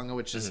Tama Tonga,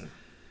 which is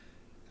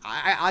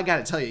I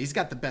gotta tell you, he's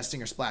got the best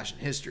stinger splash in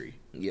history.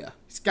 Yeah,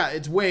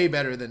 it's way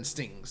better than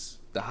Sting's.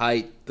 The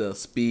height, the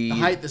speed,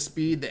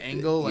 the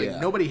angle.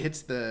 Nobody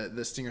hits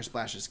the stinger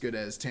splash as good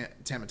as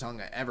Tama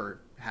Tonga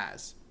ever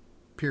has.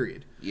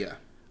 Period. Yeah.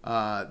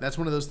 That's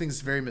one of those things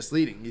that's very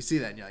misleading. You see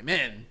that and you're like,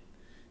 man,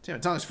 Tama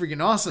Tonga's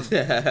freaking awesome.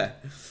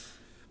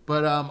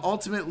 But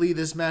ultimately,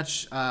 this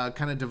match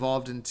kind of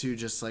devolved into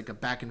just like a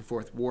back and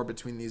forth war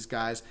between these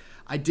guys.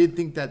 I did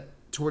think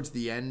that towards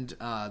the end,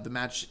 the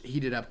match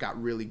heated up,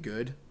 got really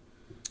good.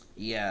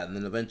 Yeah, and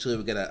then eventually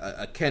we get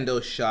a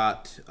kendo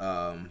shot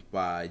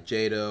by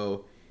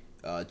Jado.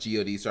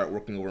 God start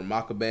working over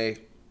Makabe.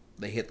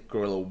 They hit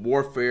Guerrilla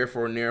Warfare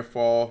for a near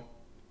fall.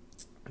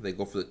 They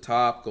go for the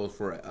top, goes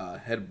for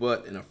a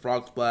headbutt and a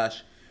frog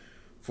splash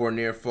for a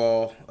near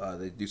fall.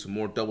 They do some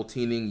more double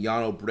teaming.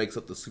 Yano breaks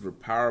up the super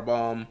power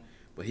bomb,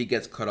 but he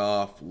gets cut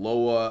off.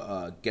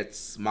 Loa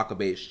gets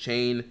Makabe's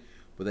chain,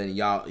 but then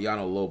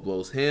Yano low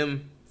blows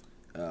him.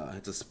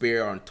 Hits a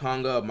spear on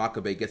Tonga.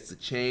 Makabe gets the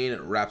chain,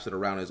 wraps it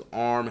around his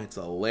arm. Hits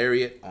a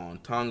lariat on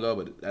Tonga,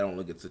 but that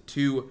only gets a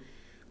 2.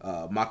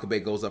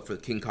 Makabe goes up for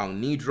the King Kong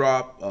knee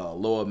drop.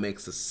 Loa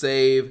makes a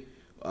save.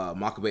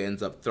 Makabe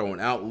ends up throwing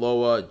out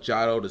Loa.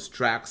 Jado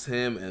distracts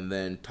him, and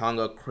then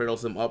Tonga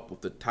cradles him up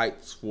with the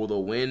tights for the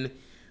win.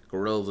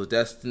 Guerrillas of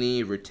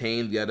Destiny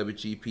retain the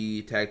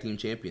IWGP Tag Team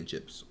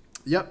Championships.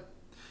 Yep.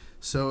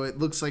 So it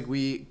looks like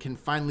we can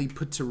finally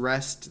put to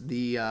rest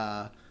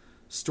the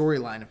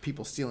storyline of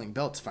people stealing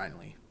belts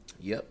finally.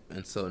 Yep.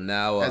 And so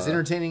now... as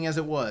entertaining as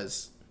it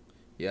was.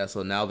 Yeah,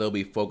 so now they'll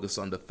be focused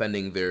on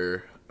defending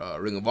their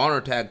Ring of Honor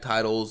tag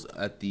titles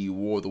at the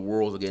War of the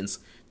Worlds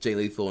against Jay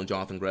Lethal and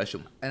Jonathan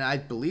Gresham. And I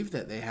believe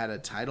that they had a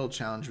title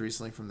challenge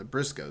recently from the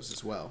Briscoes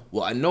as well.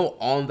 Well, I know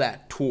on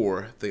that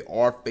tour they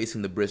are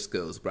facing the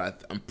Briscoes,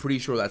 but I'm pretty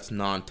sure that's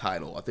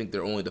non-title. I think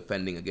they're only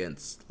defending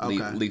against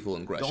Lethal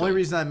and Gresham. The only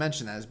reason I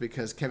mention that is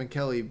because Kevin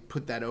Kelly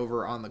put that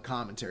over on the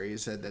commentary. He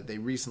said that they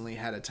recently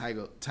had a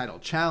title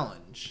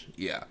challenge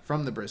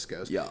from the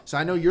Briscoes. Yeah. So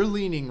I know you're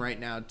leaning right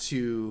now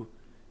to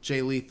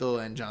Jay Lethal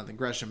and Jonathan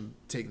Gresham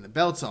taking the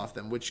belts off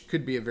them, which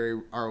could be a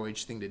very ROH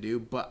thing to do,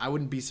 but I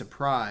wouldn't be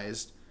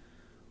surprised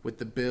with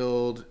the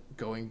build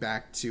going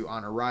back to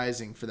Honor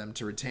Rising for them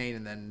to retain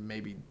and then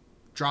maybe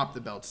drop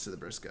the belts to the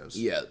Briscoes.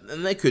 Yeah,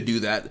 and they could do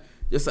that.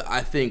 Just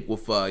I think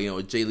with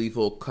Jay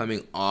Lethal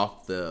coming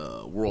off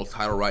the world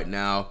title right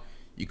now,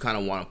 you kind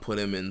of want to put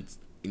him in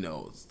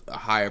a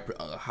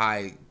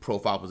high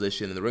profile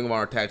position. And the Ring of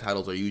Honor tag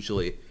titles are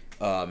usually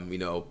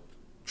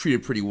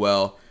treated pretty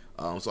well.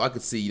 So I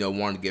could see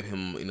wanting to give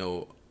him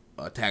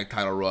a tag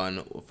title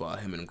run with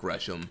him and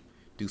Gresham,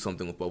 do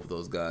something with both of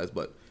those guys.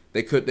 But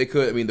they could.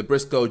 I mean, the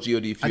Briscoe God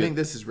feud. I think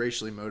this is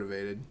racially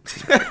motivated.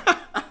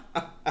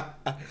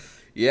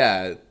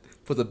 Yeah,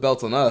 put the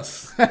belts on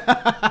us.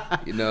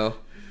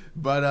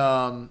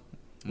 But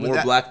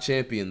more black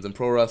champions in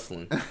pro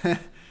wrestling.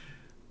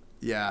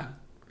 Yeah,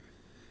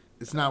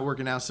 it's not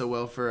working out so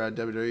well for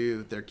WWE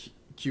with their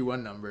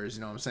Q1 numbers.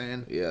 You know what I'm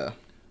saying? Yeah.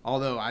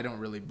 Although I don't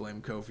really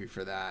blame Kofi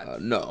for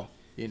that. No.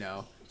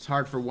 It's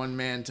hard for one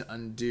man to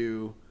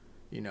undo,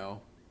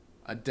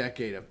 a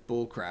decade of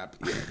bullcrap.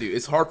 Yeah, dude,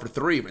 it's hard for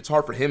three. It's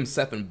hard for him,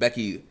 Seth, and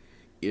Becky,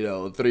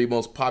 the three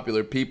most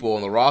popular people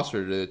on the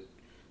roster to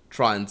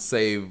try and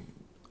save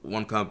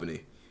one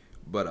company.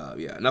 But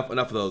yeah, enough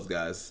of those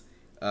guys.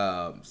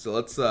 So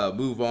let's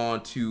move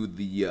on to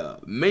the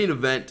main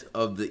event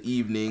of the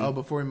evening. Oh,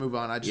 before we move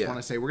on, I just want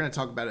to say we're going to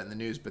talk about it in the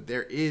news, but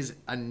there is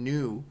a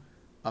new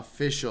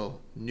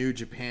official New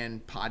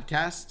Japan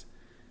podcast.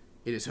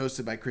 It is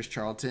hosted by Chris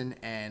Charlton,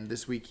 and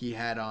this week he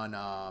had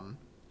on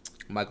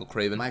Michael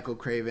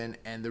Craven.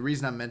 And the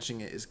reason I'm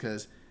mentioning it is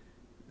because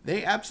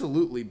they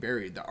absolutely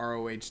buried the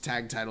ROH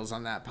tag titles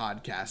on that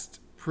podcast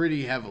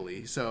pretty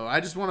heavily. So I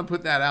just want to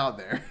put that out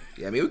there.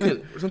 Yeah, I mean, we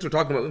can, since we're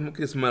talking about it, we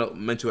can just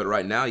mention it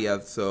right now. Yeah,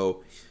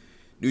 so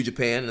New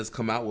Japan has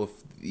come out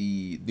with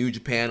the New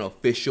Japan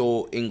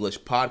official English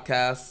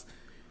podcast.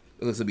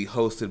 It's going to be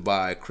hosted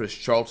by Chris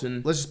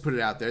Charlton. Let's just put it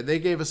out there. They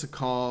gave us a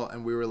call,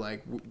 and we were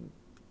like,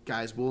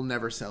 guys, we'll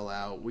never sell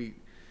out.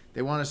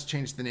 They wanted us to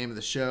change the name of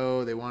the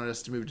show. They wanted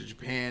us to move to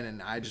Japan,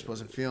 and I just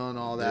wasn't feeling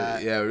all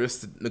that. Yeah,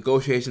 just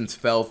negotiations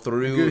fell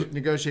through.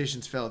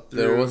 Negotiations fell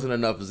through. There wasn't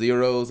enough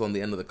zeros on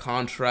the end of the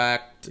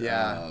contract.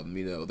 Yeah.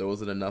 There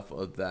wasn't enough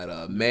of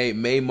that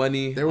May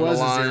money. There was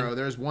a zero.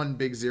 There was one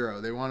big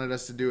zero. They wanted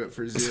us to do it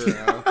for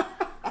zero.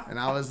 And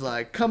I was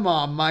like, come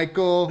on,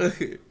 Michael.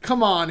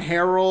 Come on,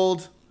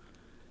 Harold.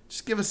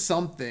 Just give us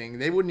something.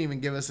 They wouldn't even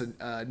give us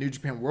a New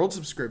Japan World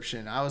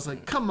subscription. I was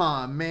like, come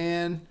on,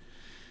 man.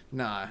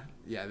 Nah.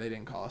 Yeah, they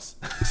didn't call us.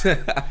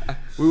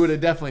 We would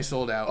have definitely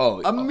sold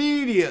out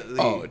immediately.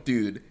 Oh,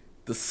 dude.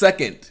 The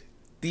second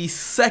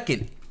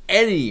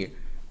any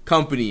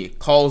company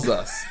calls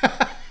us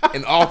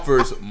and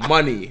offers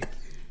money,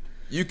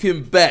 you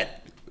can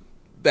bet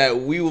that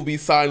we will be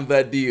signed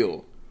that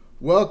deal.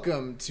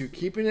 Welcome to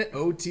Keeping It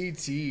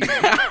OTT.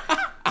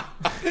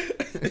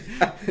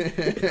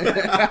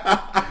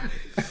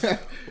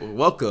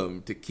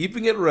 Welcome to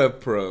Keeping It Rev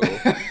Pro.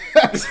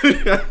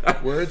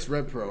 Where it's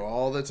Rev Pro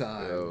all the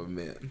time. Oh,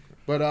 man.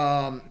 But,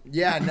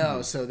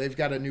 so they've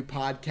got a new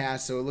podcast,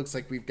 so it looks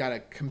like we've got a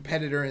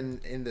competitor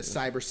in the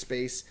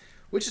cyberspace,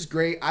 which is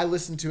great. I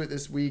listened to it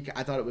this week.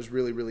 I thought it was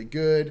really, really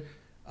good.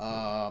 There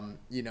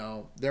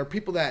are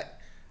people I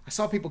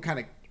saw people kind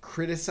of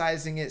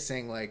criticizing it,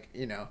 saying like,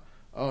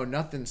 oh,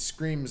 nothing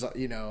screams,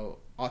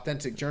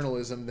 authentic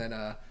journalism than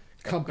a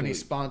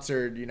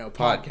company-sponsored,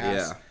 podcast.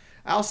 Yeah.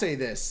 I'll say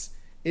this.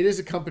 It is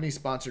a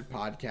company-sponsored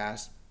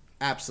podcast.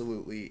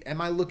 Absolutely. Am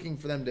I looking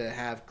for them to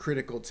have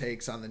critical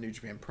takes on the New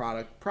Japan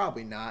product?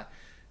 Probably not.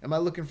 Am I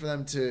looking for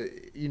them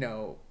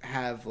to,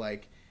 have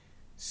like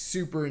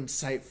super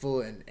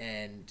insightful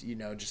and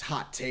just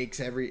hot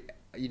takes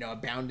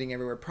abounding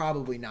everywhere?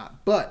 Probably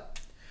not. But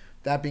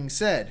that being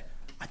said,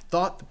 I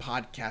thought the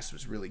podcast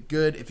was really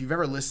good. If you've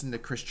ever listened to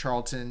Chris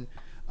Charlton,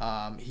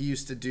 he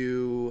used to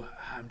do,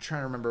 I'm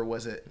trying to remember,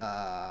 was it,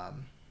 God,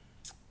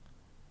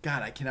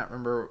 I cannot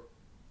remember.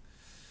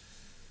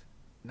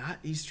 Not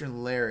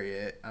Eastern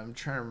Lariat. I'm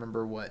trying to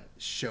remember what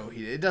show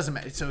he did. It doesn't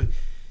matter. So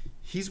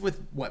he's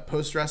with what,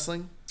 Post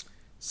Wrestling?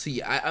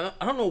 See, I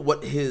don't know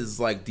what his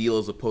like deal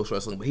is with Post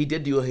Wrestling, but he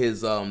did do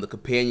his the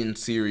companion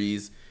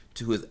series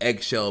to his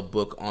Eggshell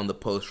book on the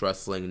Post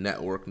Wrestling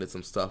Network and did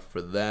some stuff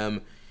for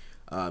them.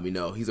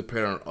 He's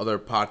appeared on other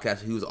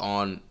podcasts. He was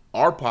on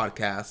our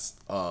podcast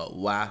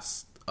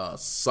last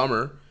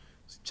summer.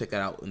 So check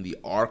that out in the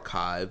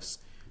archives.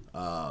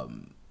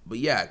 But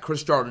yeah,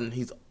 Chris Charlton,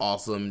 he's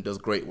awesome, does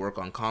great work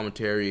on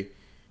commentary.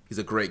 He's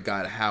a great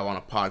guy to have on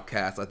a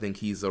podcast. I think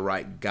he's the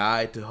right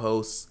guy to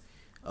host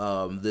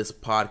this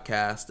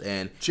podcast.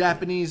 And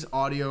Japanese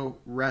Audio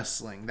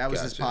Wrestling. That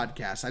was his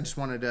podcast. I just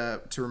wanted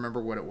to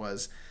remember what it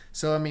was.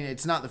 So, I mean,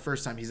 it's not the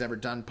first time he's ever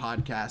done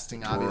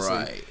podcasting, obviously.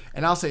 Right.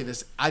 And I'll say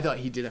this. I thought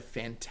he did a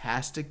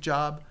fantastic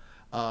job.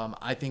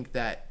 I think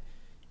that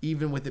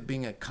even with it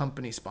being a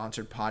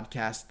company-sponsored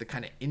podcast, the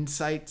kind of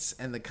insights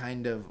and the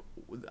kind of...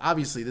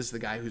 Obviously, this is the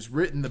guy who's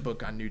written the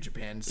book on New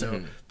Japan,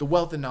 so the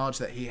wealth of knowledge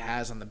that he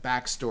has on the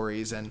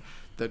backstories and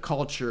the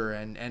culture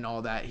and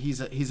all that,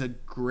 he's a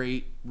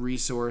great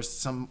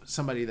resource.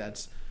 Somebody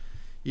that's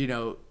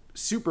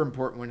super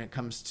important when it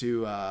comes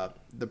to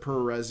the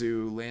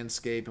Puroresu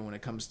landscape and when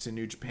it comes to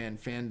New Japan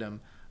fandom,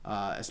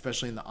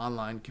 especially in the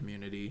online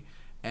community.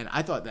 And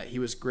I thought that he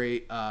was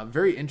great.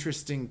 Very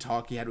interesting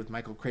talk he had with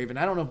Michael Craven.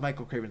 I don't know if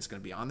Michael Craven's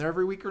going to be on there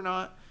every week or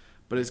not,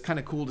 but it's kind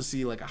of cool to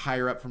see like a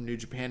higher up from New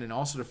Japan, and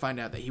also to find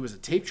out that he was a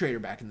tape trader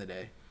back in the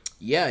day.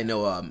 Yeah, I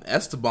know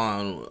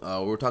Esteban,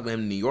 we were talking to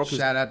him in New York.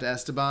 Shout out to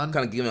Esteban.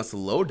 Kind of giving us a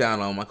lowdown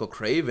on Michael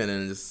Craven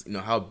and just,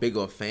 how big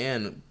of a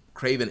fan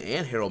Craven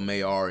and Harold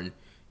May are. And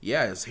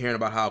yeah, just hearing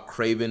about how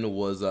Craven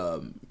was,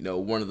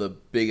 one of the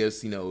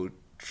biggest,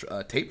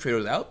 tape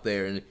traders out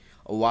there. And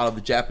a lot of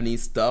the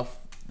Japanese stuff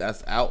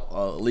that's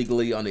out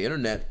legally on the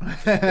internet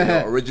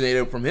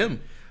originated from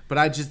him. But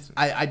I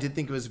did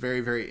think it was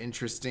very, very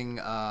interesting.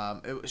 It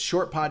was a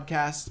short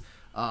podcast.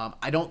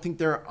 I don't think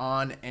they're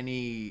on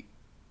any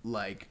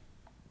like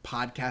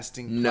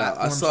podcasting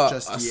platforms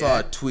I saw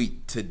a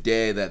tweet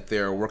today that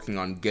they're working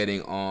on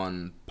getting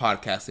on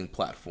podcasting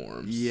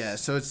platforms. Yeah,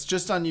 so it's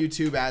just on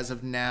YouTube as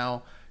of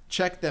now.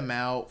 Check them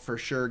out for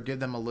sure. Give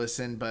them a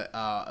listen. But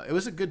it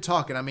was a good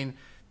talk, and I mean,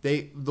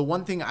 the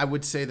one thing I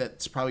would say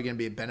that's probably going to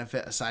be a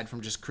benefit aside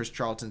from just Chris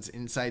Charlton's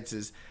insights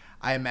is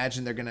I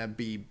imagine they're going to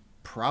be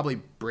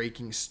probably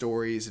breaking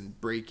stories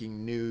and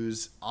breaking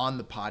news on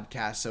the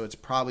podcast. So it's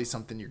probably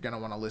something you're going to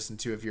want to listen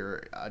to if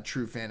you're a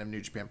true fan of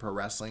New Japan Pro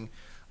Wrestling.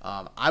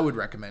 I would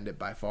recommend it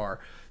by far.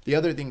 The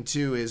other thing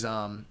too is,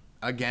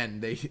 again,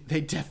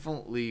 they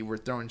definitely were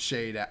throwing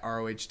shade at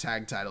ROH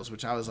tag titles,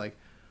 which I was like,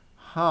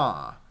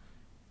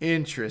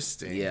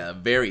 interesting. Yeah,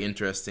 very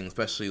interesting,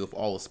 especially with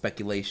all the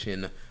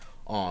speculation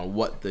on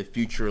what the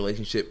future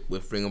relationship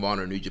with Ring of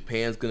Honor and New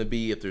Japan is going to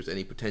be, if there's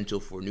any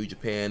potential for New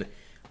Japan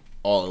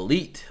All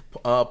Elite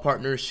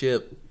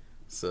partnership.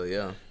 So,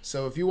 yeah.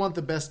 So, if you want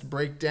the best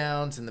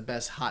breakdowns and the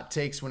best hot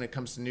takes when it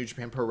comes to New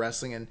Japan Pro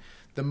Wrestling and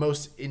the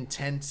most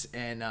intense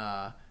and,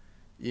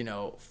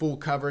 full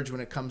coverage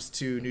when it comes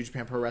to New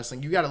Japan Pro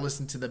Wrestling, you got to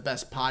listen to the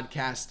best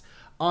podcast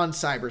on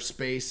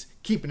cyberspace,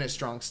 Keeping It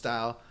Strong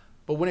Style.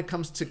 But when it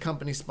comes to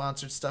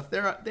company-sponsored stuff, they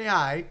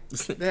aight.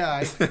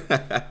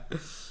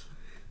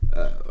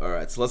 All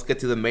right, so let's get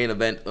to the main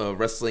event of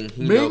wrestling.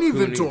 Main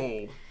event.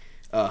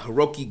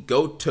 Hiroki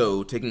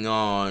Goto taking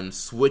on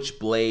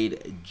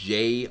Switchblade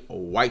Jay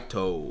White.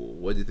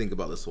 What do you think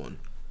about this one?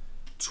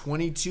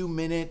 22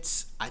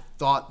 minutes. I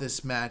thought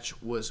this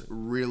match was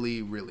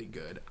really, really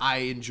good. I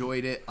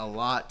enjoyed it a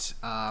lot.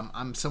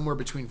 I'm somewhere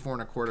between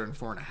 4.25 and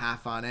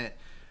 4.5 on it.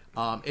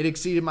 It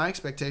exceeded my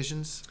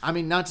expectations. I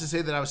mean, not to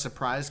say that I was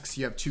surprised because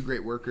you have two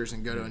great workers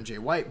in Goto and Jay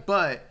White,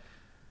 but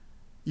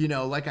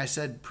like I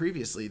said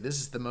previously, this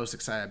is the most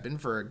excited I've been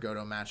for a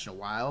Goto match in a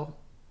while,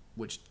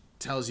 which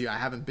tells you I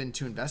haven't been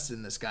too invested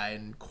in this guy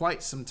in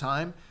quite some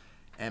time.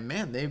 And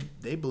man,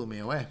 they blew me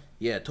away.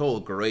 Yeah, total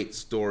great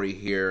story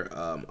here.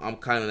 I'm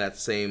kind of that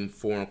same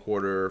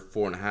 4.25,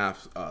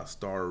 4.5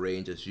 star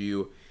range as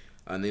you.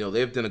 And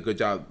they've done a good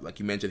job, like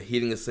you mentioned,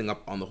 heating this thing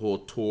up on the whole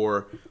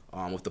tour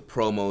with the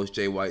promos.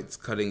 Jay White's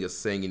cutting,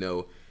 just saying,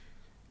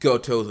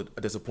 Goto's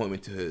a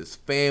disappointment to his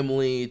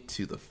family,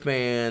 to the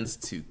fans,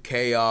 to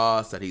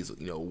Chaos, that he's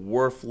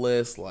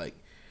worthless, like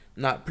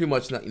not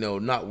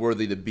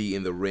worthy to be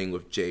in the ring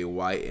with Jay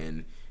White.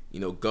 And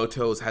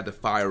Goto's had to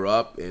fire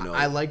up.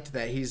 I liked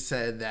that he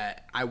said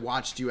that I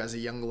watched you as a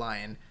young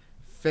lion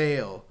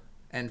fail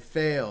and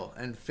fail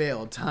and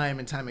fail time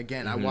and time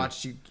again. Mm-hmm. I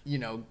watched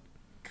you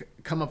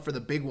come up for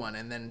the big one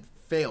and then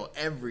fail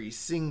every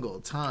single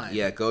time.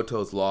 Yeah,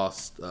 Goto's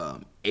lost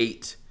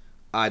 8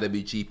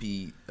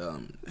 IWGP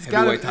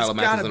heavyweight title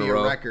matches in a row. It's gotta be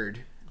a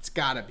record. It's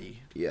gotta be.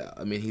 Yeah,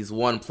 I mean, he's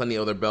won plenty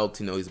of other belts.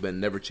 He's been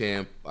Never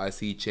Champ,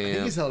 IC Champ. I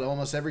think he's held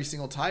almost every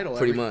single title.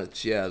 Pretty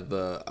much, yeah.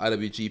 The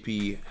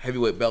IWGP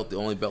heavyweight belt, the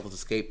only belt that's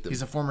escaped him.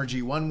 He's a former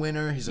G1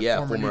 winner. He's a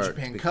former New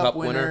Japan Cup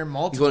winner.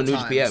 Multiple times.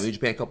 He's won New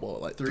Japan Cup,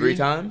 like 3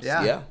 times?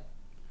 Yeah.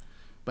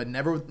 But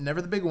never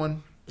the big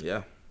one.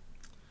 Yeah.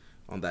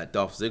 On that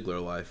Dolph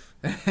Ziggler life.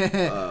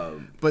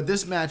 But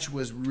this match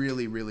was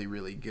really, really,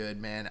 really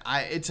good, man.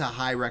 It's a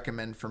high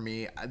recommend for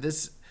me.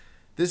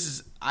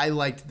 I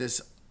liked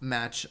this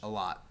match a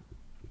lot.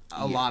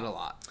 A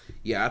lot.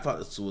 Yeah, I thought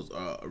this was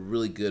a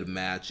really good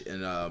match,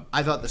 and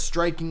I thought the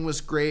striking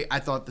was great. I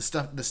thought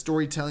the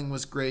storytelling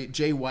was great.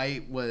 Jay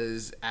White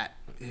was at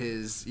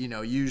his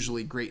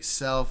usually great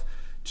self,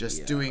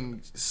 just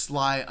doing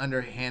sly,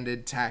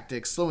 underhanded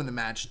tactics, slowing the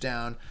match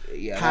down,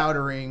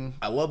 powdering.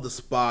 I love the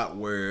spot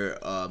where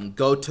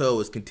Goto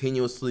is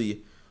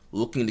continuously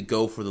looking to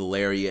go for the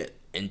lariat,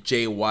 and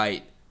Jay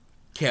White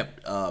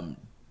kept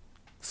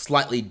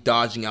slightly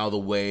dodging out of the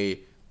way,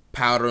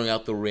 powdering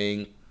out the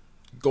ring,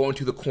 going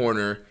to the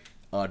corner,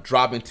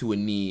 dropping to a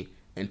knee,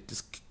 and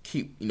just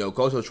keep,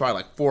 Goto tried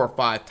like 4 or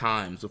 5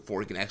 times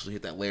before he can actually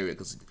hit that lariat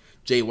because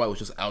Jay White was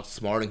just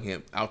outsmarting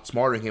him and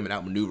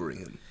outmaneuvering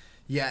him.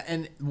 Yeah,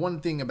 and one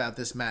thing about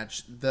this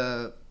match,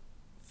 the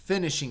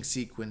finishing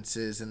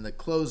sequences and the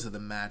close of the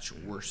match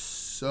were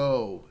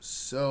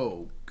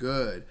so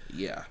good.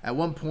 Yeah. At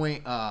one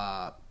point,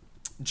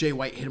 Jay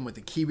White hit him with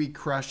a Kiwi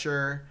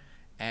Crusher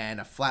and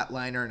a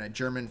Flatliner and a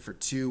German for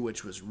 2,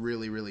 which was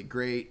really, really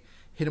great.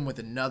 hit him with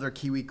another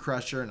Kiwi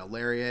Crusher and a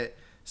lariat.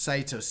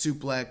 Saito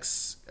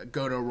suplex.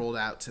 Goto rolled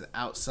out to the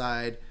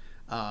outside.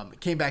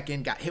 Came back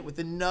in, got hit with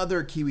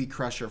another Kiwi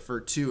Crusher for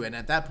 2. And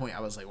at that point,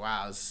 I was like,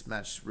 wow, this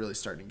match is really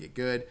starting to get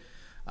good.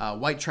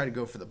 White tried to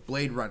go for the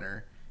Blade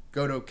Runner.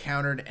 Goto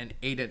countered and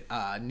ate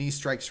knee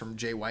strikes from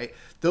Jay White.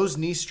 Those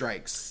knee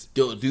strikes.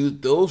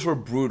 Dude, those were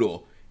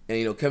brutal.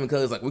 And, Kevin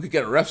Kelly's like, we could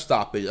get a ref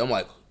stoppage. I'm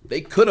like,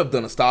 they could have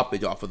done a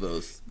stoppage off of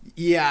those.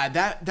 Yeah,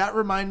 that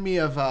reminded me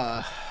of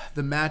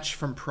the match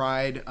from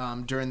Pride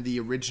during the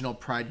original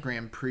Pride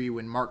Grand Prix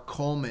when Mark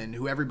Coleman,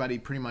 who everybody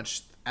pretty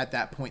much at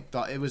that point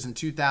thought, it was in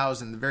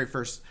 2000, the very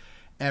first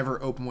ever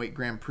openweight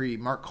Grand Prix.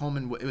 Mark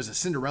Coleman, it was a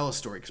Cinderella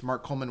story because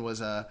Mark Coleman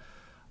was a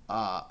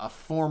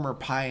former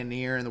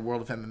pioneer in the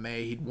world of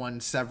MMA. He'd won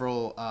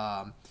several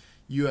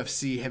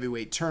UFC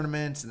heavyweight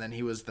tournaments, and then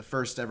he was the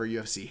first ever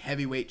UFC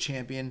heavyweight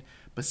champion.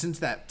 But since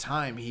that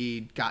time,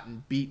 he'd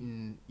gotten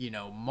beaten,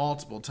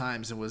 multiple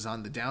times and was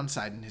on the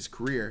downside in his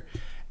career.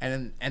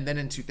 And then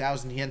in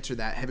 2000, he entered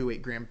that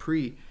heavyweight Grand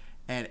Prix,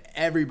 and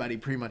everybody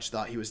pretty much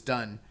thought he was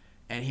done.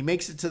 And he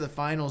makes it to the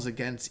finals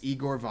against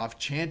Igor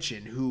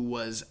Vovchanchin, who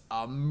was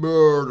a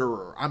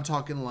murderer. I'm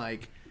talking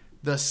like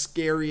the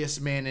scariest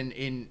man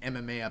in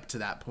MMA up to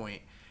that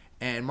point.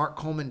 And Mark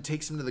Coleman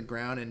takes him to the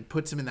ground and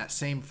puts him in that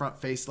same front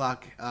face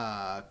lock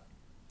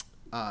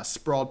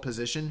sprawled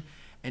position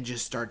and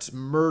just starts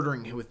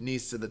murdering him with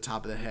knees to the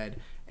top of the head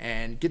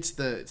and gets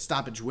the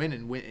stoppage win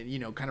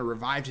and kind of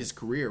revived his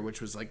career, which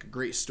was like a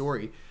great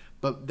story.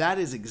 But that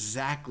is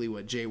exactly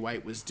what Jay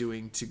White was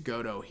doing to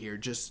Goto here,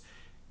 just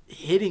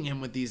hitting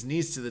him with these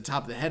knees to the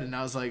top of the head. And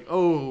I was like,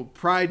 oh,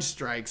 pride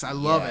strikes. I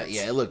love it.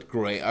 Yeah, it looked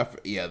great.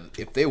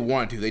 If they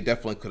wanted to, they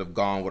definitely could have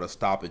gone with a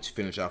stoppage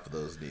finish off of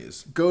those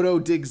knees. Goto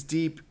digs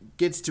deep,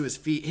 gets to his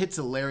feet, hits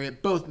a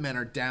lariat. Both men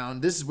are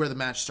down. This is where the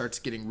match starts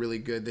getting really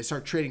good. They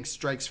start trading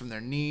strikes from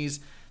their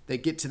knees. They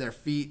get to their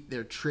feet.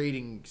 They're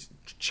trading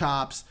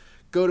chops.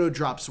 Goto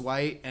drops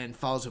White and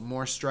follows with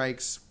more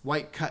strikes.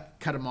 White cut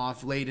him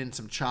off, laid in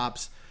some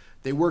chops.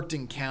 They worked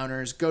in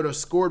counters. Goto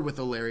scored with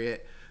a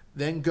lariat.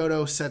 Then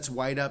Goto sets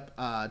White up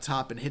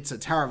top and hits a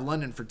Tower of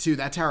London for 2.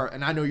 That Tower,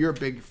 and I know you're a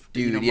big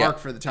mark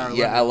for the Tower of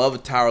London. Yeah, I love the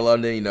Tower of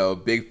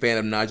London. Big fan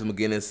of Nigel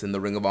McGuinness in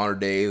the Ring of Honor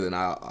days, and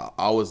I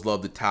always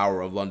loved the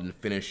Tower of London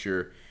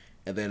finisher.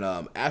 And then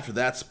after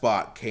that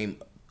spot came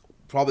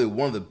probably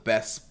one of the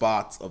best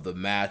spots of the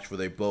match where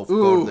they both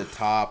go to the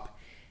top,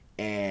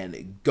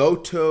 and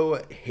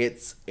Goto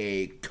hits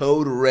a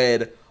Code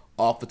Red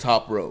off the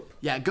top rope.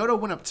 Yeah, Goto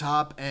went up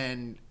top,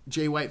 and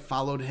Jay White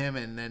followed him,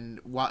 and then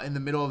while in the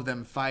middle of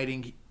them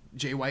fighting,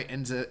 Jay White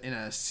ends up in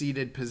a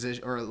seated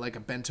position or like a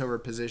bent over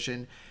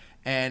position,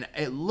 and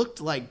it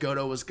looked like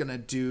Goto was gonna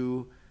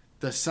do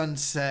the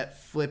sunset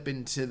flip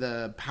into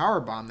the power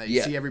bomb that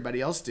you see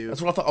everybody else do.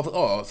 That's what I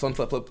thought.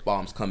 Sunset flip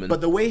bomb's coming.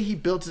 But the way he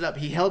built it up,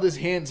 he held his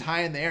hands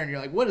high in the air, and you're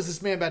like, what is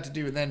this man about to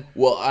do? And then,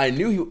 well, I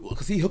knew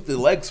because he hooked the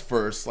legs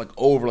first, like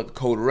over like a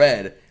Code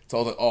Red. So I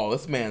was like, oh,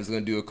 this man's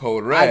going to do a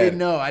Code Red. I didn't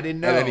know. And then,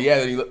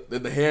 then he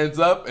did the hands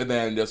up, and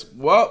then just,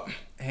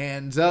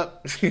 hands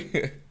up.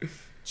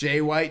 Jay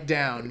White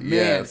down. Man,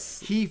 yes.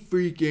 He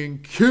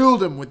freaking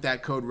killed him with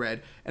that Code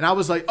Red. And I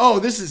was like, oh,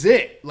 this is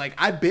it. Like,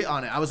 I bit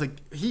on it. I was like,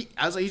 he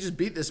just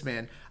beat this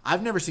man.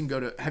 I've never seen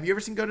Goto. Have you ever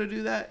seen Goto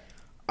do that?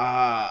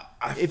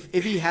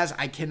 If he has,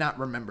 I cannot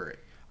remember it.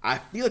 I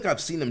feel like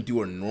I've seen him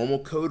do a normal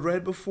Code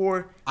Red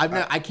before.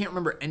 I can't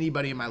remember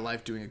anybody in my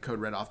life doing a Code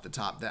Red off the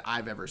top that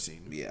I've ever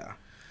seen. Yeah.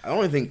 I don't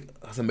even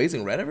think, has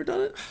Amazing Red ever done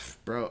it?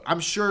 Bro,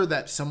 I'm sure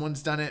that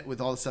someone's done it with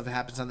all the stuff that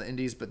happens on the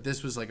indies, but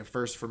this was like a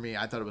first for me.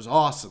 I thought it was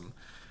awesome.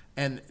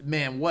 And,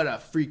 man, what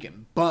a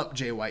freaking bump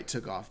Jay White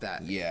took off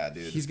that. Yeah,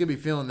 dude. He's going to be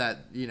feeling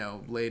that,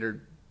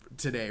 later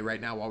today,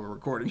 right now while we're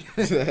recording.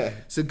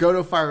 So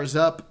Goto fires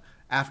up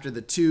after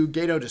the 2.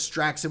 Gato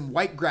distracts him.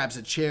 White grabs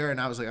a chair,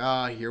 and I was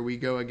like, here we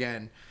go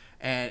again.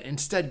 And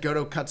instead,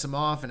 Goto cuts him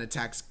off and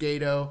attacks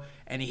Gato,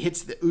 and he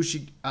hits the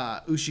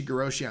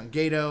Ushigoroshi on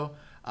Gato.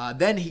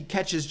 Then he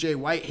catches Jay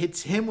White,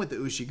 hits him with the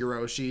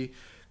Ushigoroshi.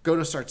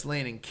 Goto starts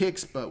landing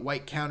kicks, but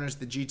White counters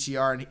the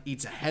GTR and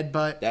eats a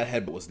headbutt. That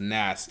headbutt was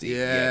nasty.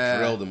 Yeah.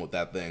 Drilled him with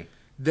that thing.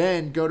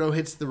 Then Goto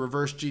hits the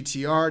reverse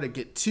GTR to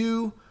get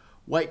 2.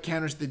 White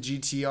counters the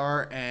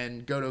GTR,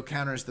 and Goto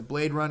counters the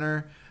Blade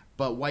Runner.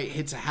 But White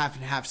hits a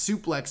half-and-half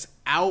suplex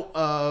out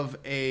of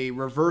a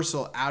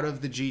reversal out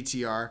of the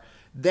GTR.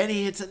 Then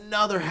he hits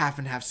another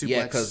half-and-half suplex.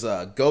 Yeah, because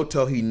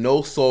Goto, he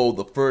no-sold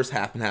the first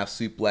half-and-half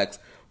suplex.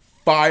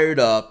 Fired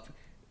up,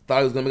 thought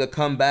he was gonna make a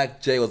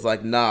comeback. Jay was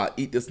like, "Nah,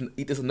 eat this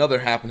another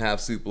half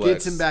suplex."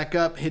 Gets him back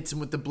up, hits him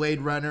with the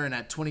Blade Runner, and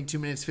at 22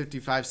 minutes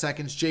 55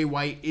 seconds, Jay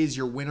White is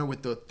your winner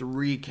with the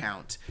 3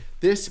 count.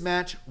 This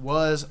match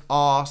was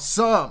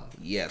awesome.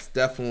 Yes,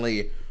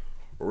 definitely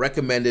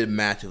recommended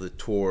match of the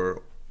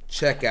tour.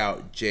 Check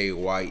out Jay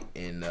White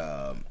and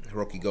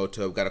Hiroki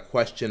Goto. We've got a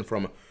question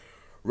from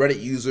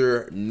Reddit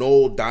user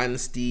Noel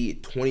Dynasty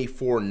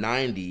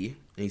 2490.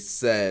 He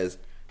says,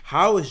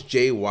 how is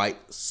Jay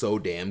White so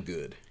damn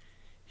good?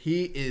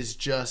 He is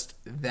just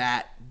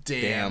that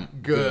damn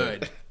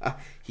good.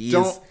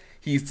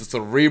 He's the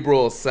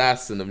cerebral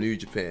assassin of New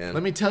Japan.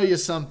 Let me tell you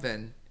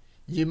something.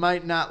 You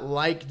might not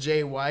like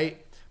Jay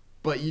White,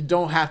 but you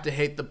don't have to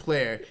hate the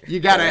player. You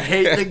gotta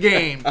hate the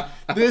game.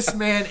 This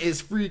man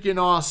is freaking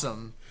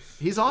awesome.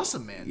 He's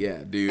awesome, man.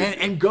 Yeah, dude.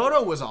 And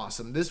Goto was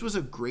awesome. This was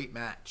a great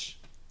match.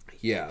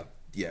 Yeah,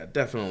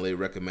 definitely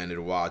recommended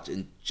to watch.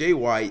 And Jay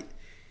White,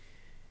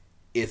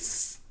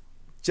 it's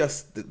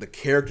just the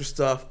character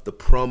stuff, the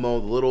promo,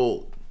 the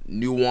little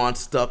nuanced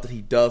stuff that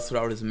he does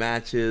throughout his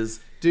matches.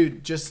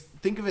 Dude, just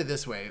think of it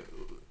this way.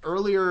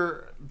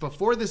 Earlier,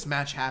 before this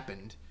match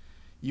happened,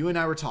 you and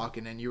I were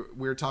talking, and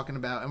we were talking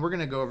about, and we're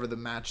going to go over the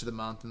match of the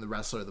month and the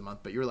wrestler of the month,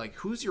 but you were like,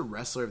 who's your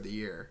wrestler of the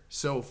year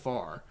so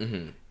far?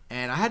 Mm-hmm.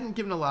 And I hadn't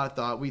given a lot of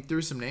thought. We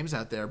threw some names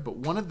out there, but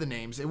one of the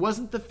names, it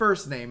wasn't the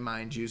first name,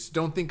 mind you, so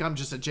don't think I'm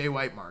just a Jay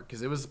White mark,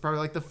 because it was probably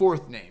like the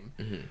fourth name.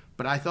 Mm-hmm.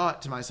 But I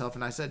thought to myself,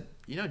 and I said,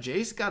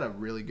 Jay's got a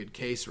really good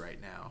case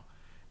right now.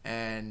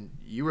 And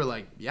you were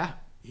like, yeah,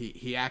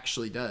 he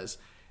actually does.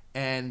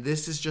 And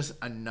this is just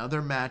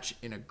another match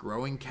in a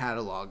growing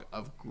catalog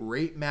of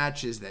great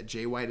matches that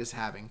Jay White is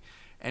having.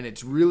 And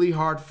it's really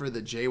hard for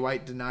the Jay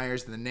White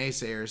deniers and the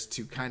naysayers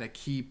to kind of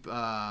keep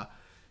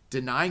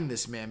denying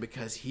this man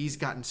because he's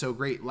gotten so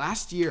great.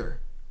 Last year,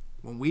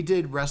 when we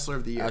did Wrestler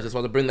of the Year... I just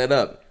want to bring that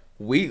up.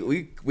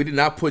 We did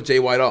not put Jay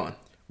White on.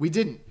 We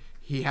didn't.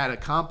 He had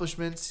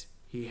accomplishments.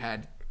 He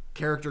had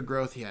character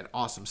growth. He had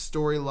awesome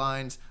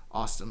storylines,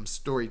 awesome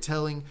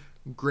storytelling,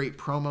 great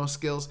promo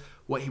skills.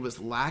 What he was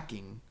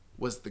lacking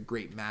was the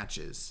great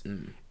matches.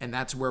 And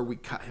that's where we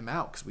cut him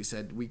out because we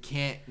said we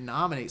can't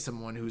nominate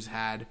someone who's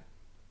had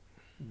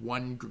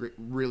one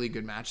really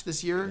good match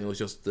this year. It was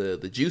just the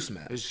juice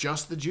match. It was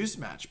just the juice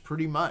match,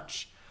 pretty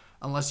much.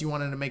 Unless you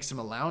wanted to make some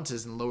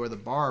allowances and lower the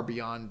bar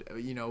beyond,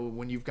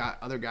 when you've got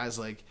other guys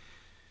like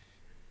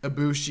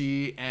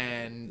Ibushi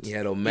and you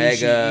had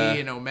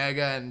Omega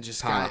and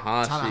just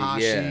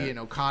Tanahashi and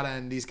Okada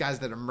and these guys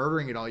that are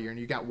murdering it all year. And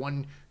you got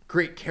one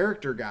great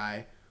character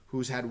guy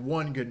who's had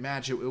one good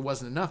match. It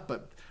wasn't enough.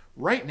 But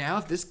right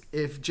now,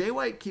 if Jay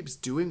White keeps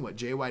doing what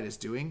Jay White is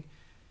doing,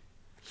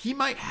 he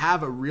might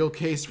have a real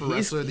case for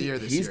Wrestler of the Year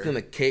this year. He's going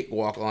to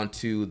cakewalk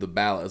onto the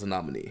ballot as a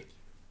nominee.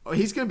 Oh,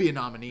 he's going to be a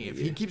nominee. If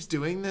he keeps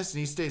doing this and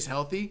he stays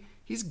healthy,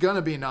 he's going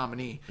to be a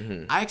nominee.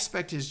 Mm-hmm. I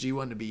expect his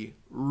G1 to be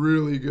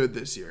really good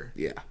this year.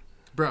 Yeah.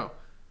 Bro,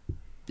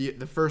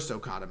 the first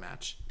Okada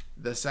match,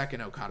 the second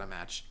Okada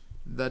match,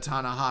 the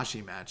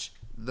Tanahashi match,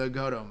 the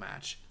Goto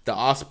match. The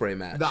Ospreay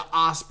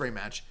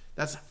match.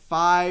 That's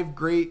 5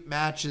 great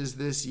matches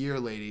this year,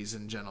 ladies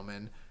and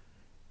gentlemen.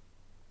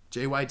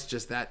 Jay White's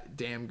just that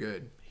damn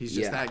good. He's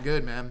just that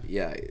good, man.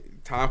 Yeah,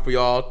 time for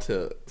y'all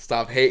to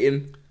stop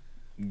hating,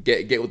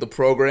 get with the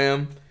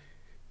program,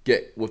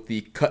 get with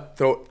the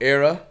cutthroat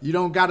era. You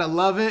don't gotta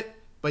love it,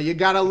 but you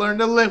gotta learn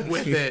to live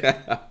with it.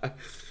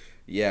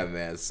 Yeah,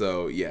 man.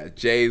 So yeah,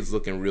 Jay's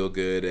looking real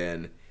good,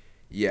 and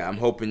yeah, I'm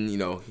hoping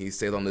he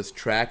stays on this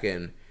track,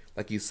 and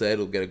like you said,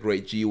 we'll get a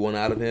great G1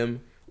 out of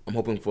him. I'm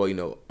hoping for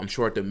I'm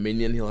sure at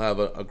Dominion he'll have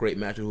a great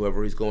match with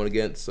whoever he's going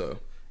against. So.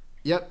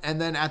 Yep, and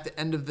then at the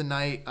end of the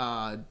night,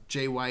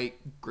 Jay White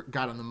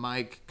got on the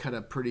mic, cut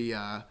a pretty,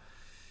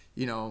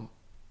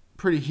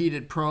 pretty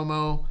heated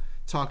promo,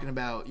 talking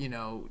about,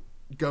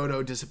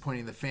 Goto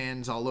disappointing the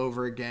fans all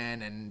over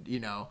again, and,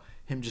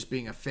 him just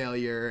being a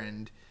failure,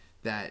 and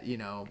that,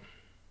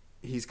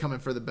 he's coming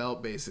for the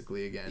belt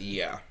basically again.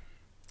 Yeah.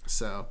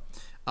 So,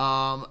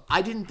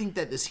 I didn't think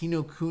that this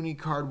Hino Kuni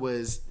card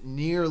was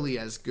nearly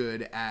as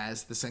good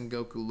as the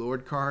Sengoku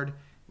Lord card.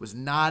 Was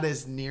not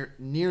as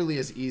nearly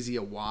as easy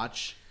a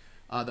watch.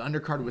 The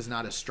undercard was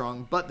not as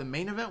strong, but the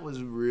main event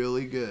was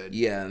really good.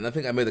 Yeah, and I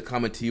think I made the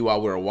comment to you while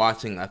we were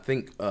watching. I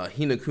think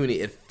Hino Kuni,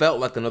 it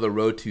felt like another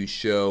Road 2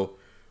 show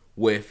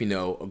with,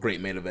 a great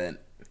main event.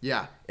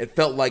 Yeah. It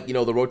felt like,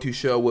 the Road 2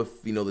 show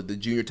with, the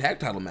junior tag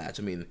title match.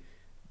 I mean,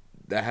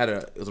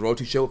 it was a Road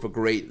 2 show with a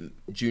great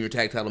junior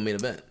tag title main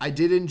event. I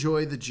did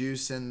enjoy the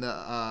Juice and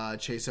the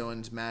Chase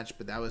Owens match,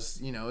 but that was,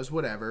 it was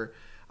whatever.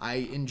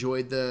 I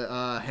enjoyed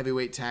the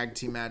heavyweight tag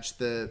team match.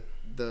 The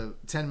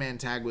 10-man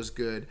tag was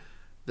good.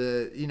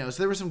 So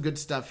there was some good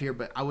stuff here,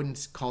 but I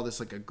wouldn't call this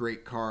like a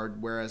great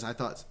card. Whereas I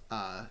thought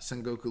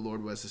Sengoku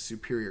Lord was a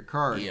superior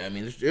card. Yeah, I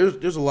mean,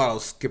 there's a lot of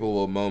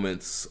skippable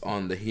moments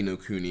on the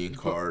Hino Kuni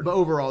card. But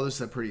overall, this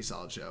is a pretty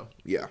solid show.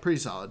 Yeah, pretty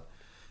solid.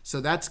 So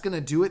that's gonna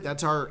do it.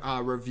 That's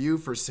our review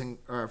for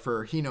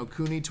Hino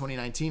Kuni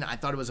 2019. I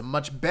thought it was a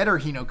much better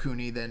Hino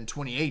Kuni than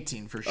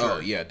 2018 for sure. Oh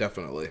yeah,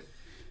 definitely.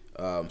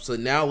 So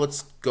now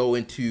let's go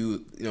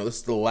into, this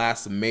is the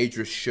last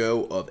major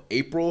show of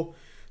April.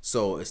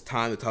 So it's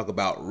time to talk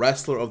about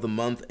Wrestler of the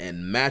Month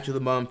and Match of the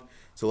Month.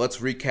 So let's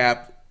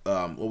recap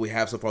what we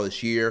have so far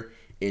this year.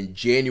 In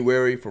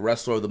January, for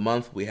Wrestler of the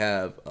Month, we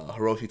have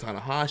Hiroshi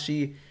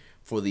Tanahashi.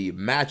 For the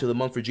Match of the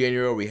Month for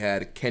January, we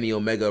had Kenny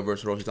Omega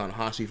versus Hiroshi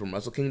Tanahashi from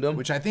Wrestle Kingdom.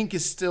 Which I think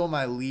is still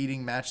my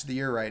leading match of the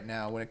year right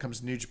now when it comes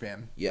to New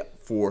Japan.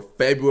 Yep. For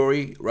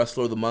February,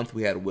 Wrestler of the Month,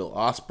 we had Will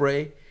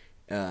Ospreay.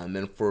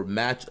 And for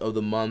Match of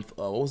the Month,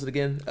 what was it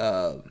again?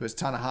 It was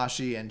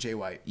Tanahashi and Jay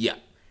White. Yeah.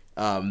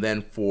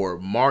 Then for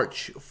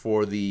March,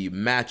 for the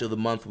match of the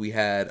month, we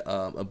had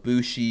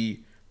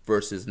Ibushi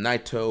versus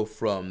Naito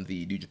from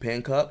the New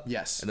Japan Cup.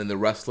 Yes. And then the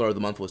wrestler of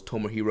the month was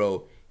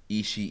Tomohiro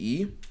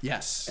Ishii.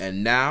 Yes.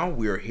 And now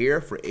we are here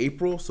for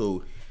April.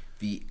 So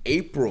the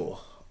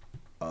April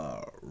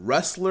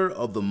wrestler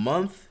of the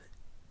month,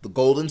 the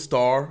Golden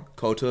Star,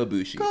 Kota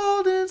Ibushi.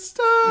 Golden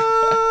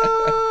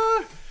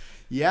Star.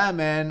 Yeah,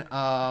 man.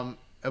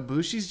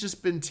 Ibushi's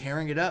just been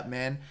tearing it up,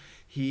 man.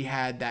 He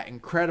had that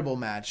incredible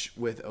match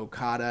with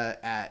Okada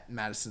at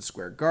Madison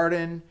Square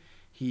Garden.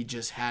 He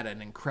just had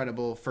an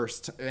incredible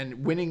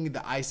and winning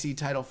the IC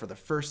title for the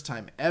first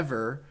time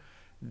ever.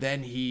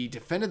 Then he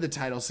defended the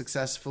title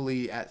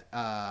successfully at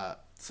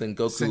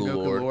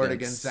Sengoku Lord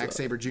against Zack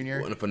Sabre Jr.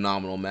 What a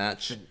phenomenal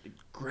match.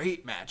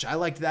 Great match. I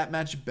liked that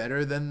match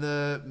better than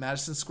the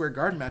Madison Square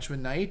Garden match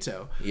with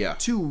Naito. Yeah.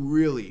 2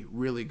 really,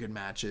 really good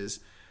matches.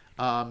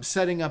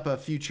 Setting up a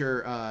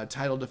future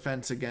title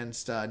defense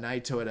against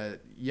Naito at a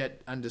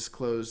yet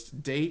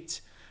undisclosed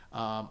date.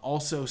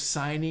 Also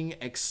signing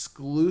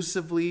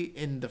exclusively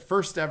in the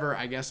first ever,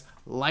 I guess,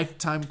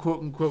 lifetime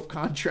quote-unquote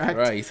contract.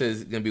 Right, he says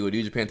he's going to be with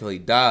New Japan until he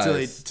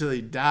dies. Till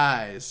he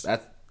dies.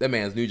 That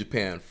man's New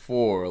Japan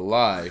for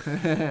life.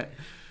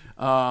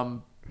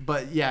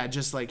 But yeah,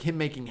 just like him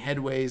making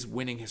headways,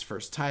 winning his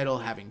first title,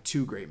 having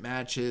 2 great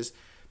matches,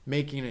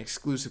 making an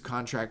exclusive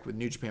contract with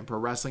New Japan Pro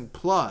Wrestling,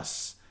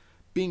 plus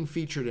being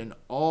featured in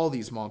all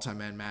these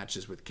multi-man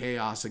matches with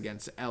Chaos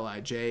against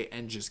LIJ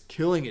and just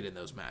killing it in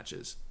those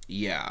matches.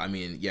 Yeah, I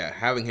mean,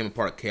 having him a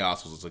part of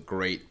Chaos was a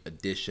great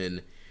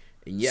addition.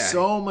 And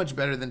so much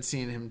better than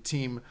seeing him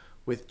team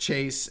with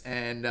Chase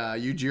and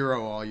Yujiro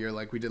all year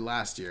like we did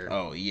last year.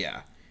 Oh,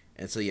 yeah.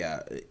 And so,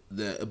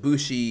 the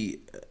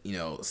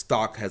Ibushi,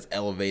 stock has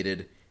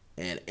elevated,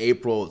 and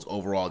April is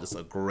overall just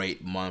a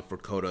great month for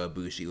Kota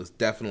Ibushi. It was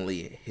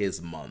definitely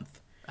his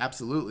month.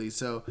 Absolutely.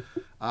 So,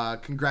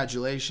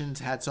 congratulations.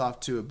 Hats off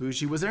to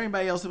Ibushi. Was there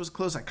anybody else that was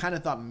close? I kind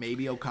of thought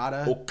maybe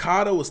Okada.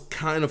 Okada was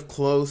kind of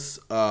close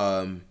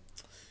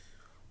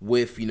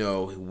with,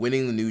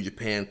 winning the New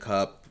Japan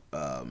Cup,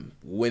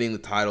 winning the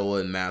title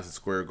in Madison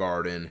Square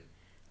Garden.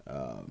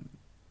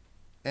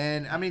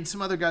 And, I mean,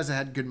 some other guys that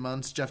had good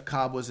months. Jeff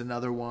Cobb was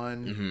another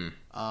one. Mm-hmm.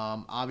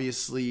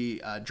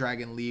 Obviously,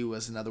 Dragon Lee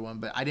was another one.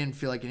 But I didn't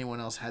feel like anyone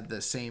else had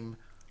the same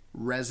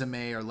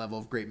resume or level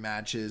of great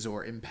matches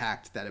or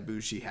impact that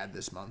Ibushi had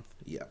this month.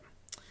 Yeah.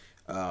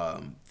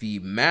 The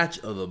match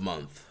of the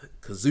month,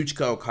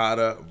 Kazuchika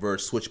Okada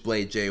versus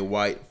Switchblade Jay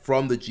White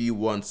from the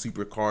G1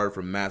 Supercard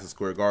from Madison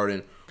Square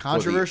Garden.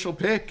 Controversial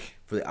pick.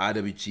 For the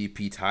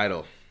IWGP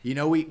title.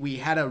 We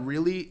had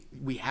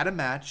a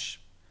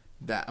match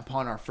that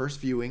upon our first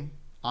viewing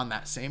on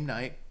that same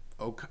night,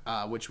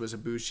 which was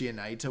Ibushi and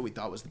Naito, we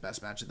thought was the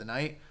best match of the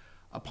night.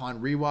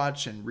 Upon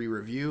rewatch and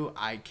re-review,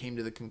 I came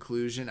to the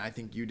conclusion, I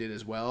think you did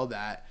as well,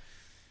 that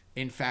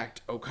in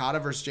fact Okada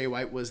versus Jay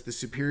White was the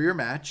superior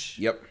match.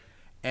 Yep.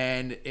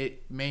 And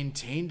it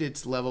maintained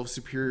its level of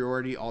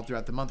superiority all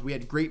throughout the month. We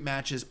had great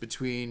matches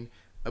between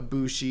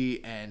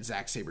Ibushi and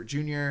Zack Sabre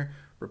Jr.,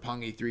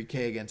 Roppongi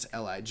 3K against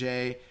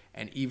LIJ,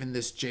 and even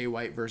this Jay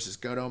White versus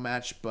Goto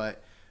match.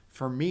 But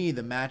for me,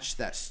 the match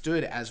that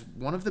stood as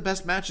one of the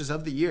best matches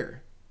of the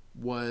year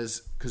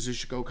was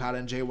Kazuchika Okada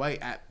and Jay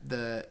White at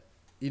the,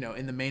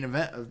 in the main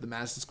event of the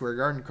Madison Square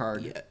Garden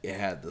card. Yeah, it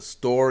had the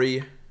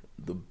story,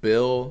 the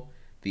bill,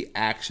 the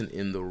action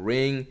in the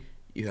ring.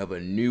 You have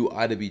a new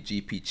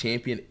IWGP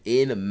champion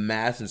in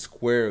Madison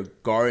Square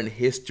Garden,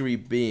 history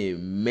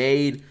being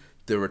made.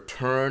 The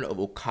return of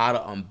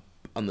Okada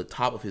on the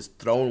top of his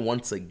throne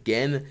once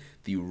again.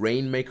 The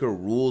Rainmaker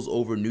rules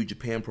over New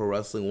Japan Pro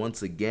Wrestling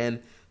once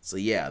again. So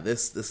yeah,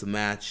 this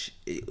match,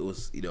 it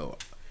was,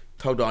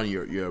 tugged on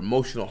your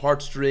emotional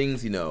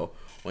heartstrings.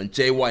 When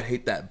Jay White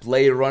hit that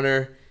Blade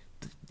Runner,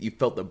 you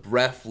felt the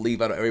breath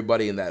leave out of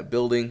everybody in that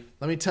building.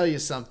 Let me tell you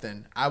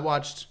something. I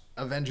watched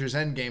Avengers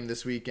Endgame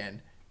this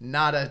weekend.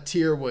 Not a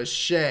tear was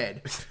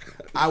shed.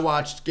 I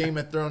watched Game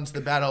of Thrones The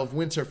Battle of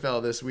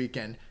Winterfell this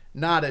weekend.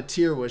 Not a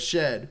tear was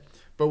shed.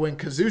 But when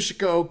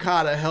Kazuchika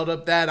Okada held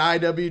up that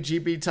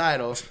IWGP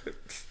title,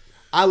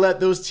 I let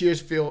those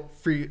tears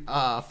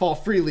fall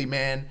freely,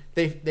 man.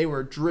 They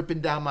were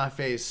dripping down my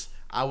face.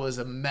 I was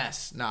a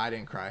mess. No, I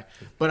didn't cry.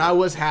 But I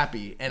was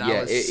happy, and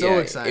I was so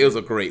excited. It was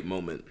a great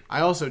moment.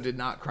 I also did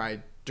not cry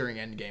during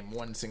Endgame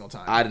one single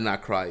time. I did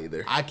not cry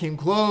either. I came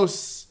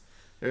close.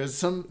 There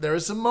were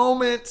some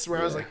moments where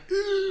I was like,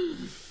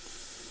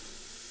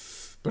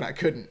 but I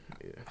couldn't.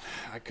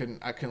 I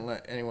couldn't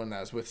let anyone that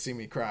was with see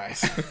me cry.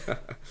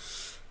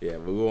 Yeah,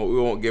 we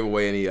won't give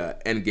away any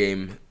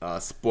Endgame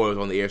spoilers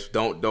on the air.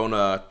 So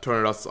don't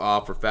turn us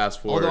off or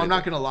fast forward. Although I'm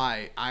not gonna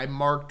lie, I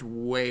marked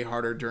way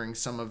harder during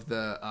some of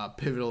the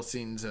pivotal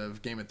scenes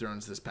of Game of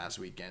Thrones this past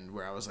weekend,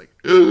 where I was like,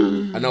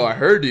 I know, I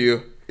heard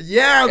you.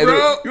 Yeah,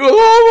 bro. You're like,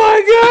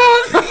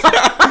 oh my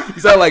god!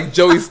 You sound like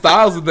Joey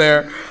Styles in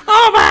there.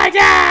 Oh my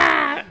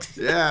god!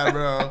 Yeah,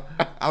 bro.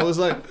 I was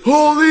like,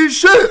 holy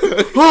shit!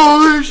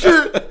 Holy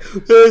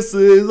shit! This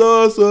is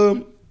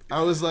awesome.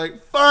 I was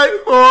like, fight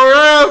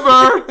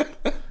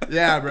forever!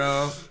 Yeah,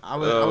 bro.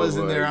 I was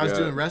in there. my I was God.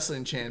 doing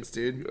wrestling chants,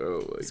 dude.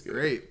 Oh my It's God.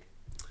 great,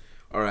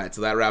 All right,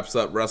 so that wraps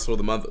up Wrestle of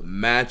the Month,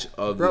 Match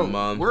of bro. the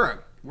Month. We're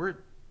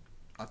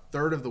a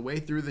third of the way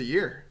through the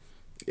year.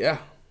 Yeah.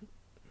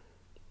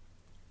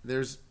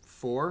 There's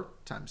 4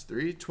 times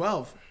 3,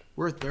 12.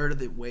 We're a third of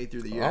the way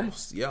through the year.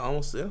 Almost,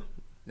 yeah.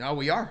 No,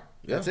 we are.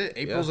 Yeah, That's it.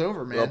 April's yeah.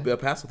 over, man. Well,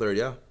 past the third,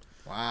 yeah.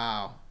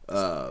 Wow.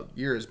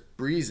 Year is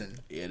breezing.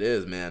 It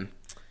is, man.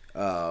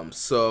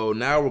 So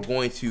now we're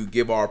going to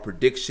give our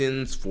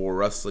predictions for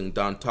Wrestling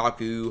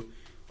Dontaku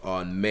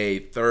on May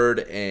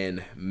 3rd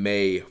and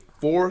May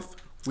 4th.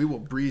 We will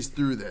breeze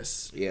through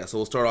this. Yeah, so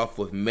we'll start off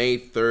with May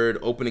 3rd.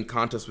 Opening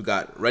contest, we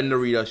got Ren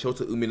Narita,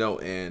 Shota Umino,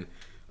 and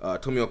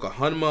Tomioka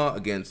Hanma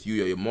against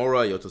Yuya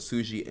Uemura, Yota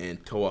Tsuji,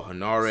 and Toa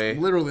Hanare.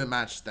 Literally the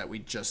match that we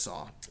just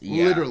saw.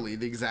 Yeah. Literally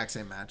the exact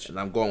same match. And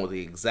I'm going with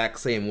the exact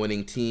same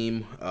winning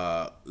team,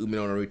 Umino,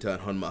 Narita,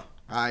 and Hanma.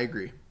 I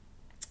agree.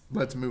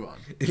 Let's move on.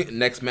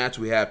 Next match,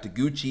 we have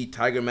Taguchi,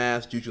 Tiger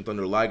Mask, Jushin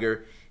Thunder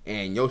Liger,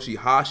 and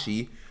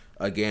Yoshihashi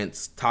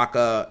against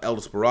Taka, El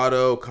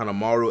Desperado,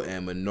 Kanemaru,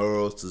 and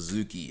Minoru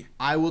Suzuki.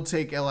 I will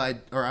take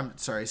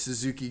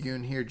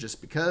Suzuki-gun here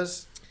just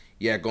because.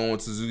 Yeah, going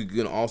with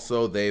Suzuki-gun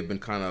also. They've been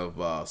kind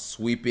of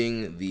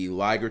sweeping the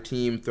Liger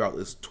team throughout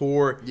this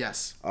tour.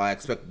 Yes. I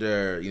expect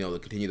their, to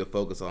continue to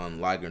focus on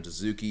Liger and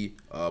Suzuki.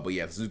 But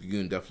yeah,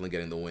 Suzuki-gun definitely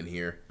getting the win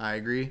here. I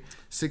agree.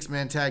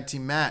 6-man tag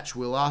team match.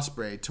 Will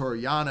Ospreay,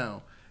 Toru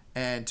Yano,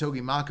 and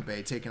Togi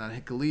Makabe taking on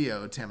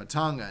Hikuleo,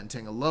 Tamatanga, and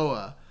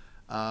Tangaloa.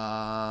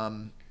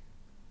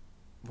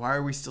 Why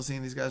are we still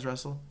seeing these guys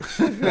wrestle?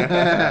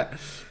 I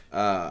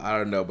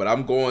don't know, but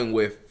I'm going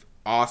with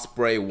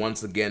Ospreay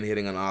once again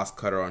hitting an Os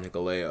Cutter on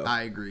Hikuleo.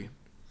 I agree.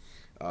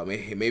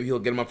 Maybe he'll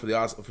get him up for the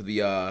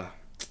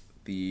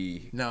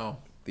No.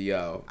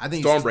 I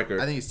think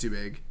Stormbreaker. I think he's too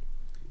big.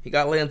 He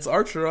got Lance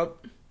Archer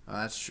up.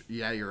 That's true.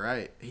 Yeah, you're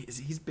right.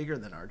 He's bigger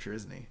than Archer,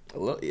 isn't he?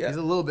 Yeah. He's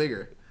a little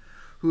bigger.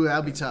 Ooh,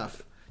 that'll be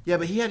tough. Yeah,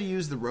 but he had to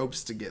use the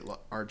ropes to get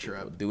Archer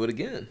up. Do it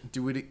again.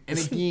 Do it and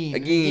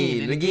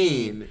again.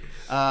 Again.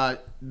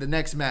 The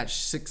next match,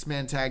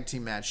 6-man tag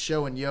team match.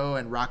 Sho and Yo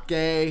and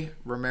Roque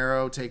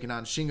Romero taking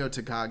on Shingo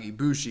Takagi,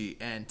 Bushi,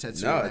 and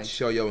Tetsuya No, Naito. it's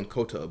Shoyo and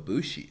Kota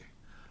Ibushi.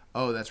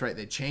 Oh, that's right.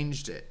 They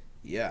changed it.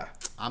 Yeah.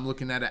 I'm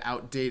looking at an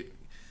outdated.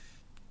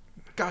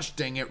 Gosh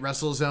dang it,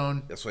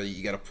 WrestleZone. That's why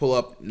you got to pull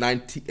up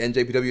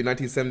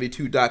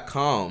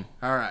NJPW1972.com.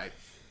 All right.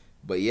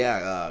 But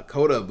yeah,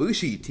 Kota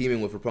Ibushi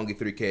teaming with Roppongi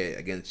 3K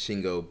against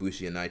Shingo,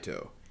 Bushi, and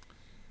Naito.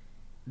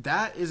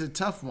 That is a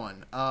tough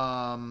one.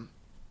 I'm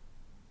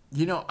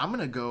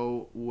gonna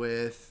go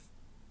with.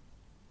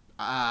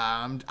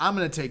 I'm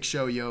gonna take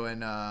Shoyo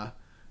and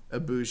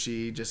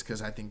Ibushi just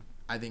because I think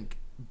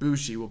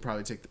Bushi will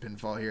probably take the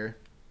pinfall here.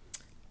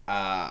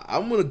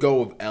 I'm gonna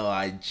go with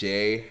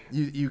LIJ.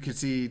 You could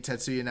see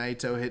Tetsuya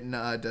Naito hitting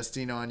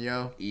Destino on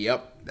Yo.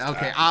 Yep.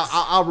 Okay,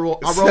 I'll roll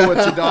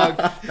with you, dog.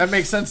 That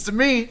makes sense to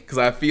me. Because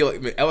I feel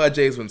like LIJ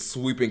has been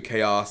sweeping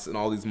chaos in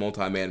all these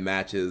multi-man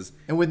matches.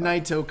 And with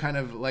Naito kind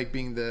of like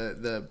being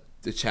the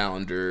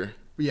challenger.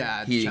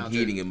 Yeah,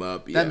 heating him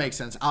up. Yeah. That makes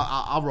sense.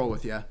 I'll roll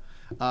with you.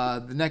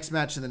 The next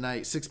match of the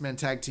night, 6-man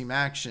tag team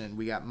action.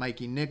 We got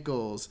Mikey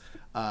Nichols,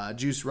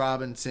 Juice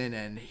Robinson,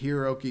 and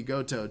Hiroki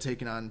Goto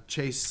taking on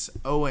Chase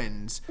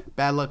Owens,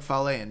 Bad Luck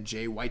Fale, and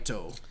Jay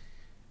Whiteo.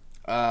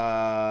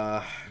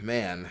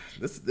 Man,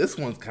 this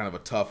one's kind of a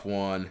tough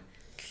one.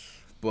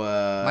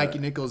 But Mikey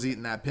Nichols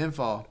eating that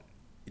pinfall.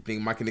 You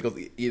think Mikey Nichols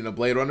eating a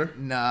Blade Runner?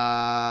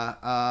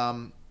 Nah.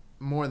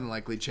 More than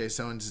likely Chase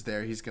Owens is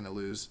there. He's gonna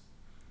lose.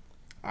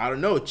 I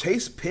don't know.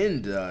 Chase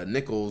pinned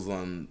Nichols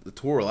on the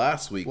tour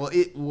last week.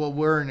 Well,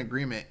 we're in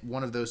agreement.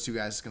 One of those two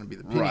guys is going to be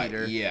the pin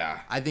eater. Yeah.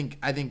 I think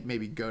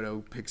maybe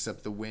Goto picks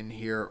up the win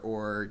here,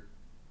 or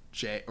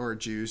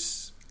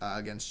Juice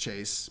against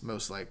Chase,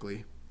 most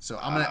likely. So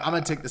I'm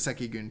gonna take the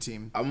Seki-gun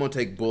team. I'm gonna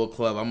take Bullet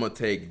Club. I'm gonna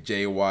take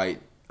Jay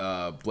White,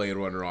 Blade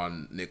Runner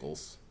on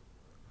Nichols.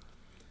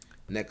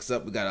 Next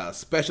up, we got a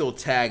special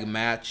tag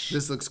match.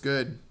 This looks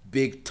good.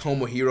 Big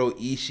Tomohiro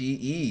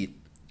Ishii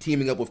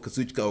teaming up with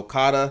Kazuchika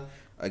Okada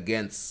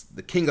against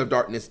the King of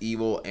Darkness,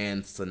 Evil,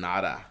 and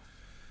Sonata.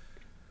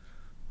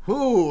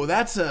 Ooh,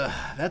 that's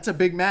a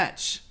big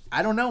match.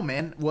 I don't know,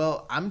 man.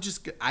 Well,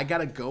 I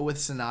gotta go with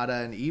Sonata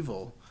and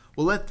Evil.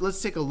 Well,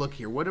 let's take a look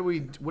here. What are we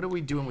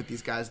doing with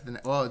these guys?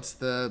 Well, it's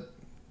the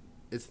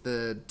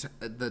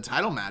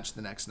title match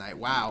the next night.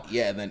 Wow.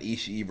 Yeah, and then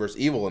Ishii versus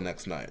Evil the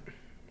next night.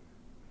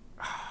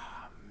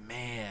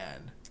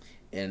 Man.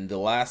 And the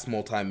last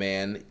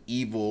multi-man,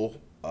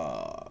 Evil,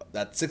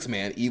 that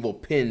 6-man, Evil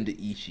pinned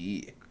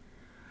Ishii.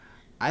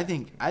 I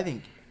think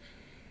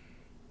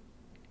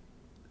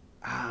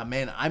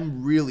man,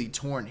 I'm really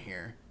torn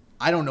here.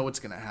 I don't know what's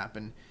going to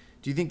happen.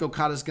 Do you think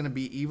Okada's going to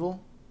beat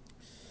Evil?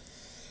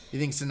 You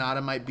think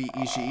Sonata might beat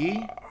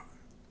Ishii?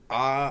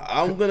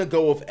 I'm going to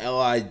go with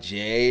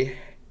LIJ.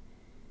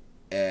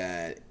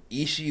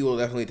 Ishii will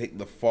definitely take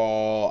the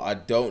fall. I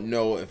don't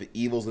know if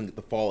Evil's going to get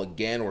the fall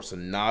again or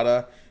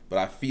Sonata, but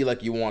I feel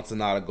like you want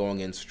Sonata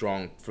going in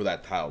strong for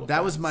that title.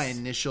 That was my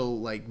initial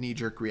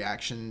knee-jerk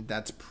reaction.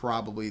 That's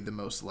probably the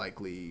most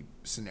likely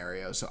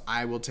scenario. So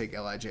I will take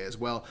LIJ as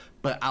well.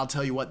 But I'll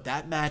tell you what,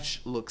 that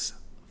match looks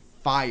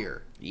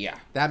fire. Yeah.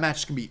 That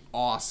match can be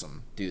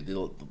awesome. Dude,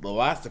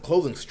 the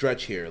closing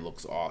stretch here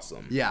looks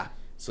awesome. Yeah.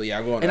 So yeah,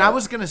 I'm going. And I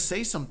was gonna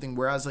say something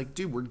where I was like,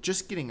 dude, we're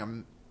just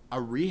getting a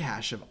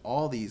rehash of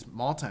all these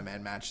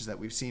multi-man matches that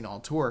we've seen all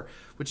tour,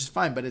 which is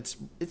fine, but it's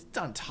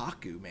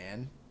Dantaku,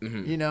 man.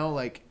 Mm-hmm. You know,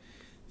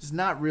 it's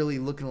not really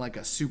looking like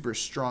a super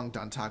strong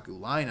Dantaku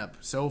lineup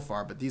so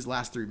far, but these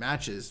last 3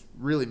 matches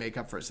really make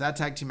up for it. So that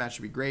tag team match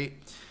should be great.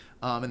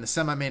 In the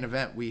semi-main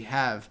event, we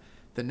have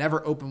the never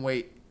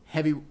openweight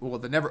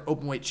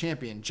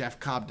champion Jeff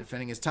Cobb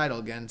defending his title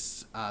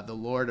against the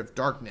Lord of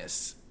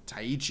Darkness,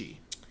 Taichi.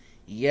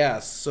 Yeah,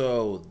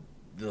 so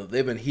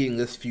they've been heating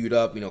this feud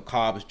up.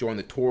 Cobb has joined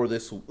the tour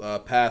this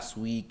past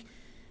week.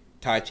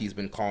 Taichi's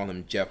been calling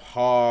him Jeff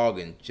Hog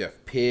and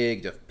Jeff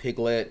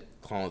Piglet,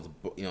 calling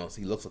him,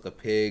 he looks like a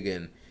pig,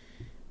 and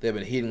they've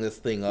been heating this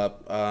thing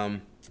up.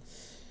 I'm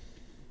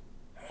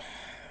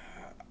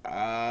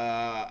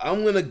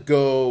going to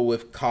go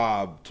with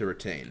Cobb to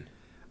retain.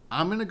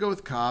 I'm going to go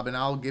with Cobb, and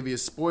I'll give you a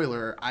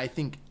spoiler. I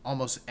think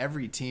almost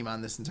every team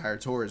on this entire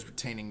tour is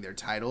retaining their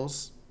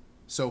titles.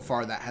 So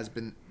far, that has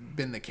been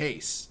the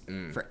case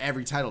for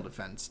every title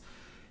defense.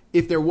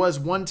 If there was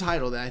one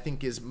title that I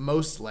think is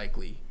most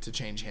likely to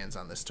change hands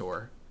on this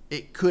tour,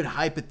 it could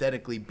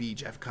hypothetically be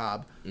Jeff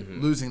Cobb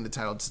losing the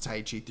title to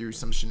Taichi through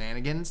some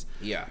shenanigans.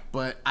 Yeah.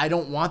 But I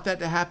don't want that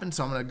to happen,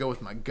 so I'm going to go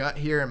with my gut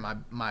here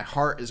and my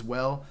heart as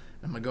well.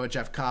 I'm going to go with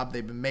Jeff Cobb.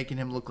 They've been making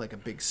him look like a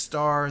big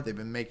star. They've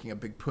been making a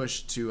big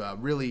push to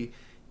really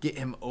get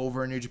him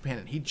over in New Japan,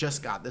 and he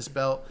just got this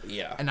belt.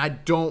 Yeah. And I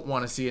don't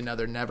want to see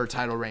another never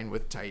title reign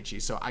with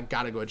Taichi, so I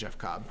got to go with Jeff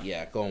Cobb.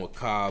 Yeah, going with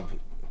Cobb,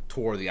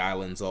 tour the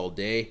islands all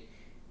day.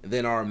 And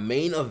then our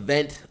main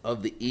event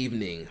of the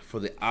evening for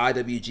the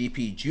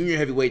IWGP Junior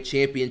Heavyweight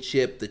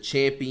Championship, the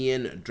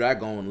champion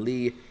Dragon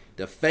Lee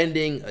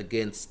defending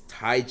against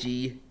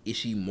Taiji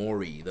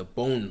Ishimori, the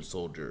Bone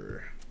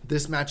Soldier.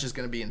 This match is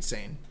going to be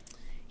insane.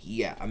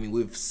 Yeah, I mean,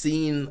 we've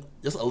seen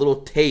just a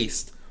little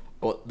taste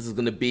of what this is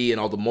going to be in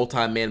all the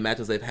multi-man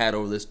matches they've had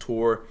over this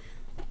tour.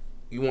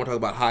 You want to talk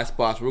about high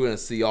spots? We're going to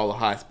see all the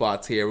high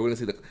spots here. We're going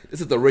to see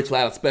this is the Rich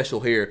Latta special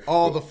here.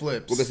 All the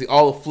flips. We're going to see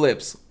all the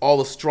flips, all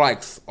the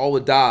strikes, all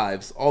the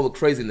dives, all the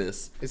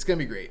craziness. It's going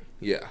to be great.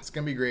 Yeah. It's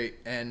going to be great.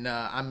 And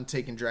I'm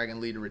taking Dragon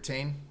Lee to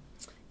retain.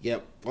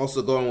 Yep.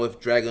 Also going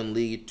with Dragon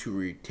Lee to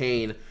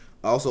retain.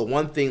 Also,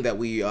 one thing that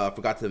we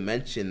forgot to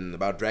mention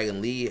about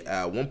Dragon Lee,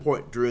 at one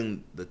point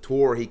during the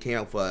tour, he came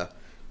out with a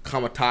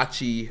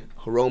Kamatachi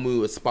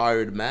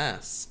Hiromu-inspired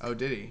mask. Oh,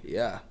 did he?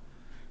 Yeah.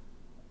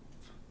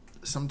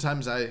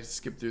 Sometimes I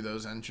skip through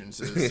those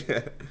entrances.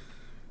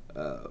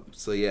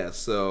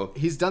 So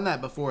he's done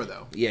that before,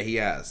 though. Yeah, he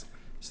has.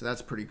 So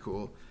that's pretty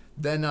cool.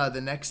 Then the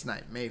next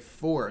night, May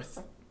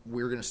 4th,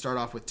 we're going to start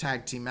off with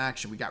tag team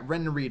action. We got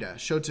Ren Narita,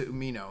 Shota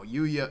Umino,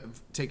 Yuya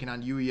taking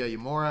on Yuya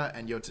Uemura,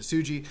 and Yota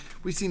Tsuji.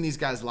 We've seen these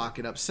guys lock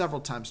it up several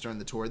times during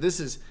the tour. This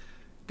is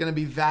going to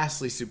be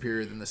vastly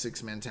superior than the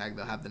 6-man tag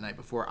they'll have the night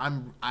before.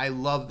 I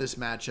love this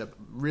matchup.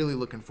 Really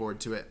looking forward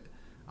to it.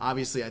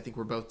 Obviously, I think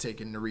we're both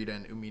taking Narita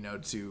and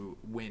Umino to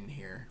win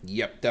here.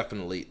 Yep,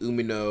 definitely.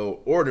 Umino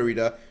or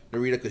Narita.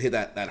 Narita could hit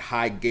that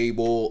high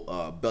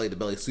gable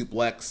belly-to-belly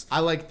suplex. I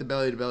like the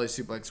belly-to-belly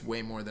suplex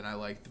way more than I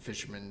like the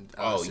fisherman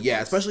suplex.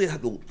 Yeah, especially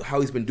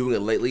how he's been doing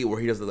it lately, where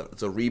he does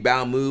it's a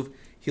rebound move.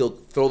 He'll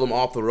throw them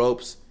off the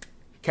ropes,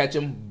 catch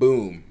them,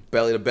 boom,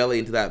 belly-to-belly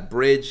into that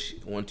bridge.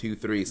 1, 2,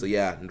 3. So,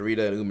 yeah,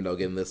 Narita and Umino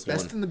getting this one.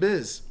 Best in the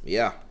biz.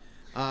 Yeah.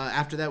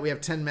 After that, we have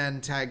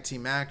 10-man tag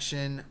team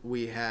action.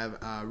 We have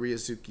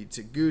Ryosuke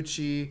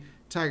Taguchi,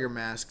 Tiger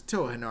Mask,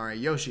 Toa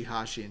Henare,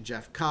 Yoshihashi, and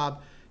Jeff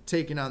Cobb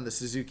taking on the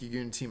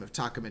Suzuki-gun team of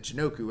Taka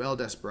Michinoku, El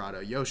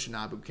Desperado,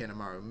 Yoshinobu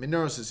Kanemaru,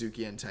 Minoru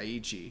Suzuki, and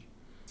Taichi.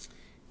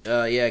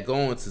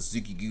 Going with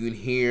Suzuki-gun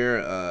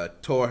here.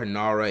 Toa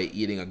Henare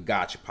eating a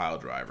gotcha pile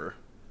driver.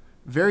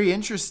 Very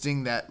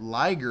interesting that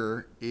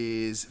Liger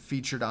is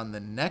featured on the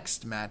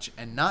next match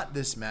and not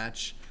this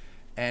match,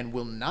 and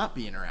will not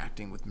be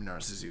interacting with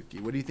Minoru Suzuki.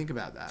 What do you think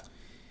about that?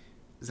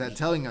 Is that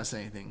telling us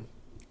anything?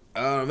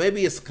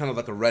 Maybe it's kind of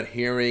like a red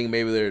herring.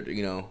 Maybe they're,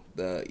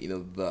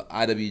 the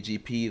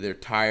IWGP, they're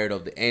tired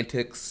of the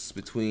antics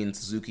between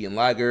Suzuki and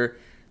Liger,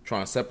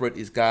 trying to separate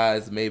these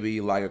guys. Maybe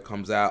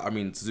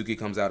Suzuki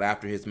comes out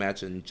after his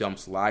match and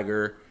jumps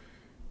Liger.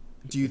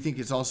 Do you think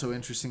it's also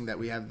interesting that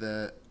we have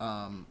the,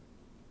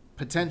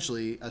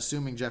 potentially,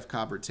 assuming Jeff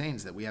Cobb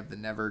retains, that we have the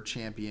never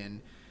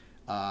champion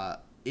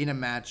in a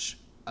match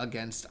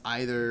against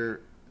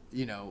either,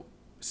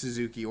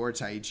 Suzuki or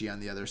Taichi on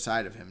the other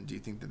side of him? Do you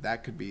think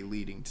that could be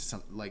leading to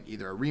some, like,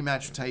 either a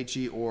rematch with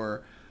Taichi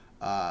or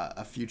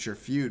a future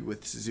feud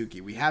with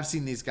Suzuki? We have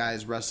seen these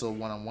guys wrestle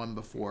one-on-one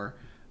before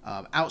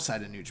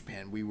outside of New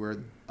Japan. We were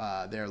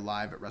there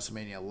live at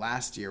WrestleMania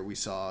last year. We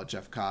saw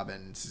Jeff Cobb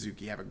and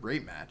Suzuki have a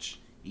great match.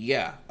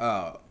 Yeah.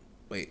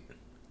 Wait.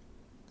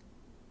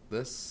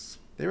 This?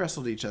 They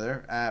wrestled each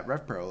other at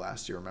Rev Pro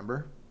last year,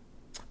 remember?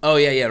 Oh,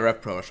 yeah,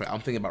 Rev Pro. That's right. I'm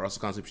thinking about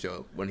WrestleCon Super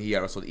Show when he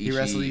wrestled Ishii. He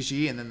wrestled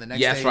Ishii, and then the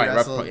next day that's right, he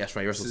wrestled Rev Pro. That's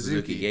right, he wrestled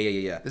Suzuki.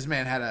 Yeah. This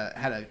man had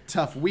a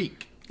tough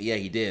week. Yeah,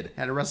 he did.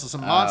 Had to wrestle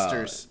some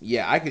monsters.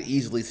 Yeah, I could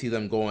easily see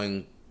them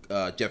going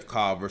Jeff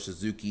Cobb versus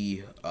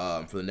Suzuki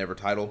for the Never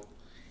title.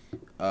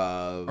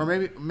 Or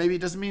maybe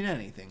it doesn't mean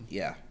anything.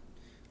 Yeah.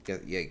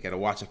 Gotta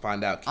watch and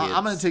find out, kids.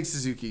 I'm going to take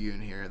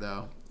Suzuki-gun here,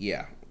 though.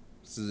 Yeah.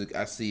 Suzuki,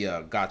 I see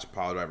Gotcha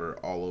Pile Driver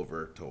all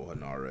over Toa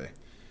Hanare.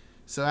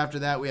 So after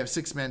that, we have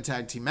 6-man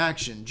tag team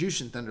action.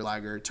 Jushin Thunder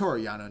Liger,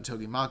 Toru Yano, and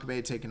Togi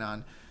Makabe taking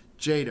on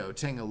Jado,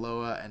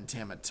 Tangaloa, and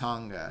Tama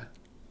Tonga.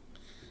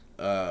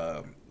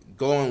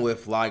 Going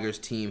with Liger's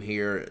team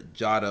here,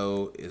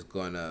 Jado is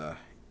going to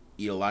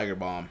eat a Liger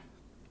bomb.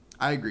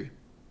 I agree.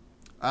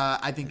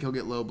 I think he'll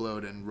get low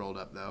blowed and rolled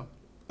up, though.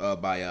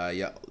 By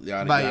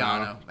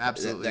Yano.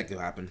 Absolutely. That could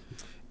happen.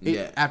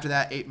 After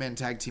that, 8-man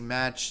tag team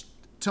match,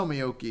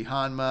 Tomoyoki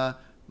Hanma,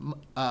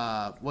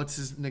 what's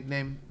his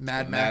nickname?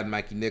 Mad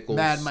Mikey Nichols.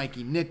 Mad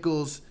Mikey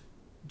Nichols,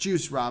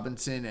 Juice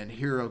Robinson, and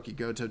Hiroki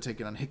Goto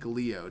taking on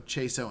Hikuleo,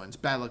 Chase Owens,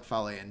 Bad Luck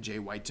Fale, and Jay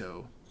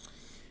Whiteo.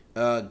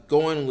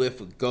 Going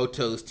with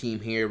Goto's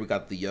team here, we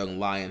got the young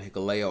lion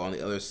Hikuleo on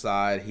the other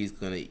side. He's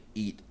going to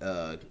eat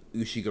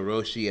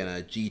Ushigoroshi and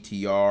a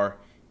GTR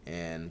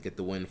and get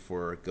the win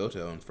for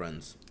Goto and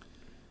friends.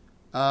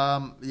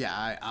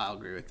 Yeah, I'll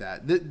agree with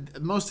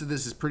that. Most of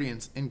this is pretty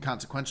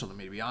inconsequential to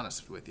me, to be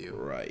honest with you.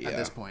 Right, yeah. At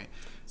this point.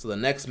 So the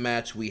next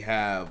match, we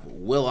have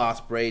Will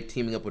Ospreay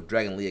teaming up with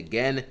Dragon Lee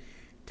again,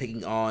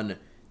 taking on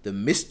the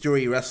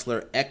mystery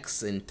wrestler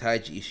X and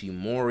Taiji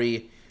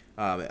Ishimori.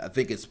 I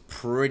think it's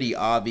pretty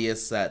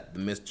obvious that the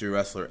mystery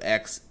wrestler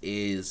X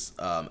is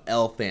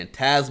El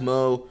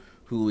Phantasmo,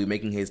 who will be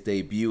making his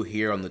debut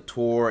here on the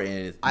tour.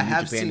 And I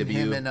have seen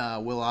him and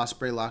Will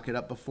Ospreay lock it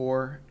up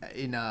before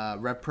in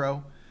Rev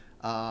Pro.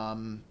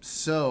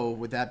 So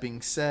with that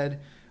being said,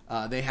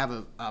 they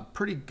have a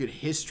pretty good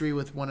history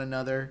with one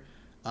another.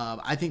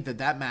 I think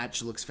that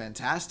match looks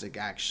fantastic,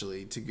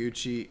 actually.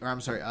 Ospreay,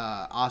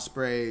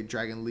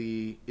 Dragon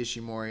Lee,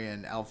 Ishimori,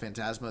 and El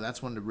Phantasmo.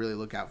 That's one to really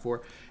look out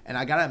for. And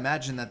I gotta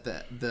imagine that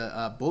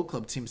the Bullet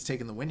Club team's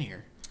taking the win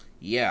here.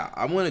 Yeah,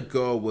 I'm gonna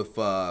go with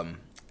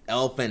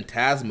El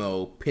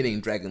Phantasmo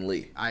pinning Dragon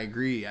Lee. I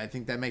agree. I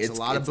think that makes a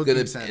lot of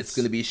booking sense. It's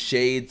gonna be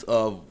shades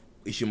of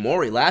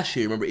Ishimori last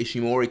year. Remember,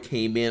 Ishimori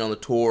came in on the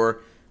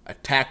tour,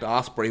 attacked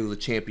Ospreay, who was a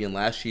champion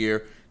last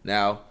year.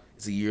 Now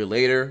it's a year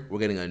later. We're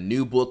getting a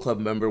new Bullet Club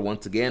member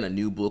once again, a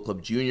new Bullet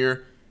Club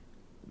Junior,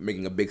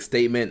 making a big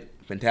statement.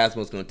 Phantasmo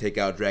is going to take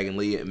out Dragon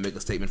Lee and make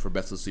a statement for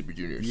Best of the Super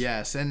Juniors.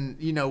 Yes, and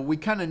we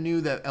kind of knew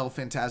that El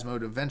Phantasmo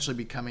would eventually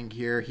be coming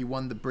here. He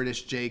won the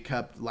British J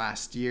Cup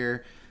last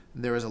year.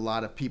 There was a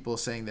lot of people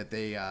saying that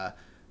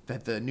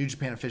that the New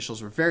Japan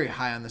officials were very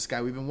high on this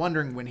guy. We've been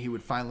wondering when he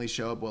would finally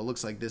show up. Well, it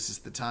looks like this is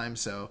the time.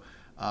 So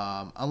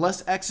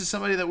unless X is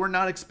somebody that we're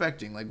not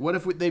expecting, like what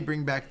if they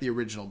bring back the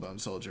original Bone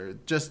Soldier?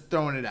 Just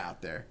throwing it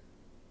out there.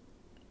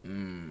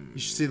 You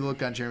should see the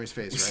look on Jeremy's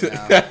face right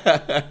now.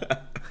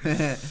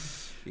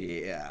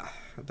 Yeah,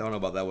 I don't know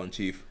about that one,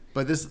 Chief.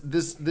 But this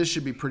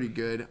should be pretty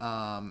good.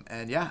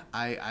 And yeah,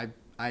 I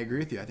agree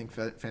with you. I think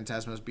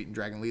Phantasmo's beating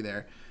Dragon Lee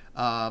there.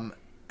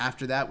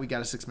 After that, we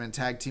got a 6-man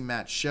tag team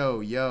match.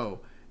 Sho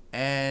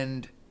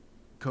and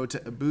Kota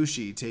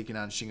Ibushi taking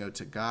on Shingo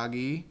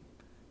Takagi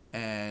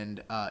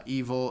and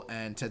Evil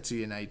and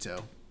Tetsuya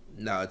Naito.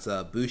 No, it's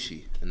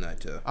Bushi and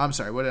Naito. I'm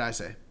sorry, what did I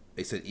say?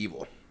 They said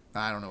Evil.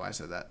 I don't know why I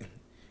said that.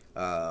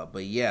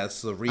 But yeah,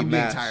 it's a rematch. I'm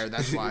getting tired,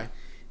 that's why.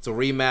 It's a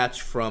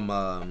rematch from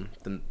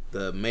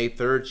the May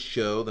 3rd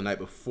show the night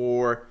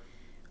before.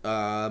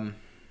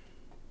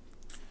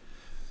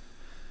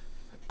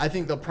 I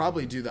think they'll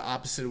probably do the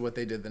opposite of what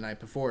they did the night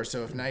before.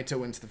 So if Naito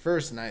wins the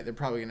first night, they're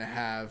probably going to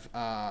have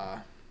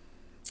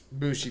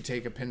Bushi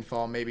take a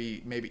pinfall,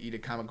 maybe eat a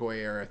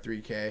Kamigoye or a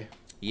 3K.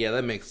 Yeah,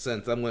 that makes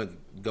sense. I'm going to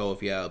go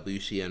with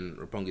Bushi and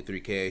Roppongi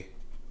 3K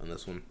on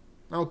this one.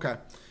 Okay.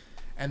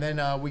 And then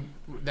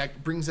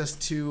that brings us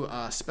to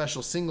a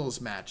special singles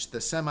match, the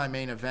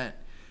semi-main event.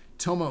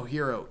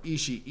 Tomohiro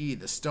Ishii,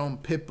 the Stone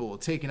Pitbull,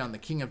 taking on the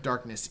King of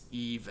Darkness,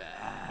 Evil.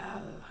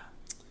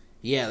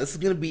 Yeah, this is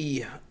going to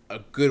be a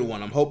good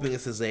one. I'm hoping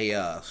this is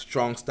a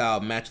strong style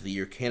match of the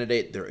year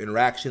candidate. Their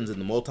interactions in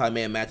the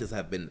multi-man matches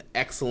have been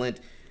excellent.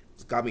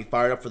 It's got me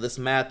fired up for this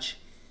match.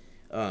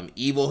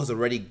 Evil has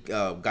already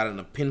gotten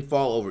a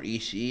pinfall over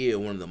Ishii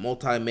in one of the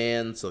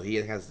multi-man, so he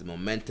has the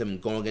momentum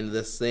going into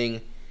this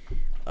thing.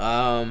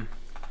 I'm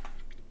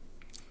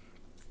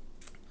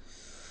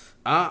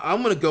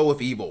going to go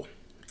with Evil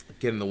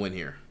getting the win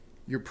here.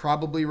 You're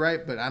probably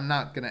right, but I'm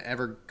not going to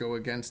ever go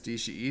against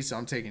Ishii, so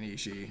I'm taking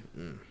Ishii.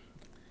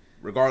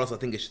 Regardless, I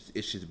think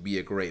it should be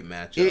a great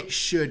matchup. It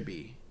should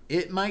be.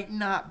 It might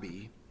not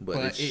be,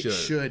 but it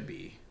should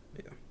be.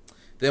 Yeah.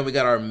 Then we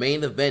got our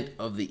main event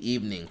of the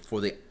evening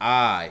for the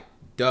IWGP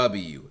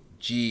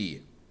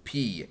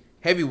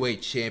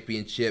Heavyweight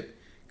Championship.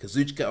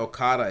 Kazuchika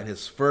Okada in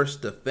his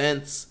first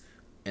defense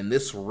in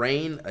this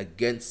reign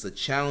against the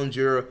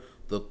challenger,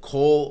 the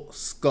Cole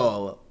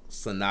Skull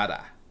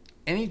Sonata.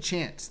 Any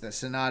chance that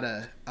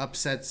Sonata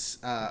upsets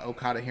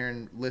Okada here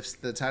and lifts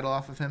the title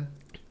off of him?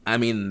 I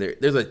mean,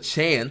 there's a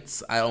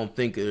chance. I don't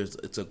think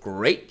it's a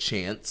great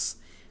chance.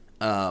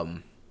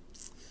 If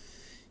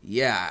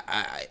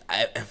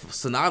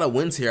Sonata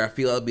wins here, I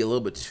feel it'll be a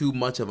little bit too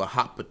much of a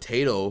hot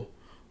potato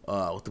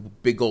with the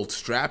big old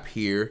strap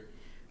here.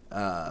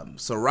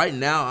 So right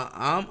now,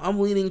 I'm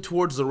leaning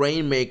towards the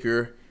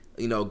Rainmaker.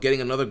 Getting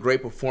another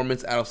great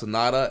performance out of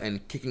Sonata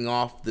and kicking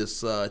off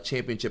this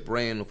championship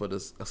reign with a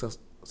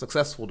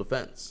successful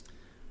defense.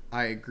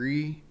 I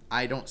agree.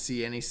 I don't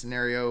see any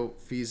scenario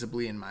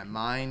feasibly in my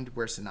mind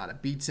where Sonata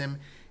beats him.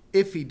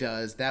 If he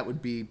does, that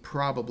would be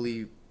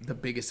probably the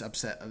biggest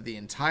upset of the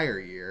entire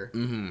year.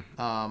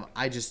 Mm-hmm.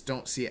 I just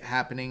don't see it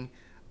happening.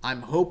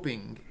 I'm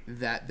hoping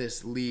that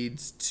this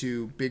leads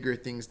to bigger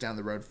things down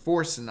the road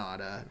for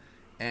Sonata.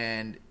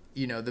 And,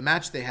 the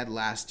match they had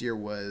last year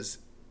was,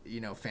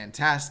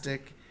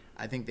 fantastic.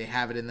 I think they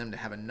have it in them to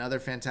have another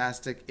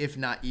fantastic, if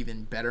not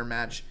even better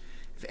match.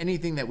 If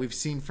anything that we've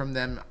seen from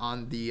them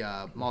on the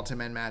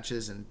multi-man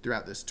matches and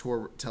throughout this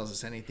tour tells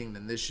us anything,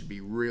 then this should be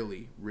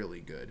really,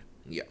 really good.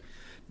 Yeah.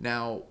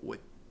 Now,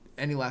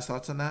 any last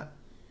thoughts on that?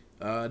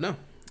 No.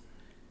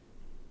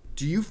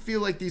 Do you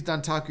feel like these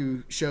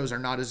Dantaku shows are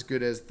not as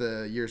good as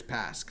the years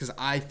past? Because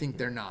I think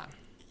they're not.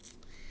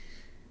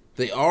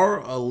 They are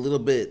a little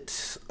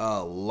bit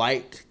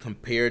light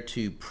compared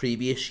to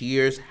previous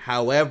years.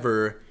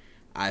 However,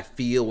 I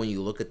feel when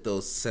you look at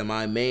those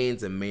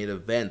semi-mains and main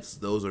events,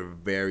 those are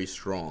very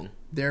strong.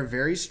 They're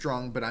very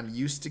strong, but I'm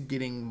used to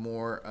getting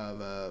more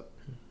of a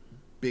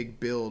big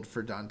build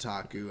for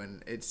Dantaku,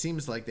 and it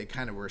seems like they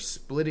kind of were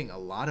splitting a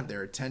lot of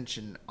their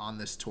attention on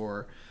this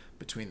tour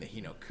between the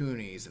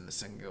Hinokunis and the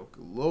Sengoku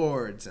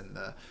Lords and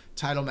the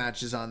title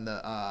matches on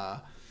the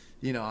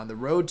on the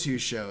Road 2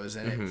 shows,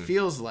 and it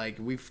feels like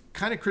we've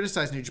kind of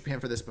criticized New Japan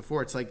for this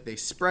before. It's like they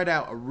spread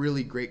out a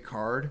really great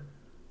card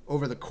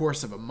over the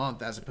course of a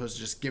month as opposed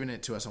to just giving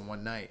it to us on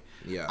one night.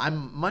 Yeah.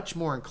 I'm much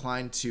more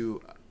inclined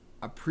to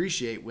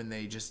appreciate when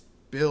they just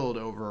build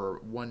over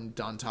one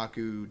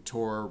Dantaku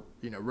tour,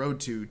 Road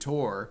 2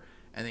 tour,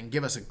 and then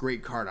give us a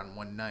great card on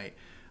one night.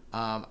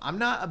 I'm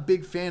not a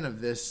big fan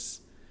of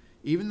this,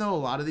 even though a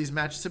lot of these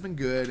matches have been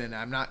good, and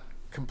I'm not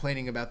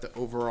complaining about the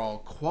overall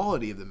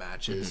quality of the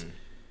matches.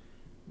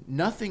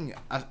 Nothing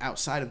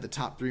outside of the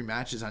top 3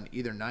 matches on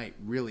either night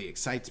really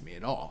excites me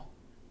at all.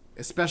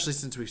 Especially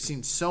since we've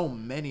seen so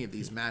many of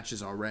these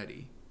matches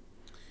already.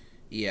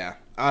 Yeah,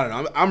 I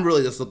don't know. I'm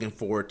really just looking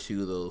forward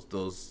to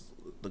those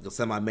like the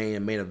semi-main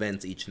and main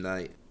events each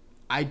night.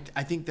 I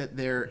think that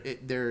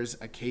there's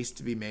a case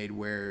to be made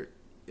where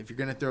if you're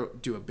gonna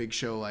do a big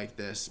show like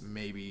this,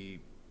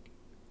 maybe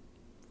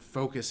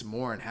focus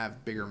more and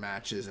have bigger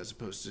matches as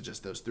opposed to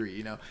just those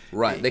 3.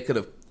 Right? They could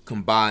have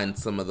combined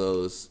some of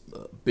those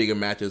bigger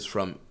matches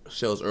from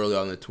shows early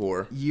on the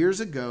tour.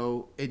 Years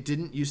ago, it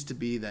didn't used to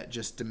be that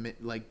just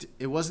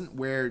it wasn't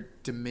where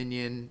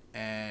Dominion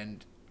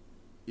and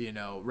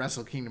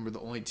Wrestle Kingdom were the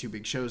only 2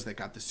 big shows that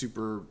got the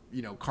super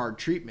card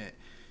treatment.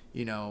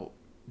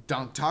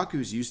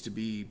 Dantaku's used to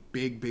be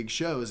big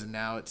shows, and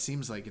now it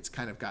seems like it's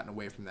kind of gotten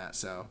away from that.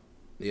 So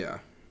yeah.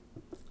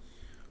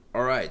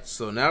 All right,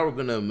 so now we're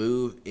gonna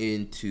move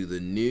into the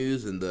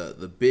news, and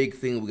the big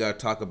thing we gotta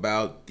talk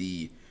about,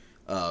 the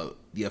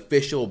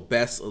official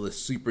Best of the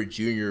Super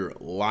Junior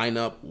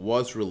lineup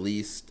was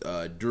released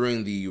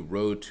during the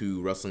Road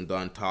to Wrestling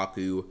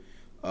Dantaku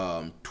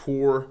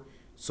tour.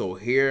 So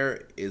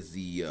here is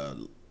the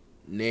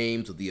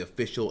names of the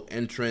official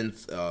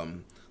entrants.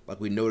 Like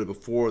we noted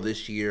before,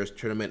 this year's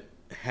tournament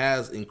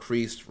has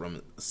increased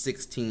from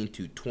 16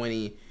 to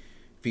 20,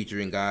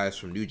 featuring guys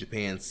from New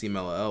Japan,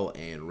 CMLL,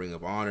 and Ring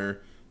of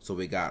Honor. So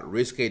we got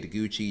Ryusuke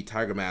Taguchi,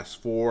 Tiger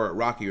Mask 4,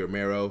 Rocky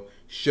Romero,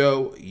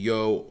 Sho,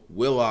 Yo,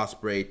 Will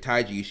Ospreay,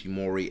 Taiji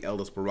Ishimori, El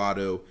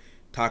Desperado,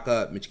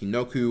 Taka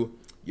Michinoku,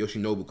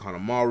 Yoshinobu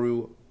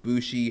Kanemaru,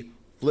 Bushi,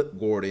 Flip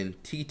Gordon,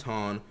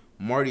 Teton,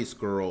 Marty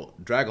Scurll,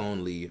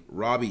 Dragon Lee,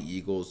 Robbie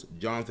Eagles,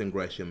 Jonathan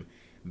Gresham,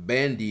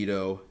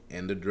 Bandito,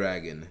 and the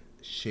Dragon,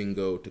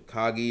 Shingo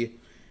Takagi.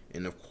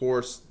 And of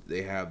course,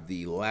 they have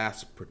the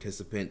last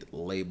participant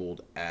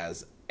labeled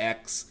as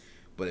X.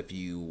 But if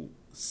you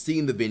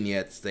seen the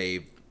vignettes,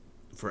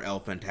 for El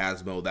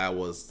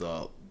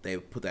Phantasmo, they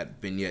put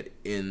that vignette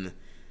in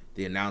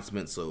the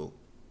announcement. So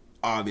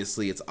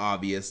obviously, it's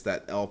obvious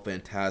that El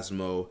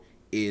Phantasmo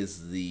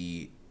is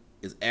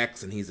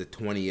X, and he's the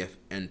 20th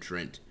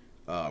entrant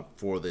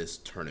for this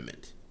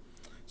tournament.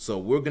 So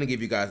we're gonna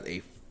give you guys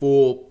a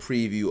full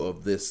preview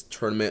of this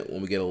tournament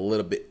when we get a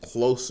little bit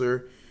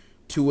closer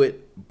to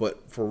it.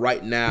 But for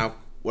right now,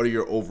 what are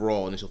your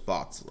overall initial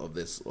thoughts of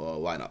this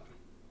lineup?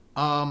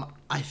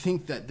 I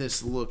think that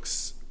this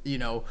looks,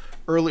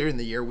 earlier in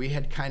the year, we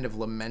had kind of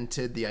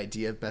lamented the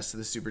idea of Best of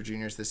the Super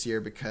Juniors this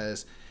year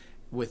because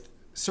with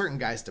certain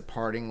guys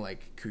departing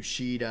like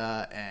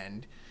Kushida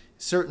and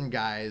certain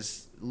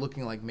guys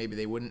looking like maybe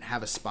they wouldn't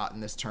have a spot in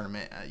this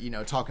tournament.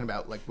 Talking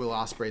about like Will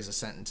Ospreay's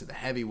ascent into the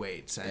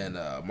heavyweights and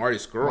Marty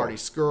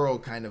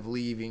Scurll kind of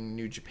leaving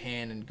New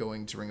Japan and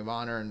going to Ring of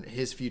Honor, and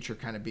his future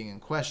kind of being in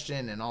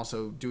question, and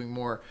also doing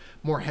more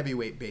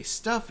heavyweight based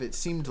stuff. It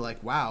seemed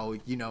like, wow,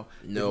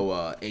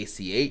 no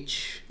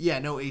ACH. Yeah,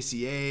 no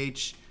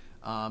ACH.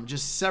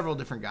 Just several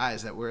different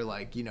guys that were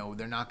like,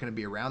 they're not going to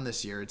be around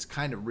this year. It's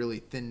kind of really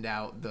thinned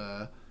out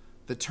the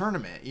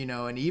tournament,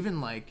 and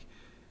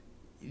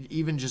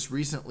even just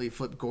recently,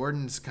 Flip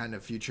Gordon's kind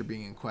of future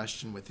being in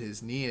question with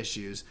his knee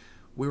issues.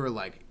 We were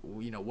like,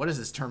 what is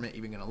this tournament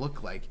even going to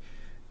look like?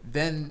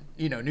 Then,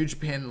 New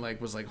Japan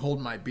was like,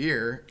 hold my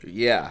beer.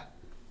 Yeah.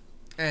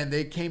 And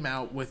they came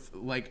out with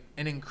like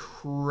an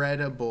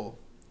incredible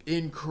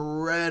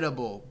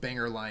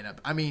banger lineup.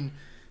 I mean,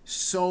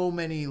 so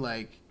many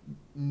like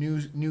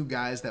new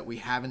guys that we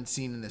haven't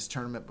seen in this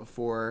tournament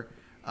before.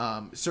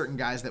 Certain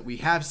guys that we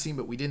have seen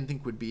but we didn't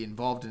think would be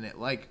involved in it,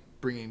 like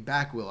bringing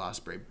back Will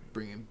Ospreay,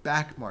 bringing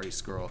back Marty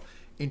Scurll,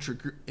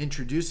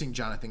 introducing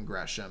Jonathan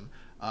Gresham,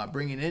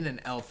 bringing in an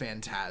El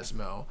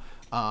Phantasmo,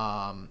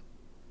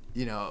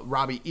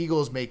 Robbie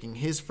Eagles making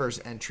his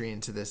first entry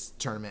into this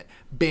tournament,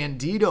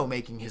 Bandito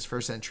making his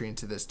first entry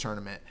into this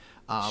tournament,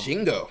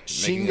 Shingo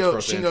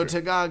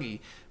Takagi.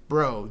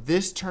 Bro,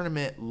 this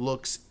tournament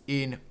looks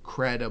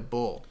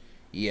incredible.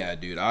 Yeah,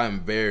 dude,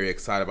 I'm very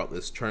excited about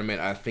this tournament.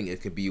 I think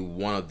it could be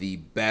one of the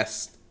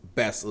best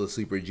of the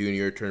Super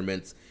Junior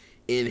tournaments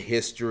in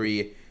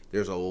history.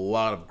 There's a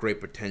lot of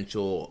great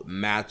potential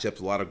matchups,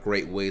 a lot of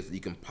great ways that you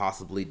can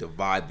possibly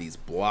divide these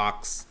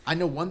blocks. I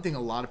know one thing a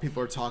lot of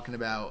people are talking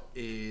about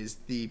is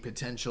the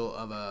potential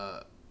of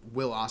a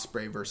Will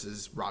Ospreay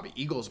versus Robbie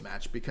Eagles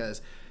match,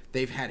 because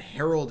they've had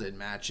heralded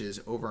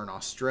matches over in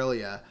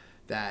Australia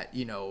that,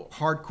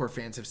 hardcore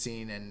fans have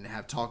seen and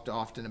have talked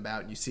often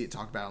about, and you see it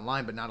talked about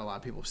online, but not a lot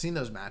of people have seen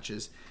those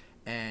matches.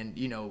 And,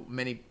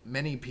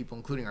 many people,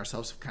 including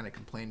ourselves, have kind of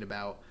complained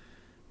about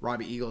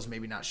Robbie Eagles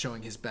maybe not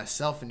showing his best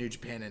self in New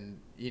Japan,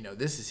 and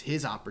this is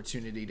his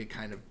opportunity to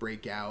kind of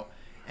break out.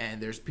 And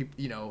there's people,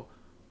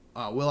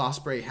 Will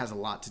Ospreay has a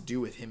lot to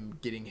do with him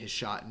getting his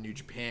shot in New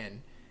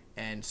Japan,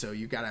 and so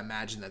you got to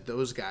imagine that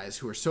those guys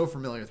who are so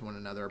familiar with one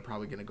another are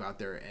probably going to go out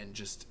there and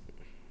just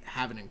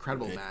have an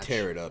incredible match,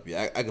 tear it up.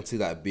 Yeah, I can see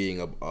that being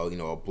a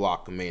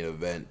block main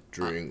event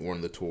during one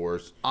of the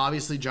tours.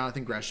 Obviously,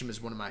 Jonathan Gresham is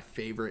one of my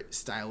favorite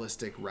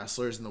stylistic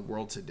wrestlers in the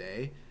world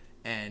today.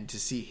 And to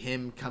see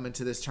him come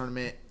into this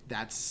tournament,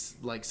 that's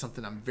like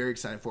something I'm very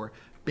excited for.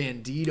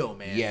 Bandito,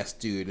 man. Yes,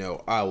 dude.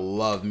 No, I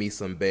love me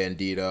some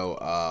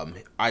Bandito.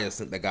 I just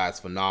think that guy's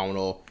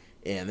phenomenal,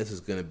 and this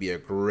is going to be a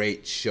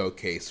great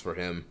showcase for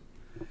him.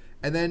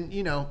 And then,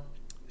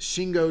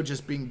 Shingo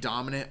just being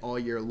dominant all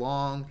year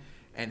long,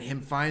 and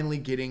him finally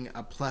getting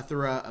a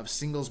plethora of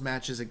singles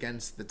matches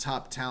against the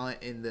top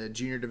talent in the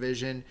junior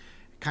division,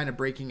 kind of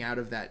breaking out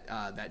of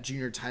that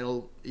junior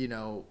title,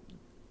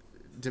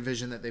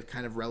 division that they've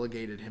kind of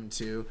relegated him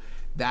to.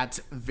 That's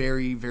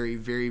very, very,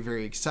 very,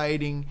 very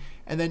exciting.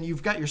 And then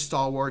you've got your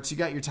stalwarts, you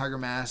got your Tiger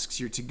Masks,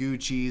 your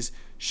Taguchis,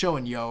 Sho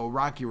and Yo,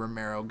 Rocky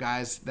Romero,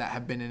 guys that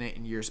have been in it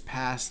in years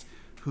past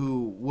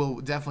who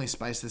will definitely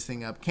spice this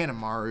thing up.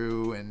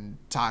 Kanemaru and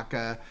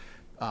Taka,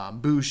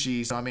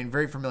 Bushi. So, I mean,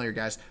 very familiar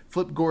guys.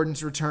 Flip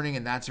Gordon's returning,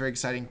 and that's very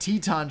exciting.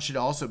 Teton should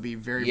also be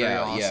very, very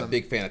awesome. Yeah,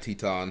 big fan of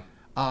Teton.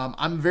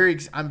 I'm very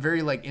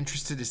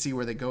interested to see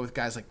where they go with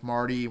guys like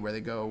Marty, where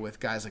they go with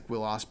guys like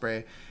Will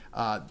Ospreay.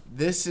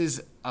 This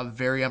is a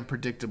very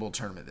unpredictable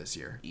tournament this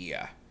year.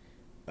 Yeah.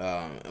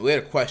 We had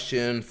a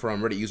question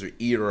from Reddit user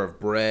Eater of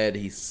Bread.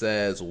 He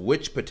says,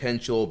 which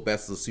potential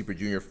Best of the Super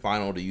Junior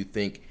final do you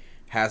think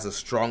has the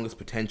strongest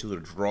potential to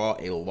draw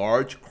a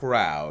large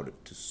crowd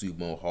to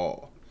Sumo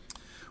Hall?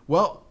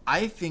 Well,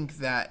 I think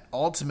that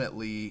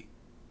ultimately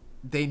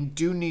they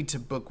do need to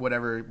book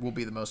whatever will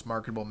be the most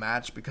marketable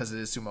match because it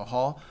is Sumo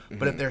Hall. Mm-hmm.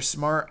 But if they're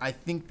smart, I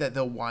think that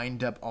they'll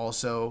wind up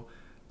also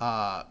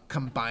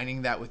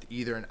combining that with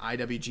either an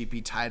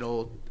IWGP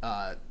title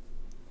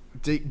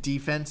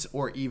defense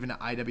or even an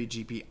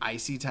IWGP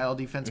IC title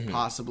defense. Mm-hmm.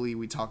 Possibly,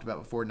 we talked about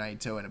before,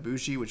 Naito and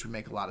Ibushi, which would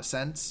make a lot of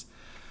sense.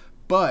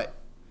 But,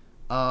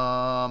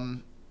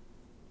 I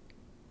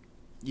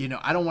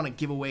don't want to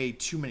give away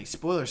too many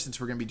spoilers since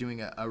we're going to be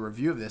doing a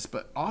review of this.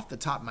 But off the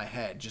top of my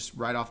head, just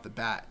right off the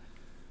bat,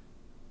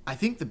 I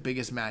think the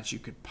biggest match you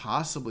could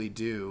possibly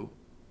do,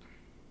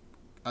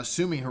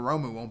 assuming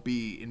Hiromu won't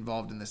be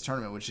involved in this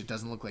tournament, which it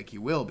doesn't look like he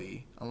will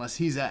be, unless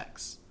he's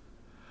X.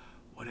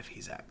 What if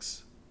he's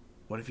X?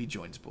 What if he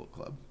joins Bullet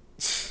Club?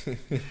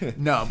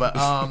 No,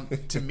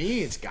 but to me,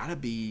 it's got to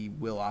be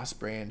Will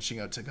Ospreay and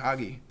Shingo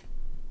Takagi.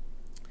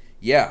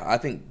 Yeah, I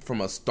think from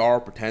a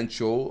star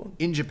potential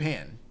in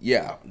Japan.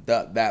 Yeah,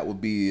 that would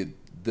be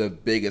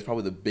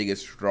probably the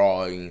biggest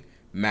drawing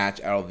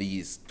match out of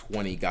these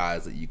 20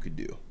 guys that you could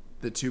do.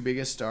 The two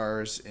biggest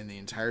stars in the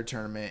entire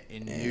tournament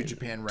in New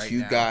Japan right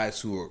now. Two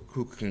guys who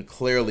can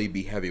clearly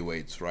be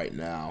heavyweights right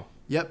now.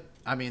 Yep.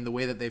 I mean, the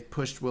way that they've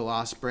pushed Will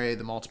Ospreay,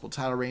 the multiple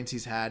title reigns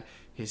he's had,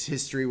 his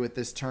history with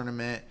this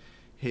tournament,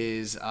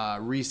 his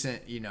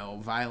recent,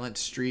 violent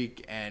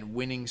streak and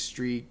winning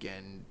streak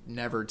and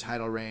never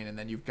title reign. And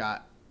then you've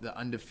got the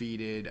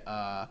undefeated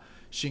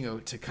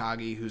Shingo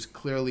Takagi, who's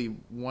clearly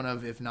one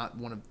of, if not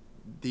one of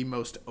the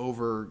most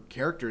over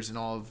characters in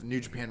all of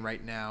New Japan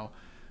right now.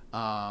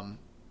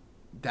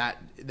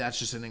 That's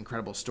just an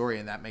incredible story,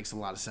 and that makes a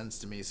lot of sense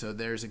to me. So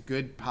there's a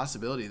good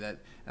possibility that,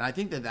 and I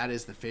think that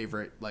is the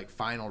favorite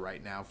final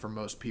right now for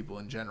most people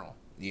in general.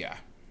 Yeah.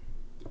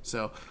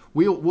 So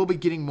we'll be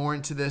getting more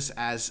into this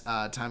as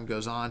time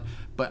goes on,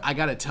 but I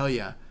got to tell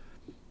you,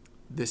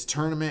 this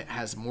tournament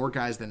has more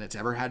guys than it's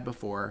ever had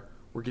before.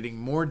 We're getting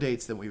more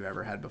dates than we've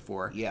ever had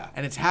before. Yeah.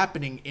 And it's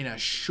happening in a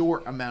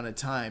short amount of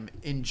time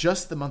in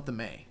just the month of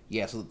May.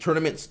 Yeah, so the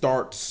tournament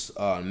starts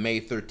on May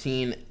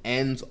 13,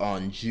 ends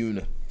on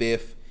June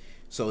 5th.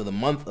 So in the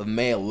month of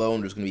May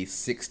alone, there's going to be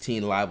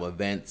 16 live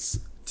events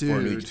for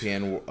New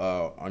Japan,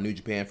 on New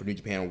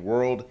Japan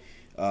World.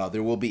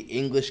 There will be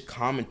English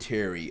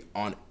commentary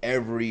on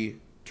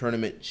every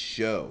tournament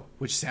show.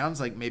 Which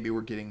sounds like maybe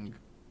we're getting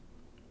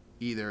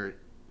either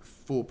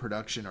full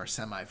production or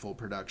semi-full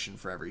production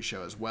for every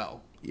show as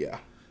well. Yeah.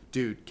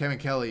 Dude, Kevin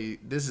Kelly,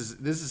 this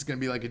is going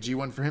to be like a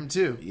G1 for him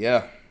too.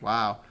 Yeah.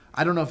 Wow.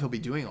 I don't know if he'll be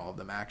doing all of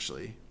them,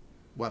 actually.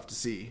 We'll have to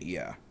see.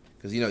 Yeah.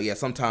 Because,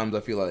 sometimes I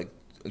feel like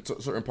in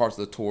certain parts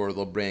of the tour,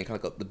 they'll bring kind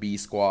of like the B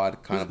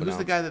squad kind of. Who's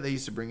the guy that they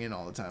used to bring in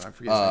all the time? I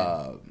forget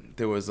his name.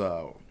 There was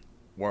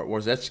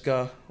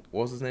Warzechka.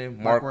 What was his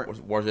name? Mark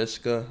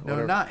Warzechka?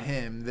 No, not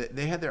him.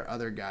 They had their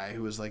other guy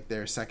who was like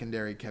their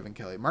secondary Kevin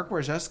Kelly. Mark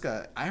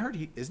Warzechka, I heard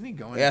isn't he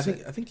going? Yeah,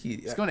 I think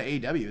he's going to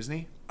AEW, isn't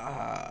he?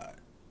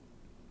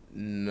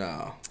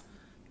 No.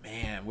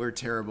 Man, we're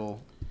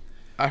terrible.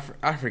 I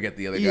forget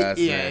the other guy's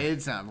name. Yeah,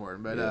 it's not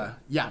important, but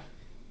yeah.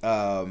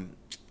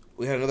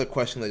 We had another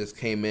question that just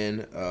came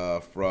in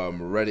from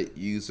Reddit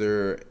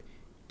user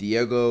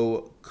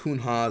Diego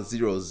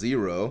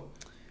Kunha00.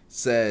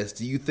 Says,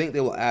 do you think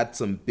they will add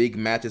some big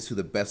matches to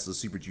the Best of the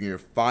Super Junior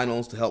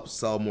finals to help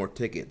sell more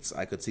tickets?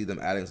 I could see them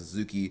adding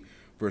Suzuki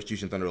versus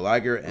Jushin Thunder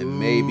Liger and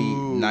maybe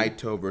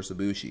Naito versus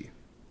Ibushi.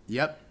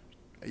 Yep.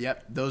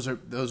 Those are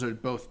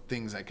both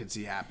things I could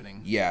see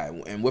happening. Yeah,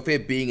 and with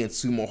it being in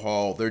Sumo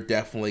Hall, they're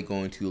definitely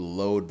going to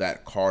load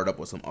that card up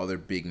with some other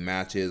big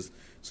matches.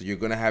 So you're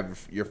going to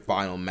have your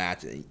final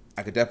match.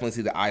 I could definitely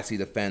see the IC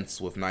defense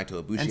with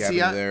Naito Ibushi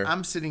happening there.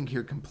 I'm sitting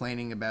here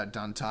complaining about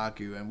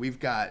Dontaku, and we've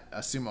got a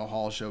Sumo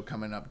Hall show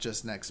coming up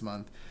just next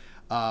month.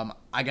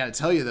 I got to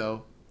tell you,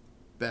 though,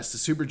 Best of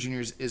Super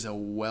Juniors is a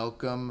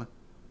welcome,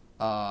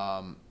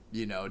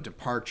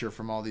 departure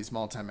from all these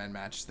multi-man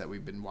matches that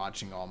we've been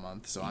watching all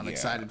month. So I'm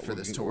excited for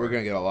this tour. We're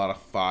going to get a lot of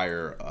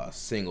fire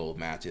single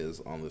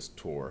matches on this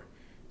tour.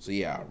 So,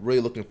 yeah,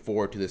 really looking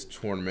forward to this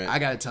tournament. I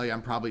got to tell you,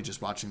 I'm probably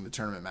just watching the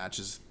tournament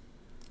matches.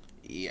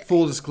 Yeah.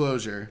 Full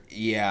disclosure.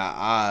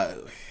 Yeah,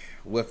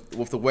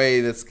 with the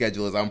way this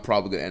schedule is, I'm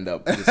probably going to end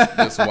up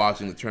just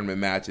watching the tournament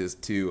matches,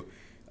 too.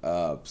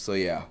 So,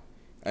 yeah.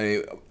 I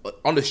mean,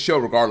 on the show,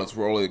 regardless,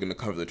 we're only going to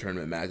cover the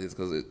tournament matches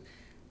because,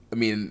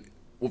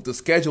 with the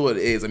schedule it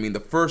is, the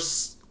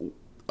first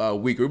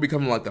week, we're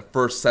becoming like the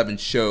first 7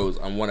 shows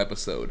on one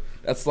episode.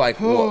 That's like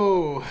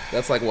what?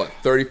 That's like what?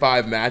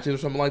 35 matches or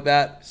something like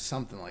that.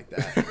 Something like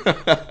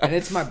that. And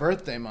it's my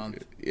birthday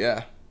month.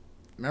 Yeah.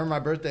 Remember my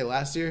birthday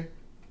last year?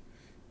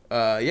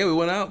 Yeah, we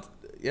went out.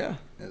 Yeah.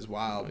 It was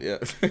wild. Yeah.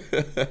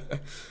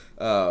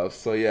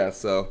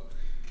 So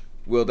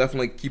we'll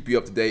definitely keep you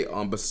up to date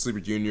on Best of Super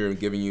Junior and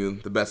giving you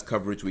the best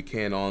coverage we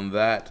can on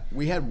that.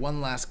 We had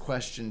one last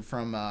question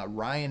from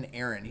Ryan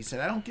Aaron. He said,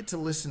 I don't get to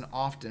listen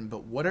often,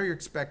 but what are your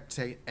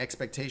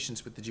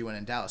expectations with the G1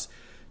 in Dallas?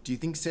 Do you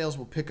think sales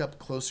will pick up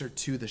closer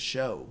to the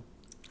show?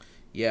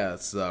 Yeah,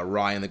 it's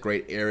Ryan the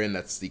Great Aaron.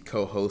 That's the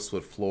co-host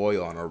with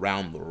Floyd on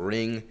Around the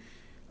Ring.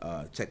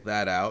 Check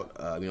that out.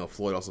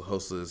 Floyd also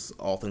hosts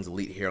All Things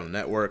Elite here on the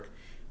network.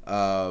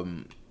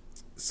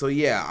 So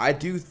yeah, I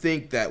do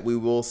think that we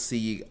will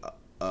see,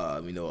 a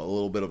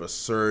little bit of a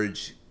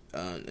surge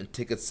in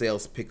ticket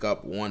sales pick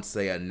up once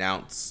they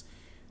announce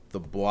the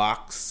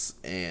blocks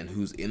and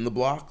who's in the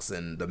blocks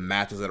and the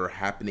matches that are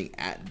happening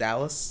at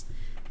Dallas.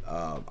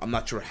 I'm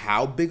not sure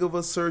how big of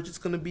a surge it's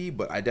going to be,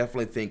 but I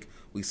definitely think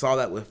we saw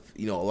that with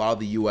a lot of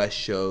the U.S.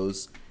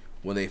 shows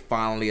when they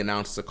finally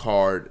announced the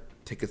card,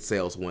 ticket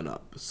sales went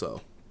up.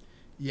 So.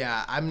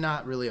 Yeah, I'm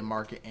not really a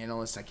market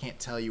analyst. I can't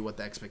tell you what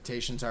the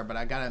expectations are, but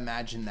I got to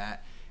imagine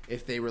that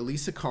if they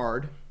release a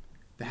card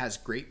that has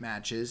great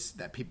matches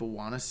that people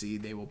want to see,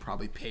 they will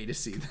probably pay to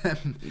see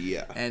them.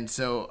 Yeah. And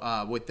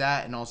so with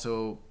that, and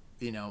also,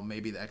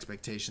 maybe the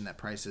expectation that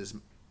prices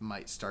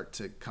might start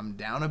to come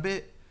down a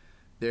bit,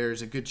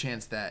 there's a good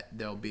chance that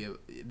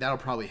that'll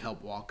probably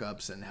help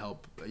walk-ups and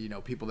help,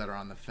 people that are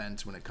on the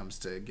fence when it comes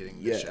to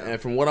getting the show. And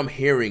from what I'm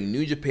hearing,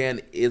 New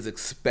Japan is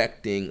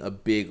expecting a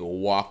big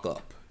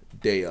walk-up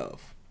day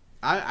of.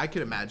 I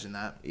could imagine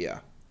that.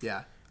 Yeah.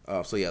 Yeah.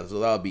 So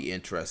that'll be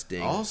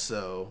interesting.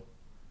 Also,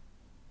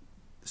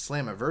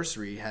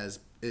 Slammiversary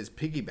is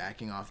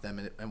piggybacking off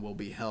them and will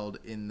be held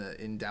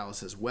in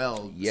Dallas as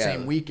well. Yeah.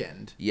 Same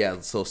weekend. Yeah.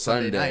 So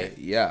Sunday night.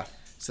 Yeah.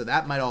 So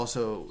that might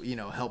also,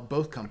 help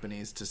both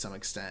companies to some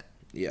extent.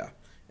 Yeah.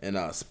 And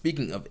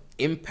speaking of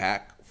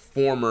Impact,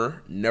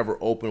 former Never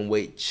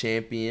Openweight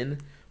champion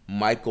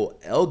Michael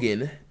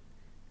Elgin,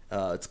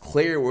 it's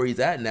clear where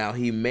he's at now.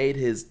 He made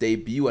his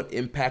debut at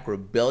Impact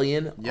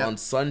Rebellion on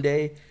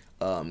Sunday.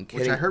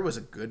 Which I heard was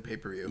a good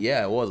pay-per-view.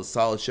 Yeah, it was a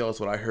solid show. That's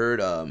what I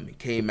heard. He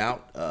came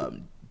out.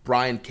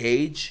 Brian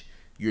Cage,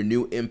 your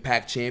new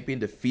Impact champion,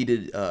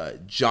 defeated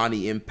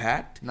Johnny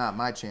Impact. Not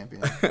my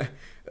champion.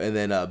 And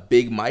then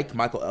Big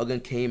Michael Elgin,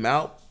 came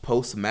out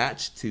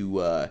post-match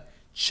to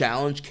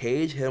challenge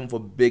Cage, hit him for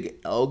Big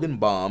Elgin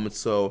bomb. And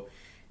so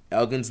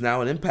Elgin's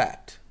now an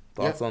Impact.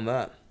 Thoughts on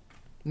that?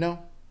 No,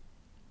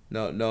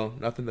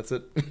 nothing. That's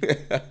it.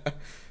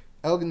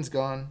 Elgin's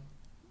gone.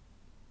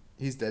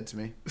 He's dead to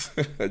me.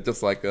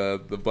 Just like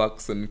the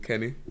Bucks and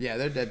Kenny. Yeah,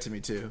 they're dead to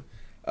me too.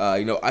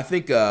 I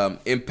think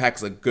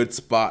Impact's a good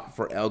spot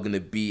for Elgin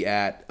to be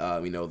at.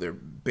 They're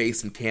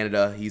based in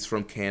Canada. He's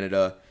from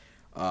Canada.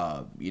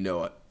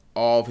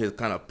 All of his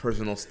kind of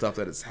personal stuff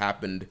that has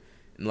happened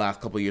in the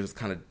last couple of years has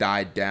kind of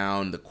died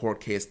down. The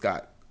court case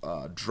got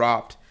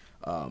dropped.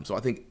 So I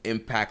think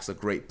Impact's a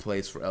great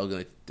place for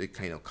Elgin to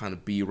kind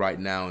of be right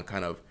now and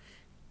kind of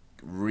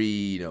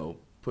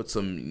put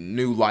some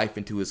new life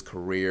into his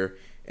career.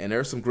 And there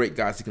are some great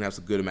guys he can have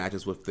some good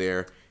matches with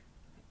there.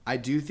 I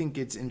do think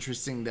it's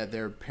interesting that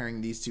they're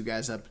pairing these two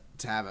guys up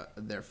to have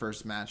their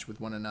first match with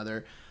one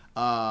another.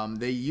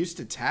 They used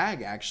to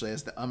tag, actually,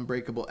 as the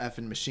Unbreakable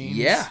Effing Machines.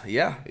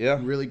 Yeah.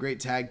 Really great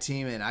tag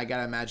team, and I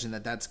gotta imagine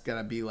that that's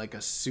gonna be like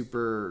a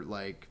super,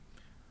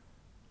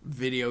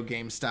 video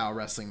game style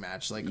wrestling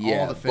match. All the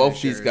finishers.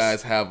 Both these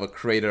guys have a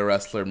creator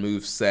wrestler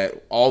move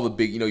set. All the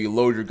big, you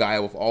load your guy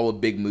with all the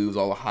big moves,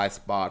 all the high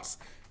spots.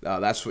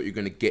 That's what you're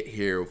gonna get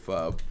here with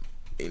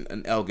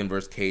an Elgin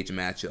versus Cage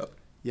matchup.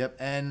 Yep,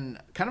 and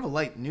kind of a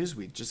light news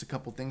week. Just a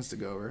couple things to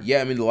go over.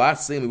 Yeah, the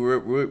last thing, we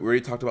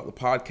already talked about the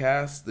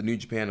podcast, the New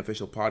Japan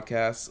official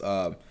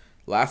podcast.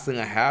 Last thing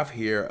I have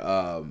here,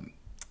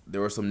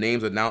 there were some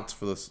names announced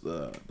for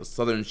the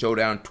Southern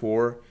Showdown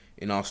Tour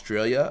in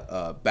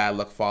Australia. Bad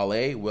Luck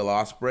Fale, Will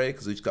Ospreay,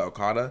 Kazuchika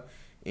Okada,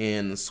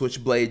 and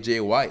Switchblade Jay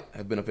White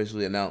have been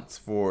officially announced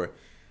for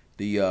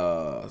the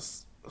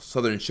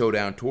Southern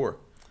Showdown Tour.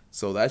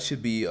 So that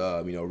should be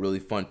a really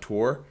fun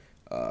tour.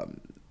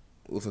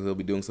 Looks like they'll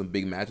be doing some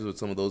big matches with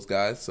some of those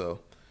guys. So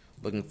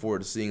looking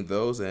forward to seeing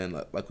those. And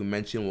like we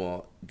mentioned,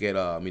 we'll get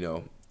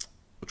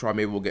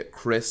we'll get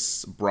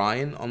Chris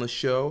Bryan on the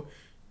show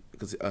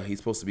because he's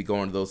supposed to be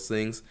going to those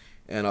things.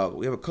 And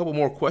we have a couple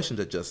more questions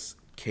that just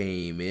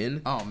came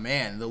in. Oh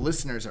man, the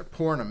listeners are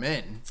pouring them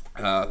in.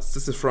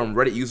 This is from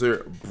Reddit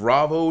user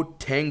Bravo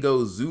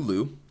Tango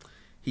Zulu.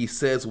 He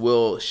says,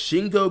 will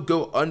Shingo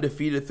go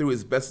undefeated through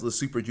his Best of the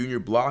Super Junior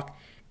block?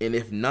 And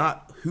if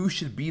not, who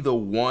should be the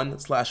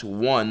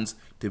 1/ones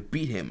to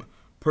beat him?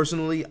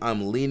 Personally,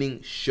 I'm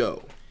leaning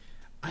Sho.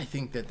 I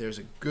think that there's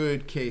a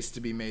good case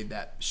to be made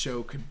that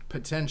Sho could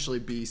potentially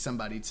be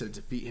somebody to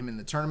defeat him in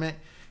the tournament,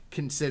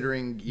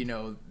 considering,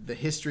 the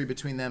history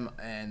between them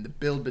and the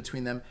build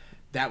between them.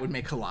 That would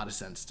make a lot of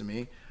sense to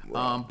me.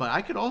 Right. But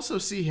I could also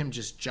see him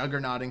just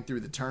juggernauting through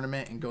the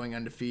tournament and going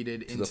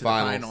undefeated into the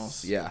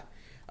finals. Yeah.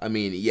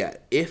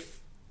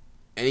 If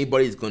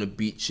anybody's going to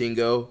beat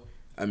Shingo,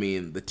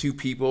 the two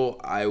people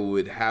I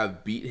would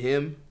have beat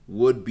him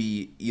would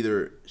be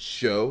either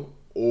Sho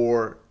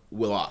or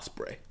Will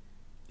Ospreay.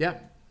 Yeah.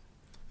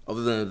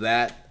 Other than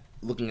that,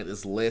 looking at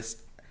this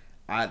list,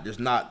 there's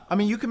not.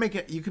 You can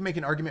make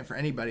an argument for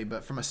anybody,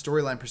 but from a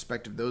storyline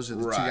perspective, those are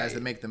the two guys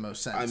that make the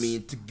most sense.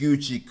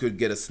 Taguchi could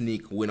get a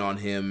sneak win on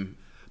him,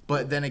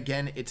 but then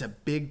again, it's a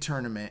big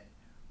tournament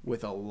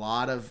with a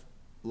lot of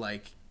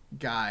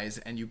guys,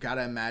 and you got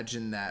to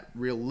imagine that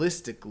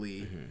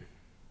realistically. Mm-hmm.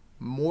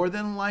 More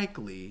than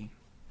likely,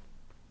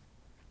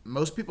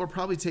 most people are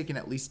probably taking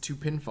at least 2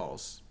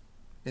 pinfalls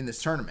in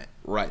this tournament.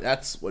 Right,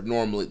 that's what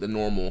the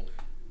normal.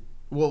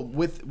 Well,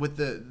 with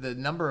the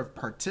number of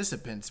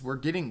participants, we're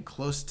getting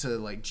close to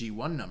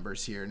G1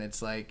 numbers here, and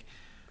it's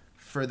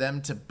for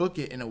them to book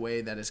it in a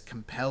way that is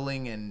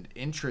compelling and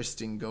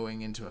interesting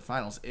going into a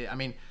finals.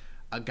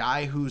 A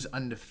guy who's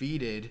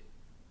undefeated,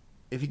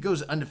 if he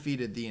goes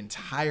undefeated the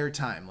entire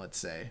time, let's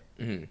say,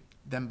 mm-hmm.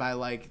 then by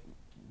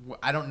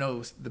I don't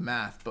know the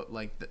math, but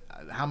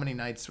how many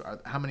people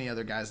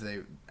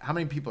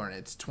are in it?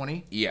 It's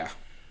 20? Yeah.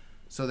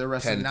 So they're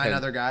wrestling 9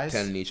 other guys?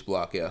 10 in each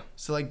block, yeah.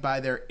 So by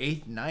their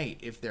 8th night,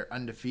 if they're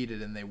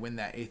undefeated and they win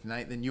that 8th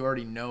night, then you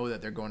already know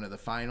that they're going to the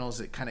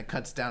finals. It kind of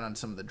cuts down on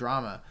some of the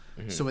drama.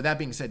 Mm-hmm. So with that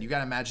being said, you got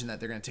to imagine that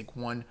they're going to take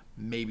 1,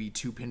 maybe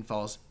 2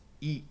 pinfalls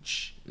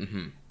each.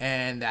 Mm-hmm.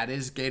 And that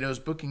is Gato's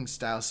booking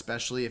style,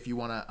 especially if you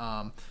want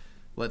to,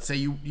 let's say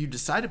you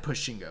decide to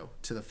push Shingo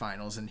to the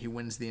finals and he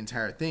wins the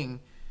entire thing.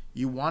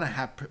 You want to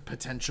have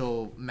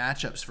potential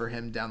matchups for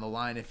him down the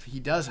line if he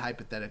does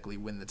hypothetically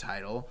win the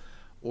title,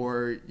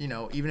 or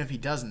even if he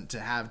doesn't, to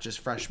have just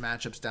fresh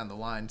matchups down the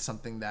line,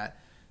 something that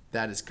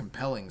is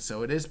compelling.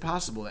 So it is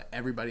possible that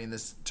everybody in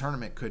this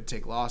tournament could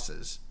take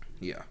losses.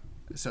 Yeah.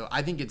 So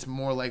I think it's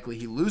more likely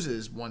he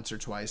loses once or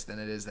twice than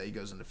it is that he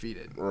goes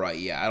undefeated. Right,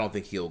 yeah. I don't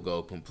think he'll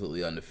go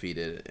completely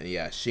undefeated. And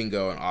yeah,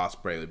 Shingo and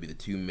Ospreay would be the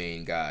two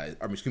main guys.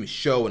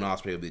 Sho and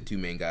Ospreay would be the two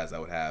main guys I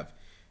would have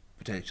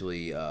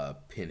potentially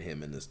pin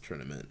him in this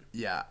tournament.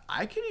 Yeah,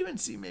 I could even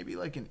see maybe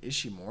like an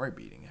Ishimori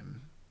beating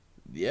him.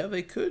 Yeah,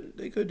 they could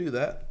do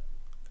that.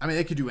 I mean,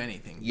 they could do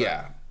anything.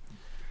 Yeah.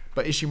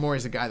 But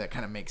Ishimori's a guy that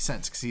kind of makes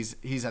sense because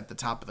he's at the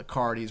top of the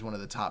card. He's one of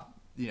the top,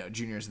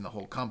 juniors in the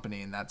whole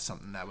company, and that's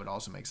something that would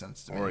also make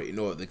sense to me.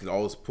 Or, they could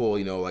always pull,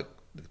 like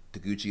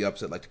Taguchi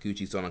upset like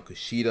Taguchi's done on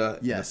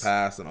Kushida in the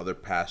past and other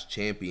past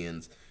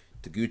champions.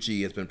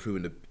 Taguchi has been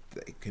proven to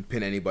can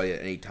pin anybody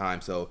at any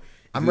time. So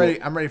I'm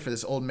ready for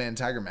this old man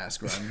Tiger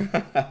Mask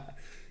run.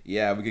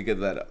 Yeah, we could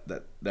get that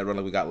run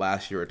like we got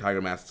last year where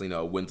Tiger Mask,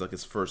 wins like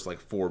his first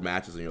 4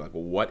 matches, and you're like,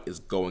 well, what is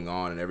going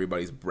on? And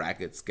everybody's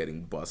brackets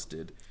getting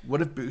busted.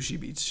 What if Bushi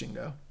beats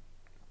Shingo?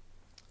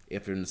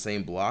 If they're in the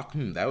same block,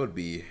 that would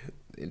be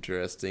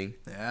interesting.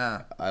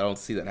 Yeah, I don't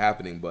see that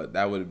happening, but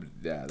that'd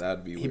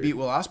be weird. He beat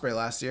Will Ospreay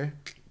last year.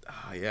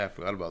 Yeah, I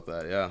forgot about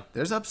that. Yeah,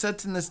 there's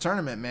upsets in this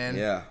tournament, man.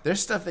 Yeah,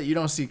 there's stuff that you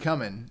don't see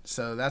coming,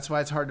 so that's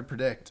why it's hard to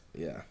predict.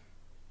 Yeah,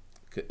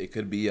 it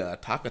could be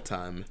Taka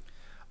time.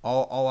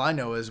 All I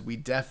know is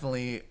we're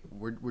doing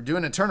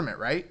a tournament,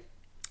 right?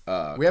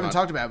 We haven't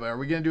talked about it, but are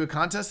we going to do a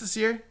contest this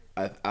year?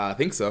 I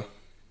think so.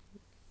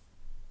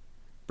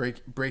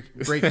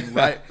 Breaking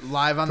right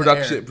live on the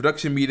air.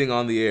 Production meeting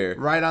on the air.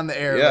 Right on the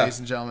air, ladies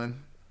and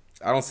gentlemen.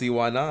 I don't see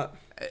why not.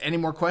 Any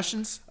more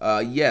questions?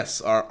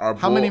 Yes. Our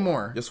How many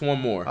more? Just one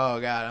more. Oh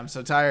God, I'm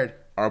so tired.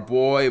 Our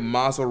boy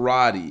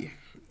Maserati,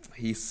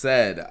 he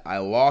said, I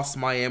lost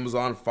my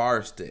Amazon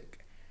Fire Stick.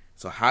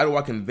 So how do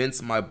I convince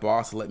my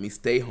boss to let me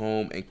stay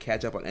home and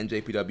catch up on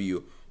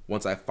NJPW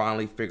once I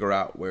finally figure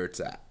out where it's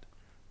at?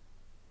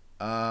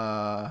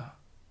 I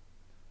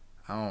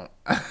don't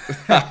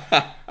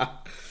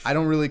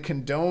really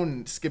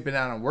condone skipping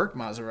out on work,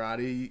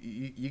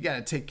 Maserati. You got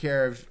to take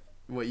care of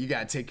what you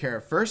got to take care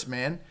of first,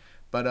 man.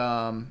 But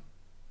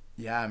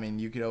yeah, I mean,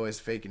 you could always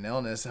fake an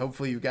illness.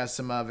 Hopefully, you've got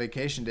some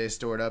vacation days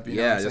stored up. You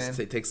know what I'm just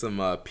saying? Take some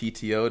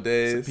PTO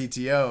days. Some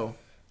PTO.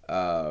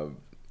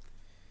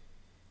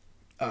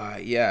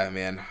 Yeah,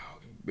 man.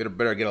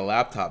 Better get a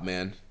laptop,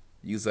 man.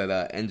 Use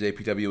that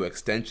NJPW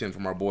extension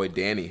from our boy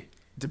Danny.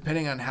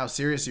 Depending on how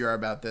serious you are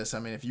about this, I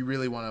mean, if you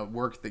really want to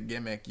work the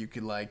gimmick, you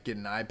could get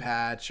an eye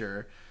patch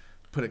or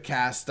put a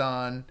cast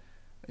on.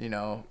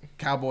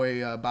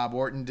 Cowboy Bob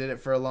Orton did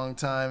it for a long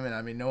time, and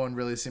I mean, no one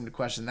really seemed to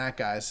question that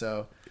guy.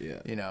 So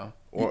yeah,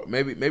 or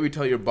maybe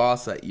tell your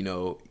boss that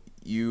you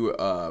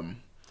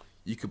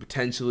could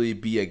potentially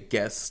be a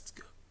guest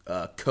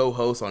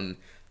co-host on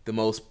the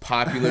most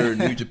popular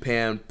New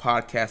Japan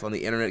podcast on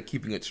the internet,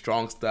 Keeping It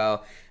Strong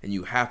Style, and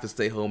you have to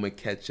stay home and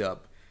catch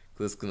up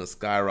because it's gonna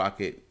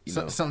skyrocket.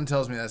 Something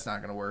tells me that's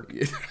not gonna work.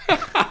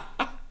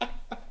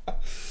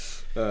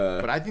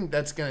 But I think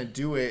that's gonna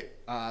do it.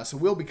 So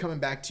we'll be coming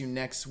back to you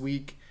next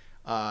week.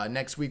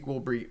 Next week we'll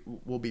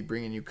be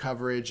bringing you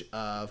coverage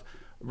of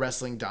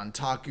Wrestling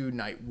Dontaku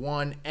Night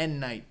 1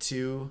 and Night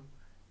 2.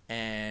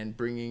 And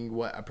bringing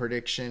a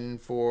prediction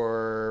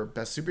for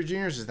Best Super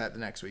Juniors? Is that the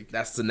next week?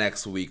 That's the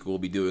next week. We'll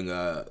be doing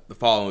the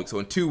following week. So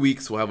in 2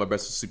 weeks, we'll have our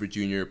Best Super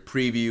Junior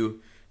preview.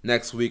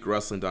 Next week,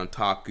 Wrestling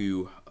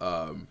Dontaku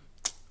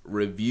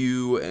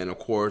review. And, of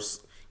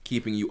course,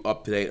 keeping you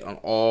up to date on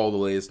all the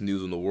latest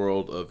news in the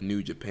world of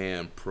New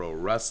Japan Pro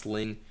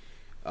Wrestling.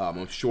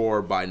 I'm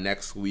sure by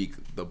next week,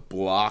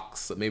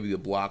 maybe the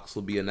blocks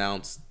will be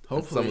announced.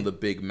 Hopefully. Some of the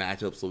big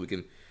matchups so we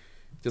can...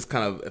 Just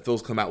kind of, if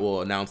those come out, we'll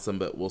announce them,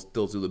 but we'll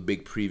still do the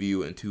big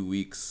preview in 2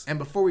 weeks. And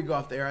before we go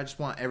off the air, I just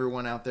want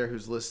everyone out there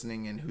who's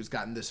listening and who's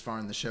gotten this far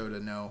in the show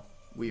to know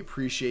we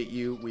appreciate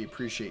you. We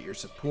appreciate your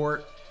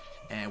support.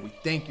 And we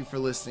thank you for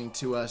listening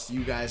to us.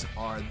 You guys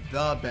are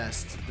the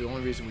best. The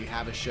only reason we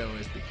have a show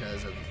is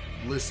because of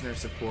listener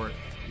support,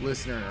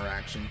 listener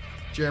interaction.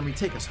 Jeremy,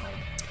 take us home.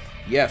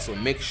 Yeah, so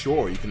make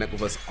sure you connect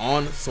with us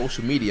on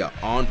social media.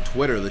 On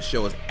Twitter, the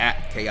show is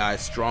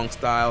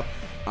 @KIStrongStyle.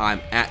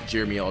 I'm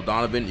 @Jeremy L.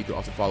 Donovan. You can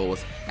also follow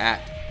us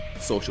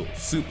 @Social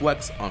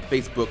Suplex. On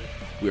Facebook,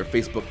 we are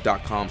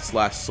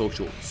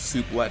facebook.com/Social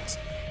Suplex.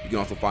 You can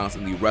also find us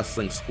in the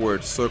Wrestling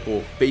Squared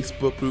Circle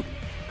Facebook group,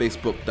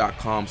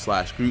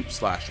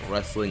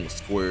 facebook.com/group/Wrestling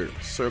Squared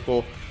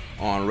Circle.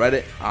 On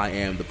Reddit, I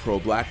am the Pro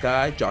Black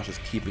Guy. Josh is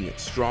Keeping It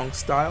Strong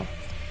Style.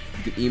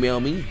 You can email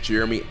me,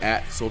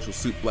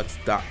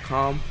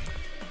 jeremy@socialsuplex.com.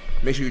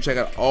 Make sure you check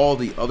out all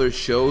the other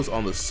shows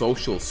on the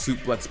Social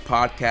Suplex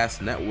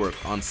Podcast Network.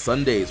 On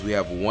Sundays, we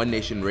have One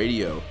Nation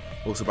Radio,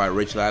 hosted by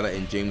Rich Latta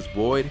and James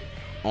Boyd.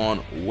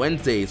 On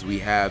Wednesdays, we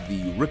have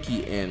the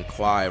Ricky and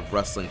Clive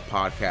Wrestling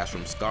Podcast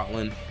from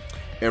Scotland.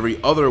 Every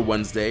other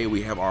Wednesday,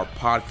 we have our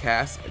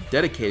podcast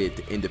dedicated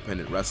to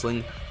independent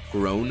wrestling,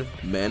 Grown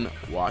Men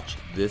Watch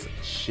This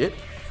Shit,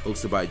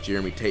 hosted by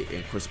Jeremy Tate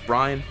and Chris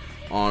Bryan.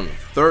 On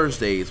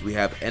Thursdays, we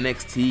have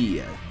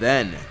NXT,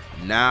 Then,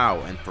 Now,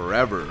 and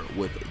Forever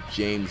with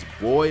James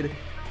Boyd.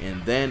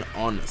 And then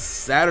on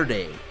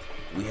Saturday,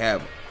 we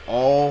have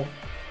All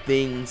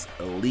Things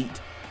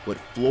Elite with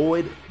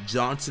Floyd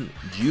Johnson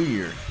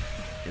Jr.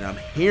 And I'm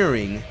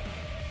hearing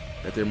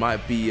that there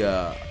might be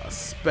a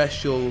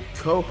special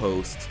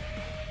co-host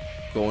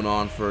going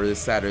on for this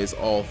Saturday's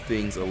All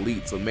Things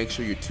Elite. So make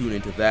sure you tune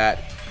into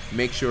that.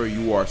 Make sure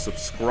you are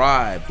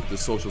subscribed to the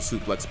Social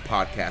Suplex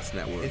Podcast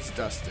Network. It's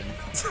Dustin.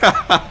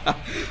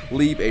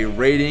 Leave a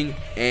rating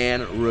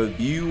and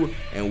review,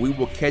 and we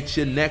will catch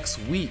you next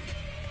week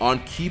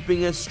on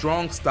Keeping It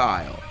Strong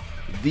Style,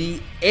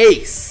 the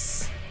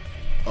ace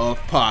of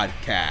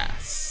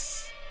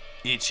podcasts.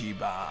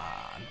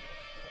 Ichiban.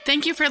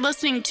 Thank you for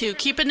listening to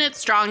Keeping It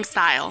Strong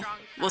Style.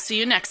 We'll see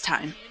you next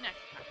time.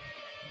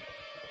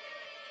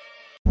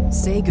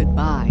 Say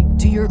goodbye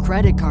to your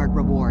credit card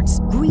rewards.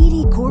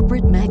 Greedy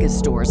corporate mega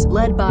stores,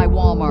 led by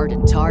Walmart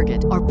and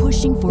Target, are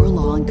pushing for a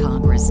law in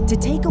Congress to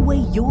take away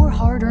your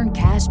hard-earned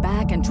cash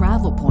back and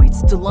travel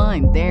points to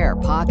line their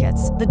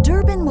pockets. The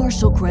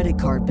Durbin-Marshall credit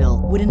card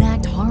bill would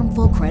enact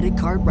harmful credit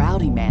card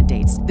routing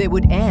mandates that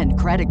would end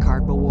credit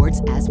card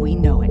rewards as we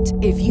know it.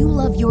 If you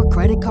love your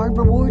credit card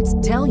rewards,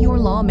 tell your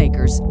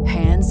lawmakers,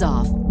 hands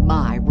off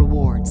my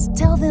rewards.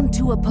 Tell them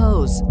to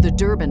oppose the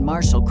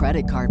Durbin-Marshall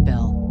credit card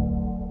bill.